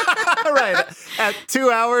 Right. At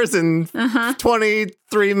 2 hours and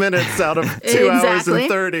 23 minutes out of 2 hours and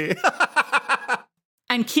 30.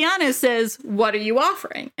 And Keanu says, what are you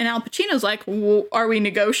offering? And Al Pacino's like, are we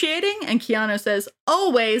negotiating? And Keanu says,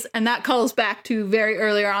 always. And that calls back to very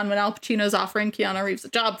earlier on when Al Pacino's offering Keanu Reeves a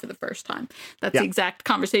job for the first time. That's the exact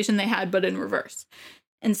conversation they had, but in reverse.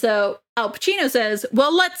 And so Al Pacino says,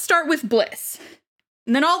 well, let's start with bliss.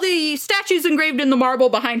 And then all the statues engraved in the marble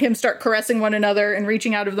behind him start caressing one another and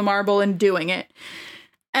reaching out of the marble and doing it.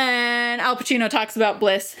 And Al Pacino talks about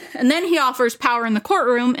bliss. And then he offers power in the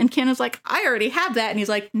courtroom. And Keanu's like, I already have that. And he's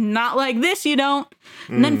like, not like this, you don't.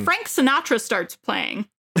 And then Frank Sinatra starts playing.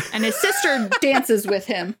 And his sister dances with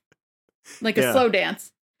him. Like a slow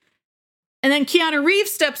dance. And then Keanu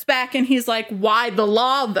Reeves steps back and he's like, why the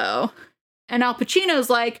law, though? And Al Pacino's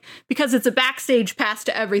like, because it's a backstage pass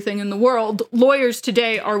to everything in the world. Lawyers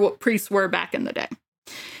today are what priests were back in the day.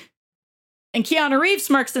 And Keanu Reeves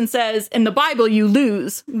smirks and says, in the Bible, you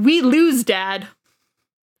lose. We lose, Dad.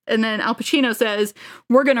 And then Al Pacino says,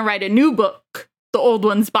 we're going to write a new book. The old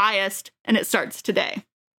one's biased, and it starts today.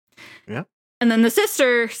 Yeah. And then the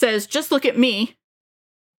sister says, just look at me.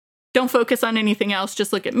 Don't focus on anything else.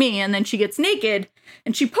 Just look at me. And then she gets naked,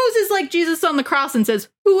 and she poses like Jesus on the cross and says,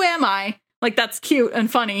 who am I? Like, that's cute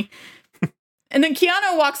and funny. And then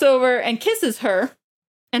Keanu walks over and kisses her.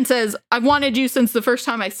 And says, I've wanted you since the first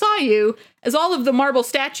time I saw you, as all of the marble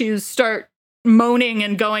statues start moaning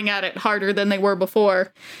and going at it harder than they were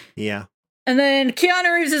before. Yeah. And then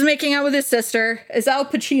Keanu Reeves is making out with his sister as Al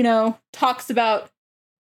Pacino talks about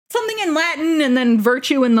something in Latin and then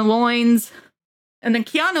virtue in the loins. And then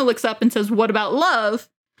Keanu looks up and says, what about love?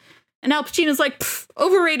 And Al Pacino's like,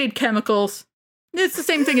 overrated chemicals. It's the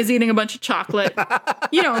same thing as eating a bunch of chocolate.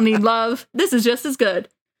 You don't need love. This is just as good.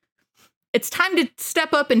 It's time to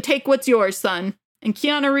step up and take what's yours, son. And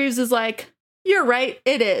Keanu Reeves is like, you're right,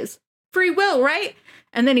 it is. Free will, right?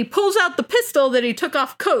 And then he pulls out the pistol that he took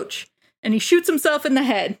off Coach, and he shoots himself in the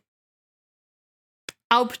head.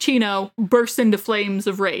 Al Pacino bursts into flames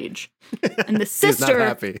of rage. And the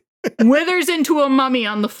sister withers into a mummy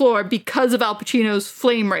on the floor because of Al Pacino's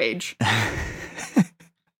flame rage.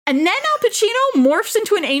 And then Al Pacino morphs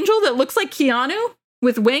into an angel that looks like Keanu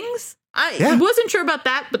with wings. I wasn't sure about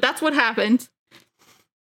that, but that's what happened.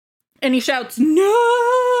 And he shouts,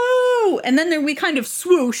 no! And then we kind of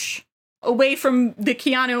swoosh away from the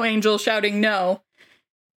Keanu angel shouting no.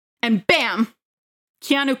 And bam!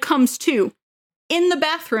 Keanu comes to in the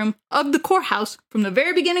bathroom of the courthouse from the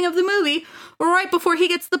very beginning of the movie, right before he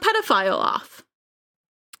gets the pedophile off.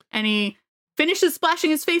 And he finishes splashing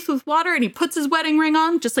his face with water and he puts his wedding ring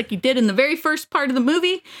on, just like he did in the very first part of the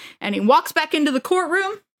movie. And he walks back into the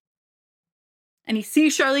courtroom. And he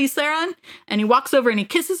sees Charlize Theron, and he walks over and he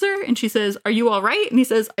kisses her, and she says, are you all right? And he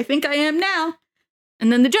says, I think I am now.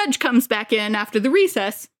 And then the judge comes back in after the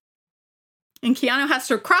recess, and Keanu has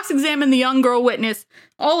to cross-examine the young girl witness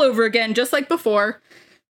all over again, just like before.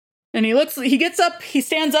 And he gets up, he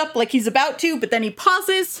stands up like he's about to, but then he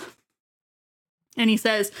pauses, and he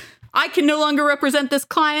says, I can no longer represent this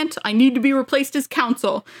client. I need to be replaced as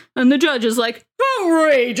counsel. And the judge is like,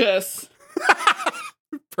 outrageous.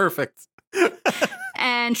 Perfect.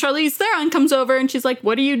 And Charlize Theron comes over and she's like,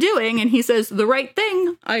 what are you doing? And he says, the right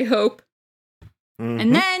thing, I hope.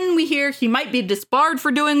 And then we hear he might be disbarred for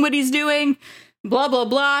doing what he's doing. Blah, blah,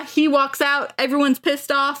 blah. He walks out. Everyone's pissed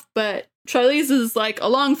off. But Charlize is like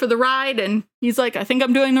along for the ride. And he's like, I think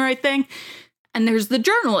I'm doing the right thing. And there's the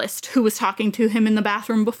journalist who was talking to him in the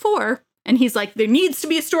bathroom before. And he's like, there needs to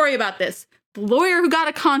be a story about this. The lawyer who got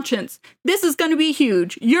a conscience. This is going to be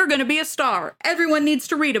huge. You're going to be a star. Everyone needs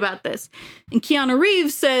to read about this. And Keanu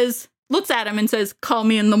Reeves looks at him and says, call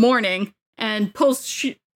me in the morning, and pulls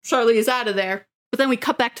Charlize out of there. But then we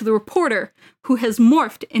cut back to the reporter who has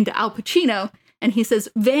morphed into Al Pacino. And he says,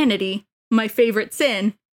 vanity, my favorite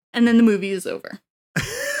sin. And then the movie is over.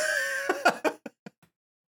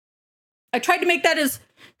 I tried to make that as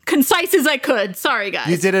concise as I could. Sorry, guys.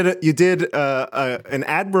 You did it. You did an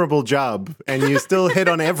admirable job, and you still hit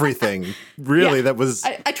on everything. Really, Yeah. that was.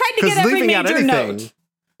 I tried to get every major note.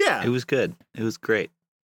 Yeah, It was good. It was great.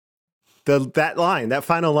 that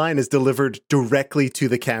final line is delivered directly to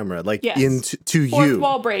the camera, like Yes. to Fourth you.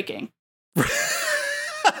 wall breaking.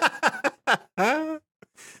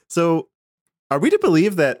 So, are we to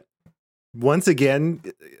believe that once again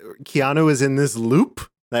Keanu is in this loop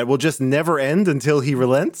that will just never end until he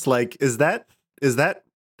relents? Like, is that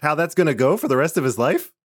how that's going to go for the rest of his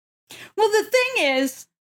life? Well, the thing is,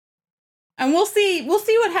 and we'll see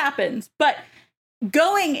what happens, but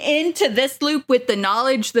going into this loop with the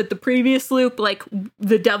knowledge that the previous loop, like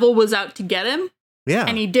the devil was out to get him, Yeah.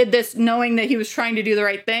 and he did this knowing that he was trying to do the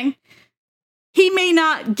right thing, he may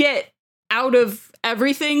not get out of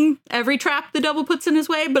every trap the devil puts in his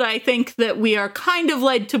way, but I think that we are kind of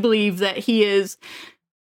led to believe that he is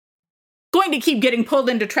going to keep getting pulled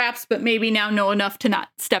into traps, but maybe now know enough to not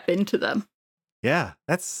step into them. Yeah,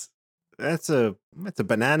 that's a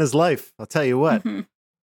banana's life. I'll tell you what. Mhm.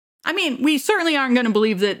 I mean, we certainly aren't going to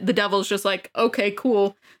believe that the devil's just like, okay,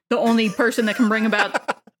 cool. The only person that can bring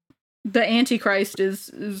about the Antichrist is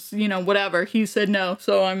whatever. He said no,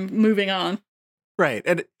 so I'm moving on. Right.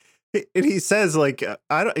 And he says like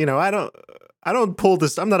I don't pull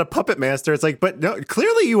this. I'm not a puppet master. It's like, but no,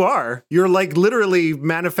 clearly you are. You're like literally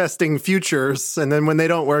manifesting futures, and then when they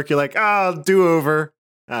don't work, you're like, do over.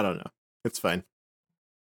 I don't know. It's fine.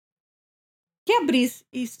 Yeah, but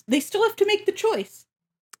they still have to make the choice.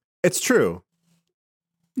 It's true.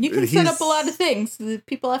 You can set up a lot of things. The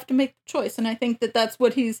people have to make the choice, and I think that that's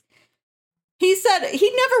what he said.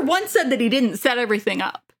 He never once said that he didn't set everything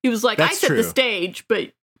up. He was like, That's I set true. the stage,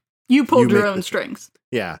 but you pulled your make own the- strings.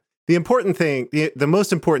 Yeah. The important thing, the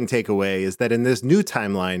most important takeaway is that in this new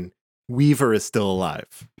timeline, Weaver is still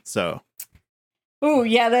alive. So. Oh,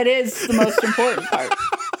 yeah, that is the most important part.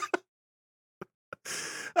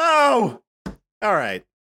 Oh, all right.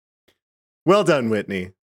 Well done,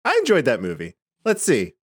 Whitney. I enjoyed that movie. Let's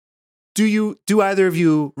see. Do either of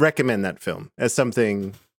you recommend that film as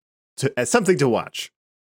something to watch?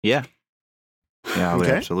 Yeah. Yeah, I would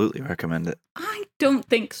Okay. absolutely recommend it. I don't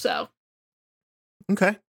think so.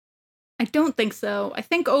 Okay. I don't think so. I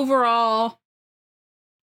think overall,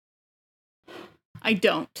 I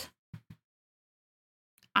don't.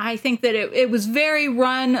 I think that it was very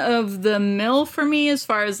run of the mill for me as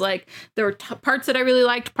far as like there were parts that I really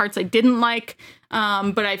liked, parts I didn't like.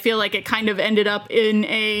 But I feel like it kind of ended up in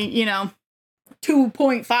a,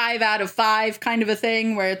 2.5 out of 5 kind of a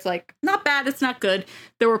thing where it's like, not bad, it's not good.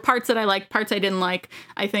 There were parts that I liked, parts I didn't like.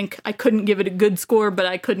 I think I couldn't give it a good score, but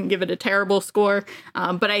I couldn't give it a terrible score.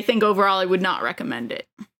 But I think overall I would not recommend it.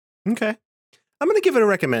 Okay. I'm going to give it a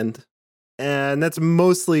recommend. And that's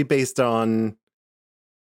mostly based on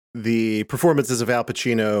the performances of Al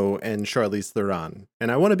Pacino and Charlize Theron.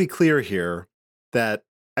 And I want to be clear here that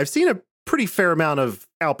I've seen a pretty fair amount of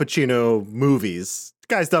Al Pacino movies.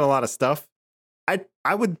 The guy's done a lot of stuff.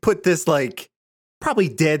 I would put this like probably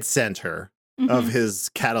dead center of his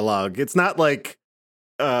catalog. It's not like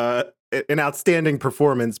an outstanding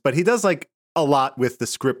performance, but he does like a lot with the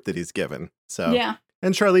script that he's given. So Yeah.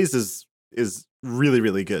 and Charlize is really,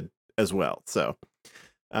 really good as well. So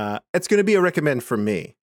it's going to be a recommend from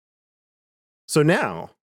me. So now,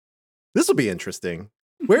 this will be interesting.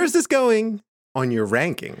 Where is this going on your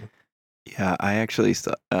ranking? Yeah, I actually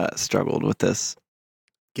struggled with this.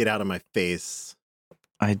 Get out of my face.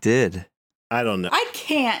 I did. I don't know.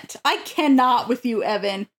 I cannot with you,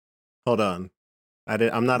 Evan. Hold on.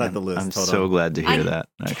 I'm not at the list. I'm Hold so on. glad to hear I that,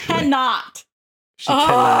 actually. Cannot. She cannot.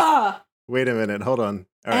 Ah, Wait a minute. Hold on.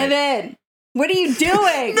 All right. Evan, what are you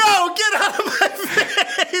doing? No, get out of my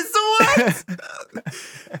face.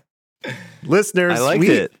 What? Listeners, I liked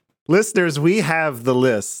it. Listeners, we have the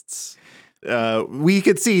lists. We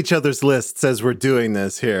could see each other's lists as we're doing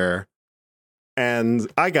this here.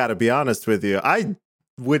 And I got to be honest with you. I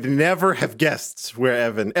would never have guessed where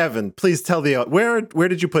Evan, please tell the where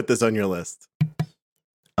did you put this on your list?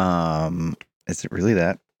 Is it really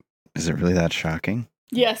that shocking?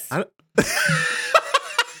 Yes. I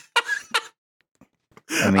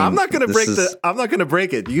mean, I'm not going to this I'm not going to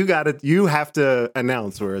break it. You have to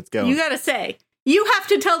announce where it's going. You gotta say. You have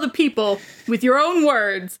to tell the people with your own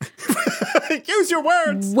words Use your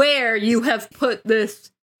words. where you have put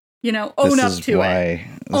this, own up to it.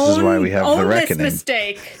 This is why we have own the this reckoning.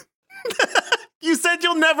 mistake. You said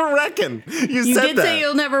you'll never reckon. You You said did that. say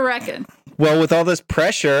you'll never reckon. Well, with all this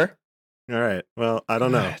pressure, All right. Well, I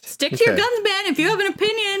don't know. Stick to your Okay. guns, man. If you have an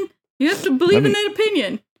opinion, you have to believe in that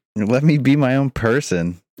opinion. let me be my own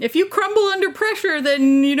person. If you crumble under pressure,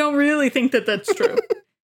 then you don't really think that that's true.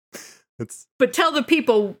 It's But tell the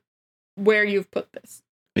people where you've put this.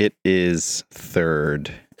 It is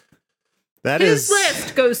third. that His is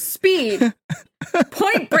list goes Speed,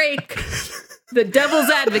 Point Break, The Devil's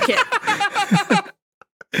Advocate.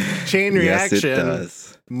 Chain Yes, Reaction. it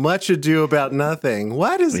does. Much Ado About Nothing.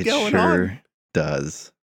 What is It going sure on?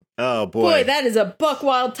 does. Oh Boy, boy. that is a buck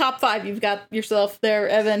wild top 5 you've got yourself there,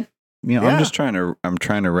 Evan. You know, Yeah. I'm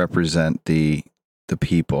trying to represent the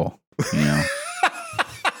people, you know.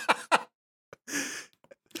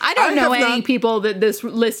 I don't know have any not- people that this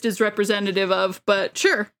list is representative of, but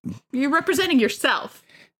sure, you're representing yourself.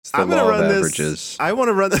 It's the I'm gonna law of run averages. this. I want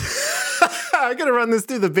to run. I'm gonna run this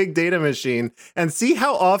through the big data machine and see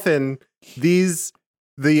how often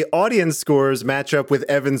the audience scores match up with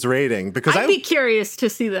Evan's rating, because I'd be curious to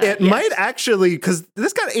see that. it yes. might actually, because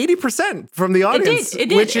this got 80% from the It audience. did. It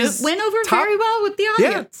did. Which It is went over top- very well with the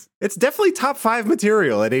audience. It's definitely top 5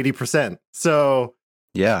 material at 80%. So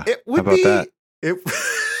Yeah. it would How about be. that? It.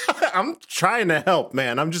 I'm trying to help,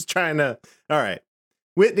 man. I'm just trying to. All right,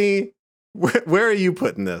 Whitney, where are you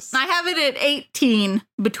putting this? I have it at 18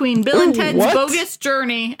 between Bill and Ooh, Ted's what? Bogus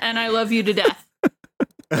Journey and I Love You to Death.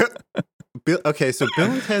 Okay, so Bill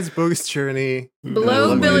and Ted's Bogus Journey.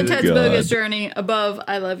 Below Oh Bill my and Ted's God. Bogus Journey, above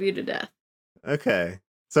I Love You to Death. Okay.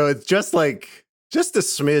 So it's just a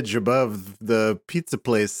smidge above the pizza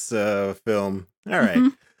place film. All right.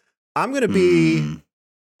 Mhm. I'm going to be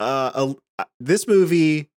Mm. this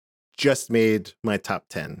movie just made my top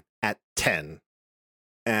 10 at 10.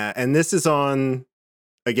 And this is on,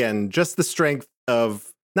 again, just the strength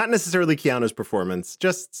of not necessarily Keanu's performance,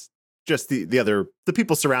 just the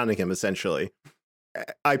people surrounding him, essentially.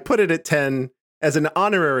 I put it at 10 as an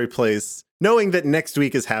honorary place, knowing that next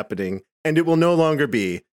week is happening and it will no longer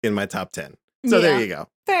be in my top 10. So Yeah. there you go.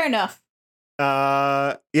 Fair enough.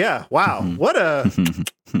 Yeah, wow. Mhm. What a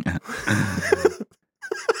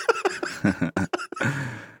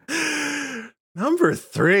number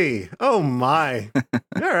 3. Oh my.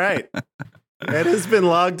 All right. It has been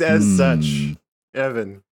logged as such. Mm.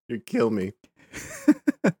 Evan, you kill me.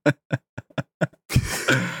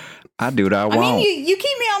 I do what I I want. mean, you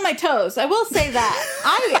keep me on my toes. I will say that.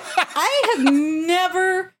 I have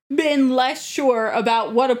never been less sure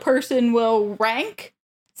about what a person will rank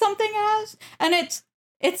something as, and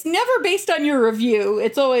it's never based on your review.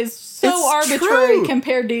 It's always so It's arbitrary true.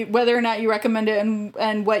 compared to whether or not you recommend it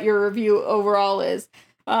and what your review overall is.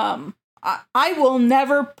 I will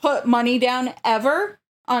never put money down ever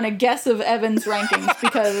on a guess of Evan's rankings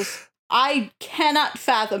because I cannot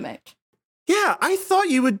fathom it. Yeah, I thought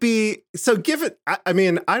you would be. So give it. I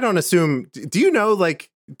mean, I don't assume. Do you know,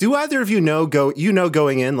 do either of you know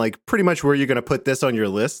going in, pretty much where you're going to put this on your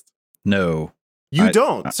list? No. You I-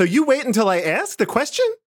 don't. So you wait until I ask the question?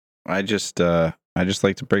 I just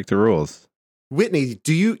like to break the rules. Whitney,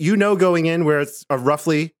 do you know going in where it's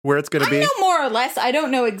roughly where it's going to I be? know more or less. I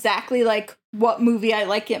don't know exactly what movie I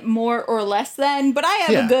like it more or less than, but I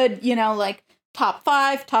have Yeah. a good, top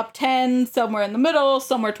 5, top 10, somewhere in the middle,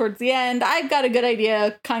 somewhere towards the end. I've got a good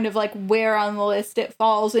idea kind of where on the list it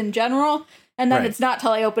falls in general. And then Right. it's not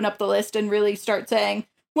till I open up the list and really start saying,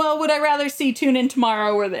 well, would I rather see Tune In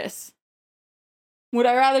Tomorrow or this? Would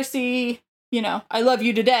I rather see, I Love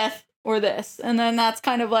You to Death or this? And then that's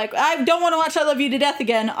kind of I don't want to watch I Love You to Death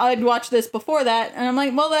again. I'd watch this before that. And I'm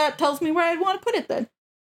like, well, that tells me where I'd want to put it then.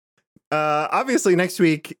 Obviously, next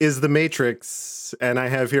week is The Matrix, and I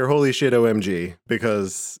have here Holy Shit OMG,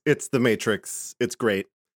 because it's The Matrix. It's great.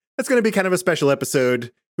 It's going to be kind of a special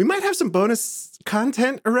episode. We might have some bonus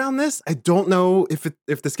content around this. I don't know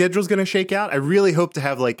if the schedule's going to shake out. I really hope to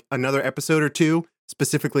have another episode or two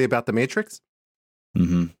specifically about The Matrix,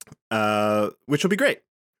 Mm-hmm. which will be great.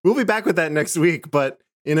 We'll be back with that next week, but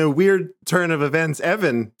in a weird turn of events,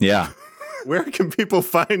 Evan, Yeah. where can people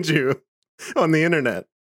find you on the internet?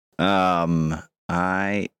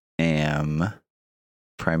 I am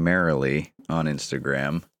primarily on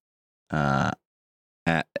Instagram,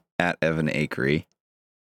 at Evan Akery,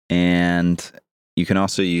 and you can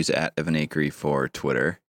also use at Evan Akery for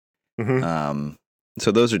Twitter. Mhm.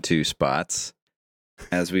 So those are 2 spots.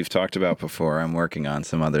 As we've talked about before, I'm working on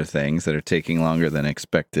some other things that are taking longer than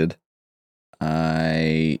expected.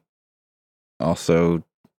 I also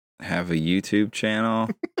have a YouTube channel.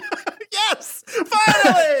 Yes,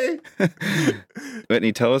 finally.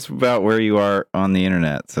 Whitney, tell us about where you are on the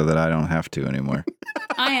internet so that I don't have to anymore.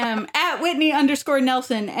 I am at Whitney_Nelson,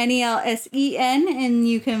 NELSEN, and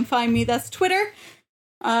you can find me, that's Twitter.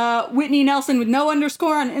 Whitney Nelson with no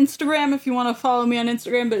underscore on Instagram if you want to follow me on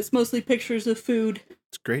Instagram, but it's mostly pictures of food.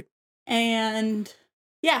 It's great. And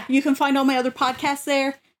yeah, you can find all my other podcasts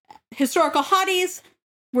there. Historical Hotties,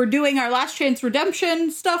 we're doing our Last Chance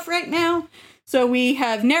Redemption stuff right now. So we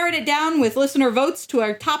have narrowed it down with listener votes to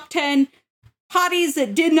our top 10 hotties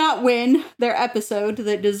that did not win their episode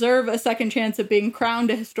that deserve a second chance at being crowned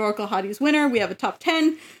a historical hotties winner. We have a top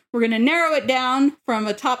 10. We're going to narrow it down from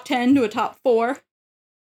a top 10 to a top 4.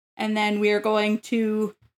 And then we are going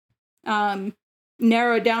to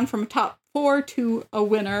narrow it down from a top 4 to a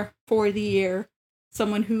winner for the year.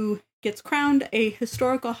 Someone who gets crowned a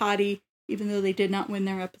historical hottie, even though they did not win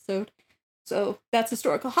their episode. So that's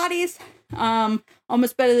historical hotties.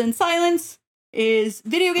 Almost Better Than Silence is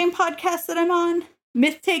video game podcast that I'm on.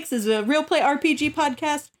 Myth Takes is a real play RPG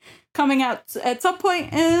podcast coming out at some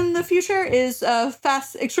point in the future. Is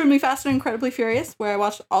Extremely Fast and Incredibly Furious, where I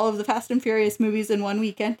watched all of the Fast and Furious movies in one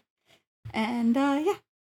weekend. And yeah,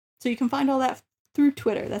 so you can find all that through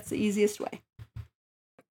Twitter. That's the easiest way.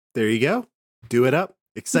 There you go. Do it up.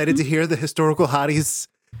 Excited to hear the historical hotties,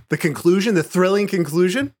 the conclusion, the thrilling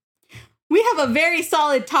conclusion. We have a very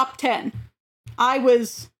solid top 10. I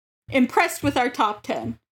was impressed with our top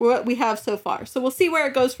 10, what we have so far. So we'll see where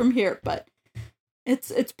it goes from here, but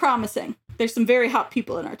it's promising. There's some very hot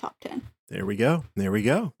people in our top 10. There we go. There we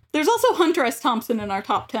go. There's also Hunter S. Thompson in our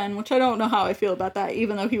top 10, which I don't know how I feel about that,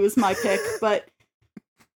 even though he was my pick, but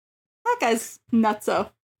that guy's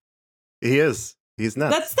nutso. He is. He's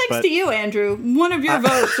nuts. That's thanks to you, Andrew. One of your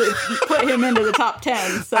votes put him into the top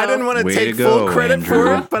 10. So. I didn't want to take full credit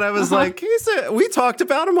for it, but I was like, we talked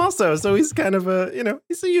about him also, so he's kind of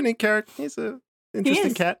he's a unique character. He's an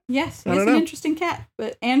interesting cat. Yes, he's an interesting cat.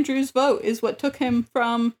 But Andrew's vote is what took him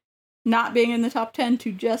from not being in the top 10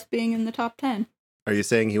 to just being in the top 10. Are you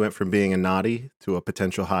saying he went from being a naughty to a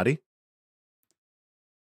potential hottie?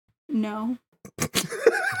 No.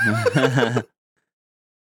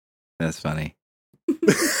 That's funny.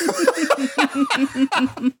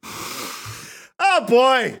 Oh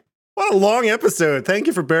boy, what a long episode. Thank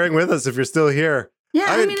you for bearing with us if you're still here. Yeah,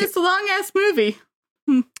 I mean it's a long ass movie.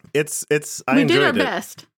 It's we did our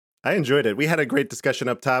best. I enjoyed it. We had a great discussion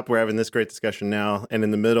up top. We're having this great discussion now, and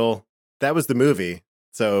in the middle, that was the movie.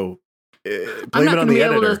 So blame it on the editor. I'm not going to be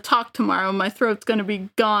able to talk tomorrow. My throat's going to be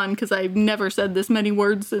gone because I've never said this many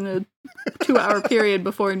words in a 2-hour period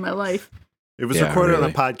before in my life. It was recorded on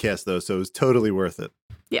a podcast, though, so it was totally worth it.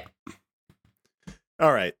 Yeah.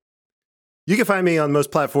 All right. You can find me on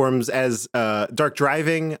most platforms as Dark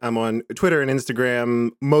Driving. I'm on Twitter and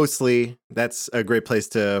Instagram mostly. That's a great place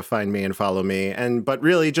to find me and follow me. But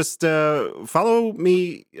really, just follow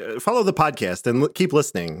me, follow the podcast, and keep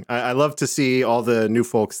listening. I love to see all the new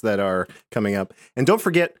folks that are coming up. And don't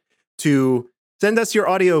forget to send us your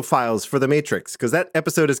audio files for The Matrix, because that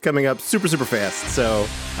episode is coming up super, super fast. So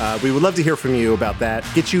we would love to hear from you about that.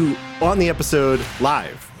 Get you on the episode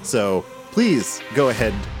live. So please go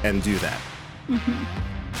ahead and do that.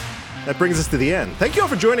 Mm-hmm. That brings us to the end. Thank you all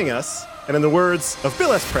for joining us. And in the words of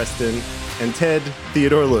Bill S. Preston and Ted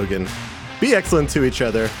Theodore Logan, be excellent to each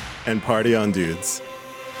other and party on, dudes.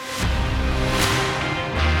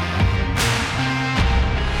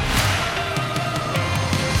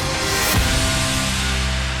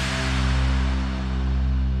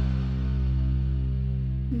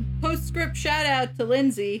 Postscript shout out to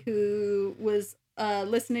Lindsay, who was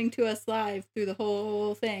listening to us live through the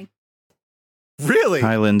whole thing. Really?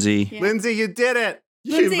 Hi, Lindsay. Yeah. Lindsay, you did it.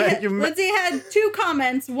 Lindsay had 2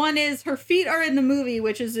 comments. One is her feet are in the movie,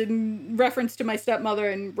 which is in reference to my stepmother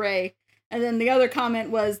and Ray. And then the other comment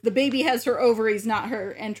was the baby has her ovaries, not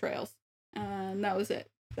her entrails. And that was it.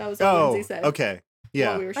 That was what Lindsay said. Okay. Yeah.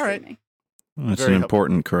 While we were streaming. That's an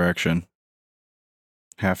important correction.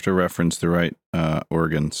 Have to reference the right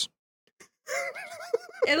organs.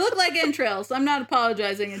 It looked like entrails. I'm not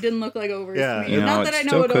apologizing. It didn't look like ovaries Yeah. to me. Not that I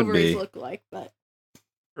know what ovaries look like, but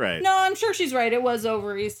right. No, I'm sure she's right. It was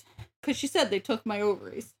ovaries because she said they took my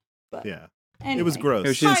ovaries. But yeah, anyway. it was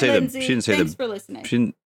gross. She didn't say Lindsay. she didn't say Thanks for listening.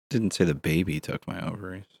 She didn't say the baby took my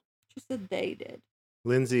ovaries. She said they did.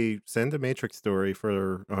 Lindsay, send a Matrix story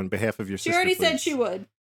on behalf of your sister. She already said please. she would.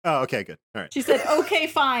 Oh, okay, good. All right. She said, okay,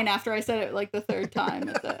 fine, after I said it like the 3rd time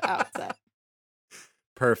at the outset.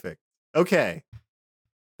 Perfect. Okay.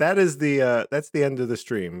 That's the end of the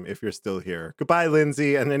stream if you're still here. Goodbye,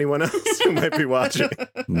 Lindsay, and anyone else who might be watching.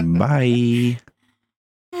 Bye.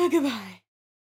 Goodbye.